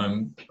hammering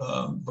home,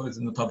 both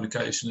in the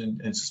publication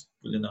and just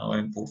within our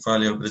own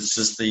portfolio. But it's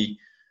just the,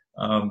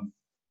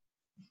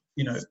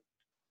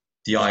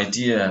 the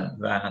idea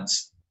that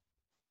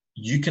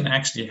you can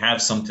actually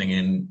have something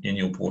in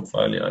your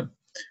portfolio,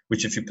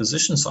 which if you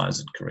position size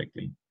it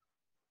correctly,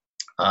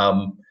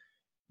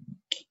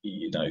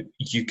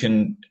 you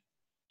can,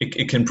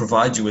 it can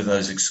provide you with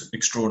those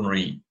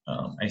extraordinary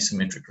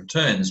asymmetric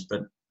returns.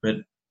 But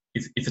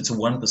if it's a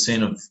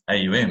 1% of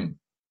AUM,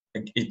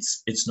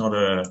 it's not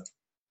a,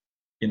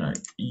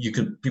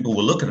 people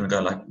will look at it and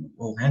go like,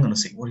 well, hang on a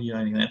second, what are you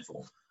owning that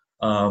for?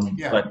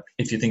 But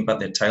if you think about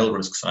that tail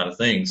risk side of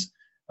things,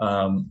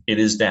 it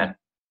is that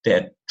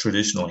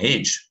traditional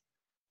hedge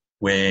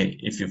where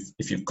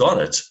if you've got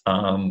it,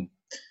 and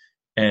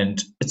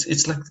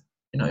it's like,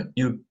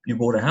 you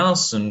bought a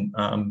house and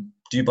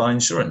do you buy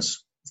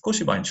insurance? Of course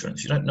you buy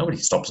insurance. Nobody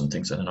stops and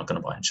thinks that they're not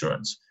going to buy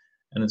insurance.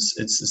 And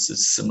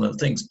it's similar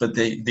things, but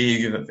there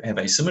you have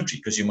asymmetry,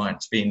 because you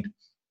might spend,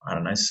 I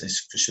don't know, say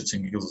for shits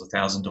and giggles,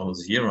 $1,000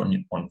 a year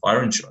on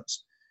fire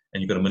insurance,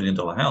 and you've got $1 million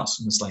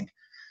house, and it's like,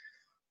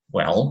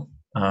 well,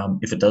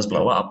 if it does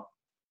blow up,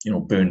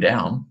 burn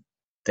down,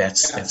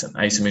 that's an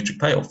asymmetric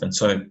payoff. And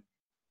so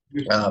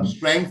you're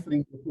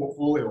strengthening your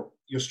portfolio.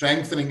 You're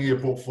strengthening your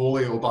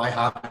portfolio by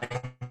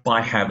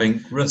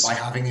having risk, by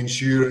having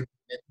insurance.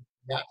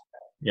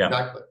 Yeah,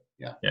 exactly.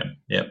 Yeah.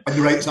 And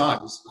the right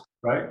size,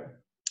 right?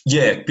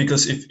 Yeah,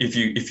 because if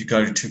you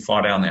go too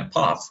far down that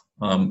path,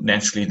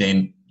 naturally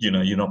then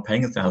you're not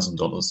paying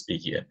 $1,000 a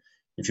year.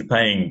 If you're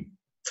paying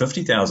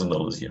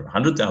 $50,000 a year,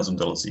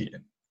 $100,000 a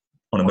year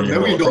on $1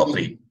 million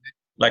property,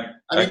 that's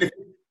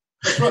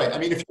right. I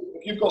mean, if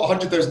you've got a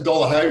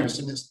 $100,000 house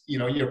and it's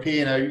you're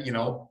paying out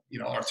or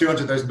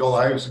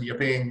 $200,000 house and you're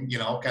paying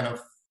kind of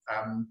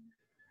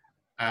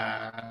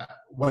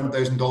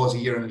 $1,000 a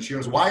year in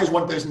insurance, why is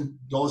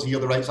 $1,000 a year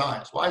the right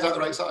size? Why is that the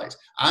right size?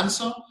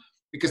 Answer: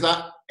 because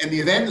that, in the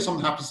event that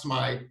something happens to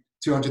my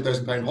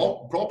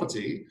 £200,000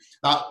 property,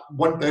 that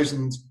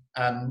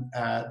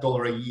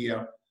 $1,000 a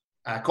year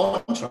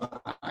contract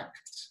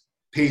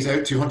pays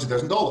out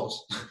 $200,000.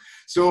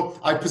 So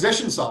I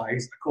position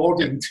size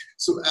in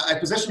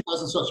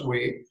such a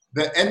way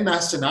that in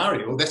that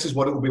scenario, this is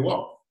what it will be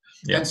worth.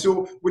 Yeah. And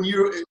so when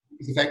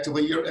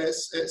effectively,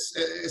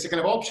 it's a kind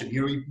of option.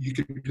 You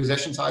can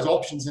position size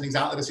options in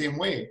exactly the same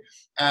way.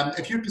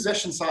 If you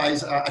position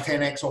size a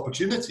 10x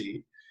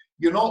opportunity,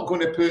 you're not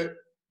going to put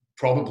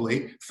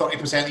probably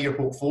 30% of your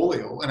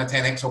portfolio in a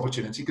 10x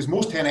opportunity, because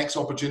most 10x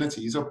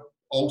opportunities are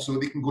also,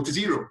 they can go to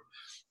zero,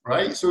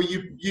 right? So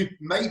you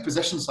might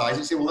position size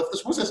and say, well,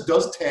 suppose this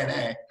does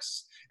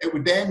 10x, it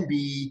would then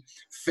be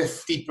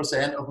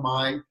 50% of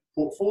my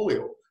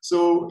portfolio.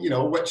 So,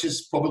 which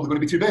is probably going to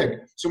be too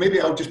big. So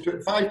maybe I'll just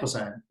put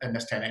 5% in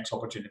this 10x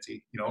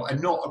opportunity, and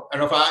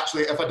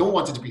if I don't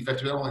want it to be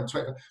 50, I want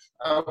 20,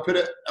 I'll put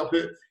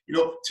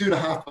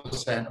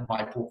 2.5% of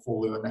my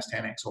portfolio in this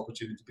 10x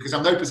opportunity, because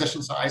I'm now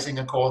position sizing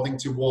according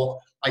to what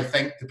I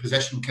think the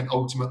position can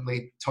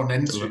ultimately turn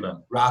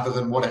into, rather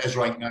than what it is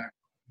right now.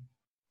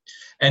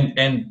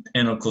 And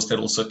of course that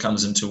also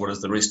comes into, what does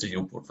the rest of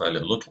your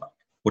portfolio look like?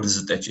 What is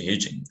it that you're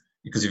hedging?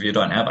 Because if you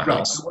don't have a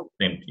house,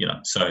 then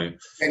so.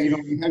 And you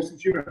don't need house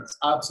insurance,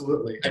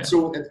 absolutely. Yeah. And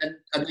so, and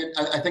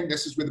I think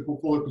this is where the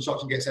portfolio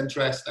construction gets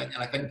interesting, and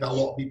I think that a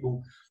lot of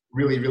people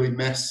really, really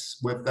miss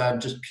with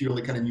just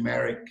purely kind of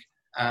numeric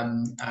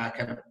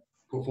kind of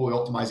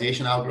portfolio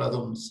optimization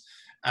algorithms.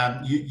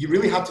 You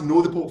really have to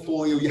know the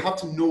portfolio. You have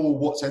to know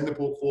what's in the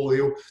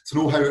portfolio to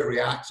know how it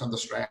reacts under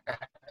stress.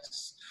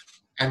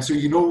 And so,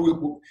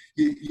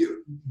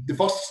 the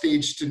first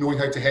stage to knowing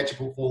how to hedge a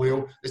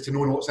portfolio is to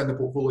know what's in the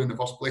portfolio in the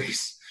first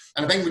place.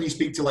 And I think when you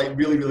speak to like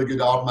really, really good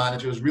ARB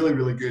managers, really,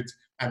 really good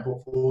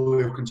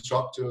portfolio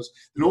constructors,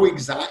 they know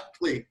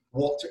exactly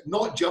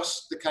not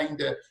just the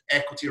kind of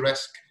equity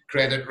risk,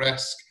 credit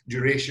risk,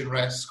 duration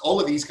risk,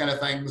 all of these kind of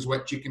things,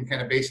 which you can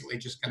kind of basically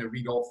just kind of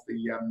read off the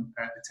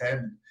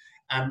tin.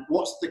 And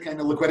what's the kind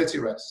of liquidity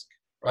risk,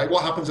 right?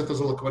 What happens if there's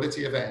a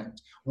liquidity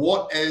event?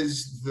 What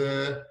is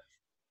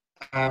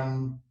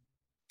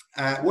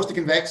what's the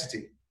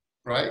convexity,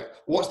 right?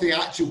 What's the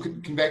actual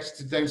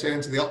convexity downside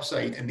into the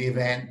upside in the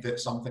event that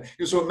something?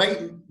 So it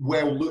might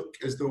well look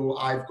as though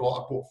I've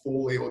got a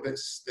portfolio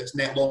that's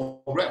net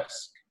long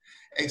risk,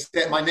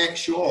 except my net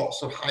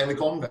shorts are highly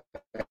convex.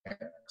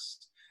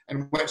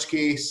 In which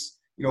case,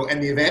 in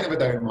the event of a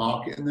down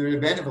market, in the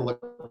event of a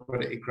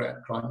liquidity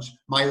crunch,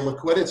 my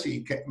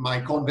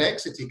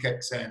convexity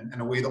kicks in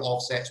a way that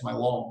offsets my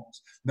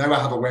longs. Now I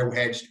have a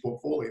well-hedged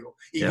portfolio,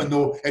 even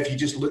though if you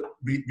just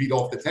read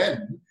off the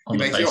tin, you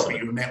might say, but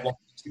you're net long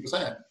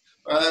 60%.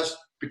 Well, that's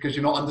because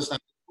you're not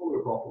understanding the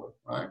portfolio properly,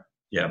 right?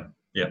 Yeah.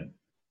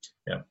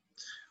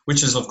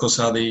 Which is, of course,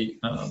 how the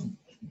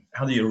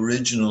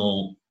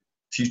original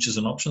futures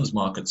and options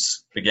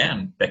markets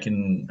began back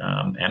in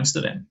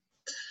Amsterdam.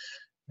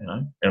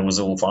 and it was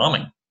all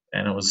farming,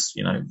 and it was,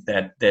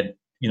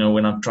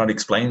 when I'm trying to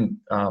explain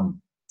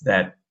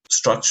that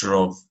structure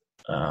of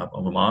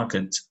a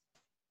market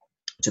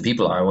to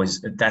people,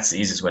 that's the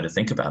easiest way to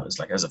think about it. It's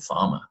like, as a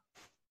farmer,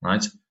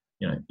 right?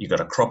 You got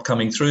a crop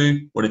coming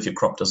through. What if your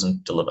crop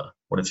doesn't deliver?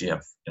 What if you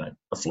have,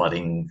 a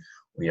flooding,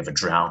 or you have a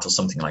drought or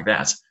something like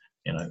that?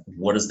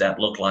 What does that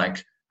look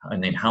like?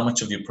 And then how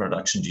much of your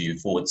production do you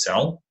forward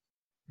sell,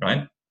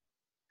 right?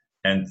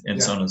 And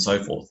so on and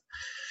so forth.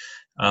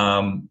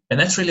 And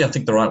that's really, I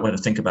think, the right way to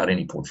think about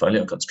any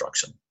portfolio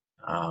construction.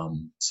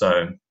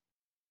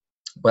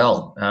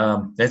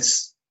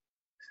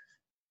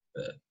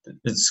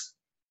 It's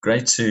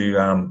great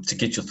to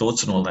get your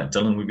thoughts on all that,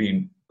 Dylan. We've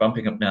been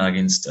bumping up now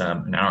against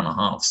an hour and a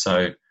half,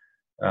 so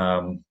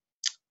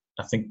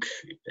I think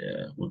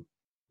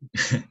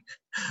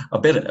I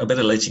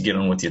better let you get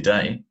on with your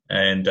day,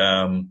 and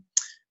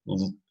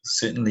we'll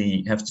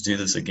certainly have to do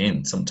this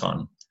again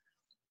sometime.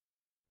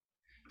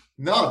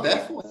 No,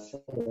 definitely.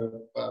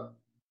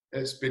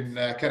 It's been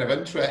kind of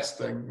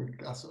interesting.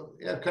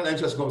 Kind of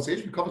interesting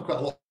conversation. We covered quite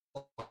a lot.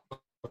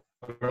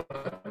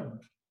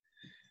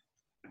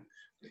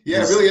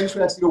 Yeah, really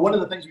interesting. One of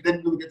the things we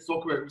didn't really get to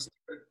talk about was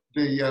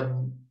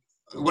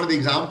one of the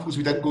examples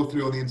we didn't go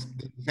through on the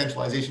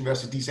centralization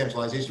versus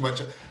decentralization,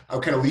 which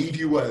I'll kind of leave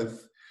you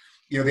with.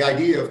 The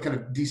idea of kind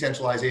of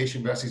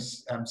decentralization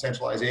versus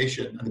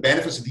centralization, and the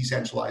benefits of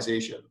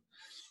decentralization.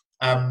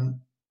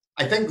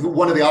 I think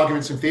one of the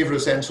arguments in favor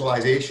of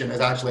centralization is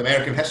actually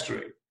American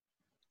history,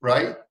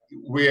 right?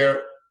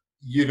 Where,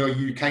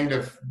 you kind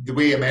of, the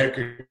way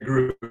America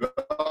grew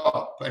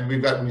up, and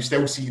we've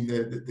still seen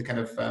the kind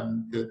of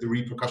the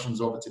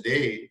repercussions of it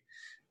today.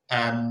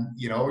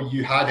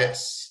 You had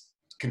its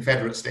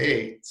Confederate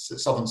states,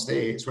 southern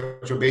states,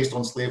 which were based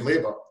on slave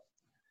labor.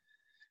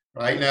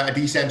 Right now, a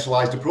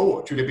decentralized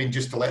approach would have been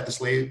just to let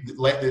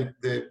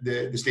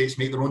the states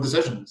make their own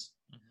decisions,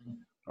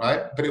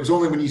 right? But it was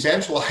only when you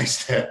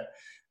centralized it,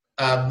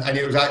 and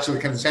it was actually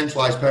kind of the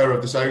centralized power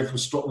of the South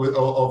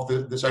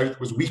the South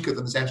was weaker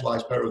than the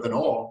centralized power of the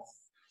North,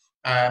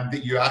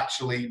 that you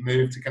actually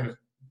moved to kind of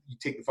you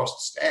take the first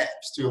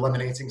steps to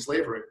eliminating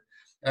slavery.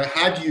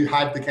 Had you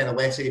had the kind of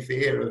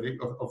laissez-faire of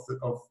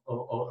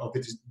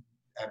the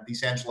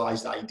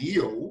decentralized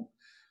ideal,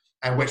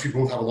 and which we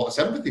both have a lot of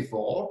sympathy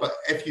for, but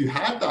if you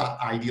had that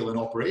ideal in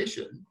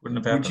operation,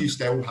 would you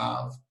still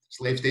have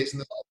slave states in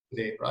the South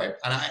today, right?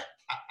 And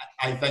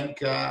I think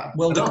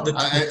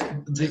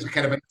it's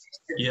kind of an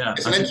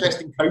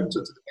interesting counter to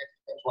the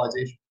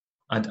centralization.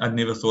 I'd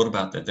never thought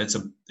about that. That's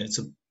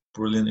a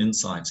brilliant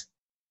insight,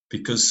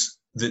 because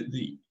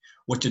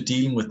what you're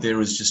dealing with there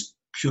is just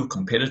pure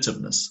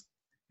competitiveness,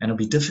 and it'll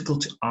be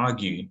difficult to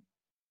argue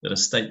that a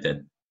state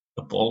that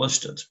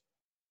abolished it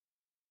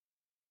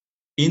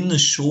in the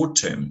short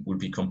term would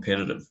be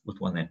competitive with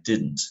one that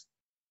didn't.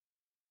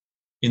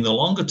 In the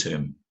longer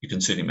term, you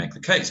can certainly make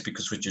the case,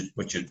 because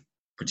what you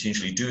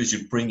potentially do is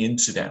you bring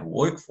into that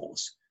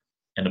workforce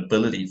an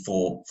ability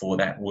for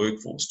that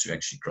workforce to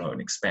actually grow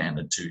and expand,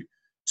 and to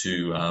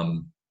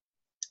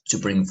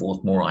bring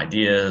forth more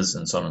ideas,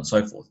 and so on and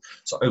so forth.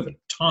 So over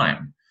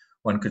time,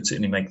 one could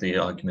certainly make the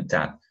argument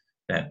that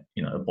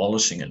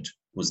abolishing it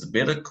was the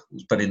better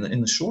cause. But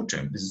in the short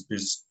term,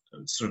 there's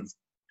sort of,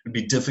 it'd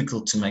be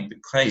difficult to make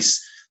the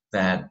case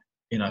that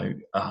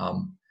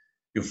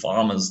your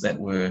farmers that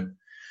were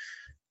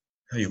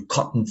your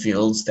cotton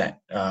fields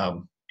that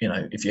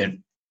if you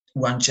had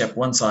one chap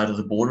one side of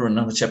the border,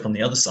 another chap on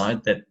the other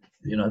side, that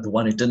the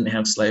one who didn't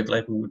have slave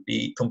labor would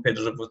be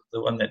competitive with the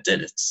one that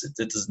did. It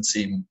doesn't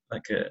seem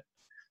like a.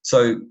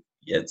 So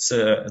yeah, it's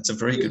a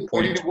very good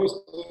point.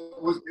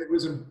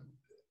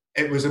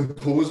 It was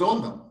imposed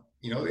on them.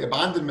 The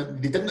abandonment.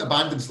 They didn't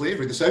abandon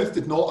slavery. The South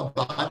did not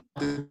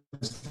abandon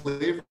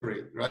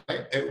slavery. Right?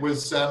 It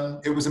was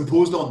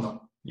imposed on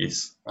them.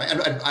 Yes. Right?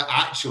 And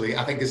actually,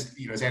 I think as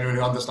anyone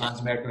who understands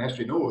American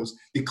history knows,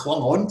 they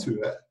clung on to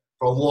it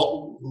for a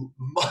long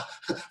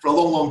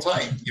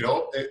time.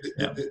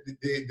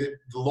 The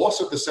loss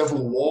of the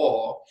Civil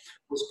War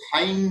was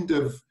kind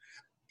of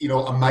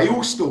a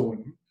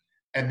milestone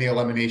in the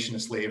elimination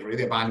of slavery,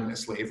 the abandonment of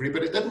slavery,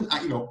 but it didn't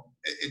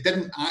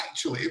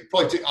actually. It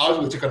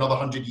probably took another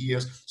 100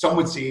 years. Some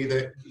would say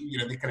that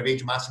the kind of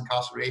age of mass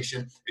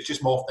incarceration, it's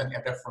just morphed into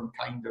a different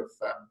kind of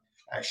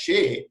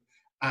shape.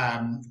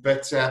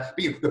 But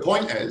the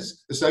point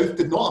is, the South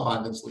did not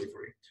abandon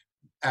slavery.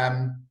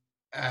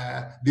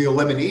 The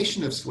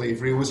elimination of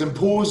slavery was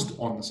imposed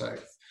on the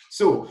South.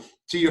 So,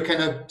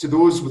 to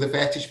those with a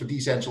fetish for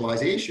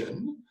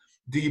decentralization,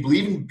 do you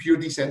believe in pure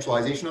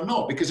decentralization or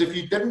not? Because if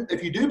you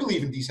do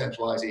believe in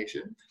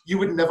decentralization, you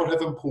would never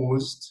have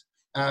imposed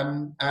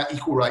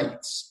equal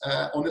rights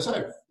on the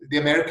South. The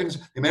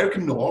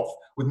American North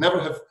would never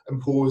have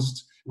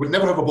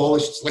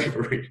abolished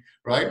slavery,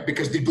 right?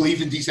 Because they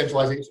believed in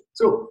decentralization.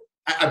 So,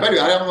 I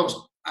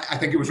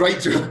think it was right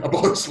to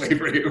abolish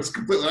slavery. It was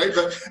completely right,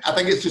 but I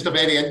think it's just a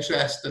very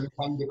interesting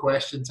kind of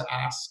question to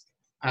ask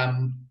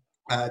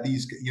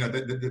these,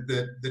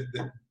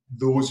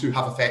 those who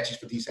have a fetish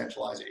for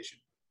decentralization.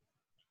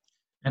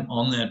 And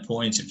on that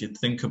point, if you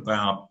think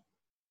about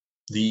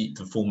the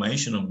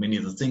formation of many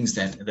of the things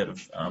that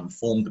have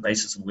formed the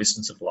basis of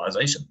Western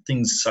civilization,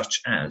 things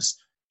such as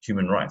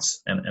human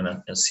rights and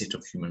a set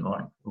of human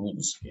rights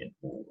rules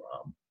or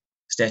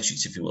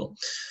statutes, if you will,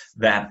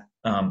 that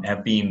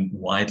have been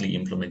widely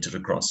implemented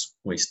across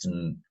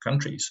Western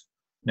countries.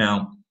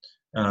 Now,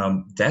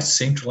 that's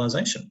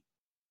centralization,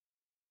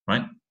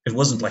 right? It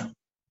wasn't like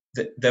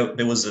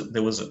there was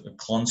a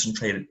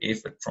concentrated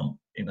effort from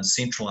in a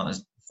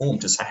centralized form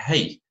to say,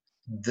 hey,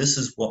 this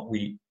is what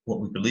we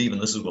believe,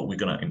 and this is what we're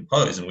going to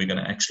impose, and we're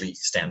going to actually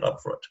stand up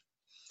for it.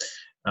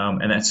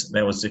 And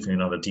that was definitely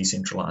another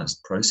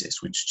decentralized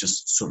process, which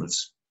just sort of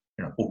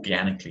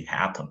organically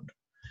happened.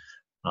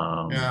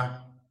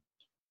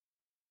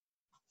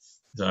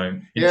 So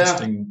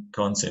interesting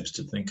concepts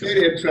to think about.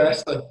 Very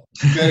interesting.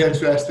 Very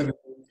interesting.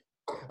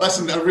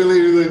 Listen, I really,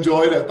 really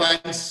enjoyed it.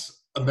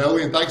 Thanks a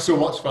million. Thanks so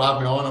much for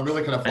having me on. I'm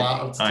really kind of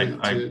flattered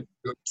to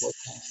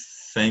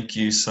thank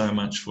you so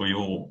much for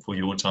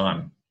your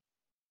time.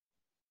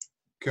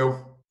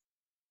 Cool.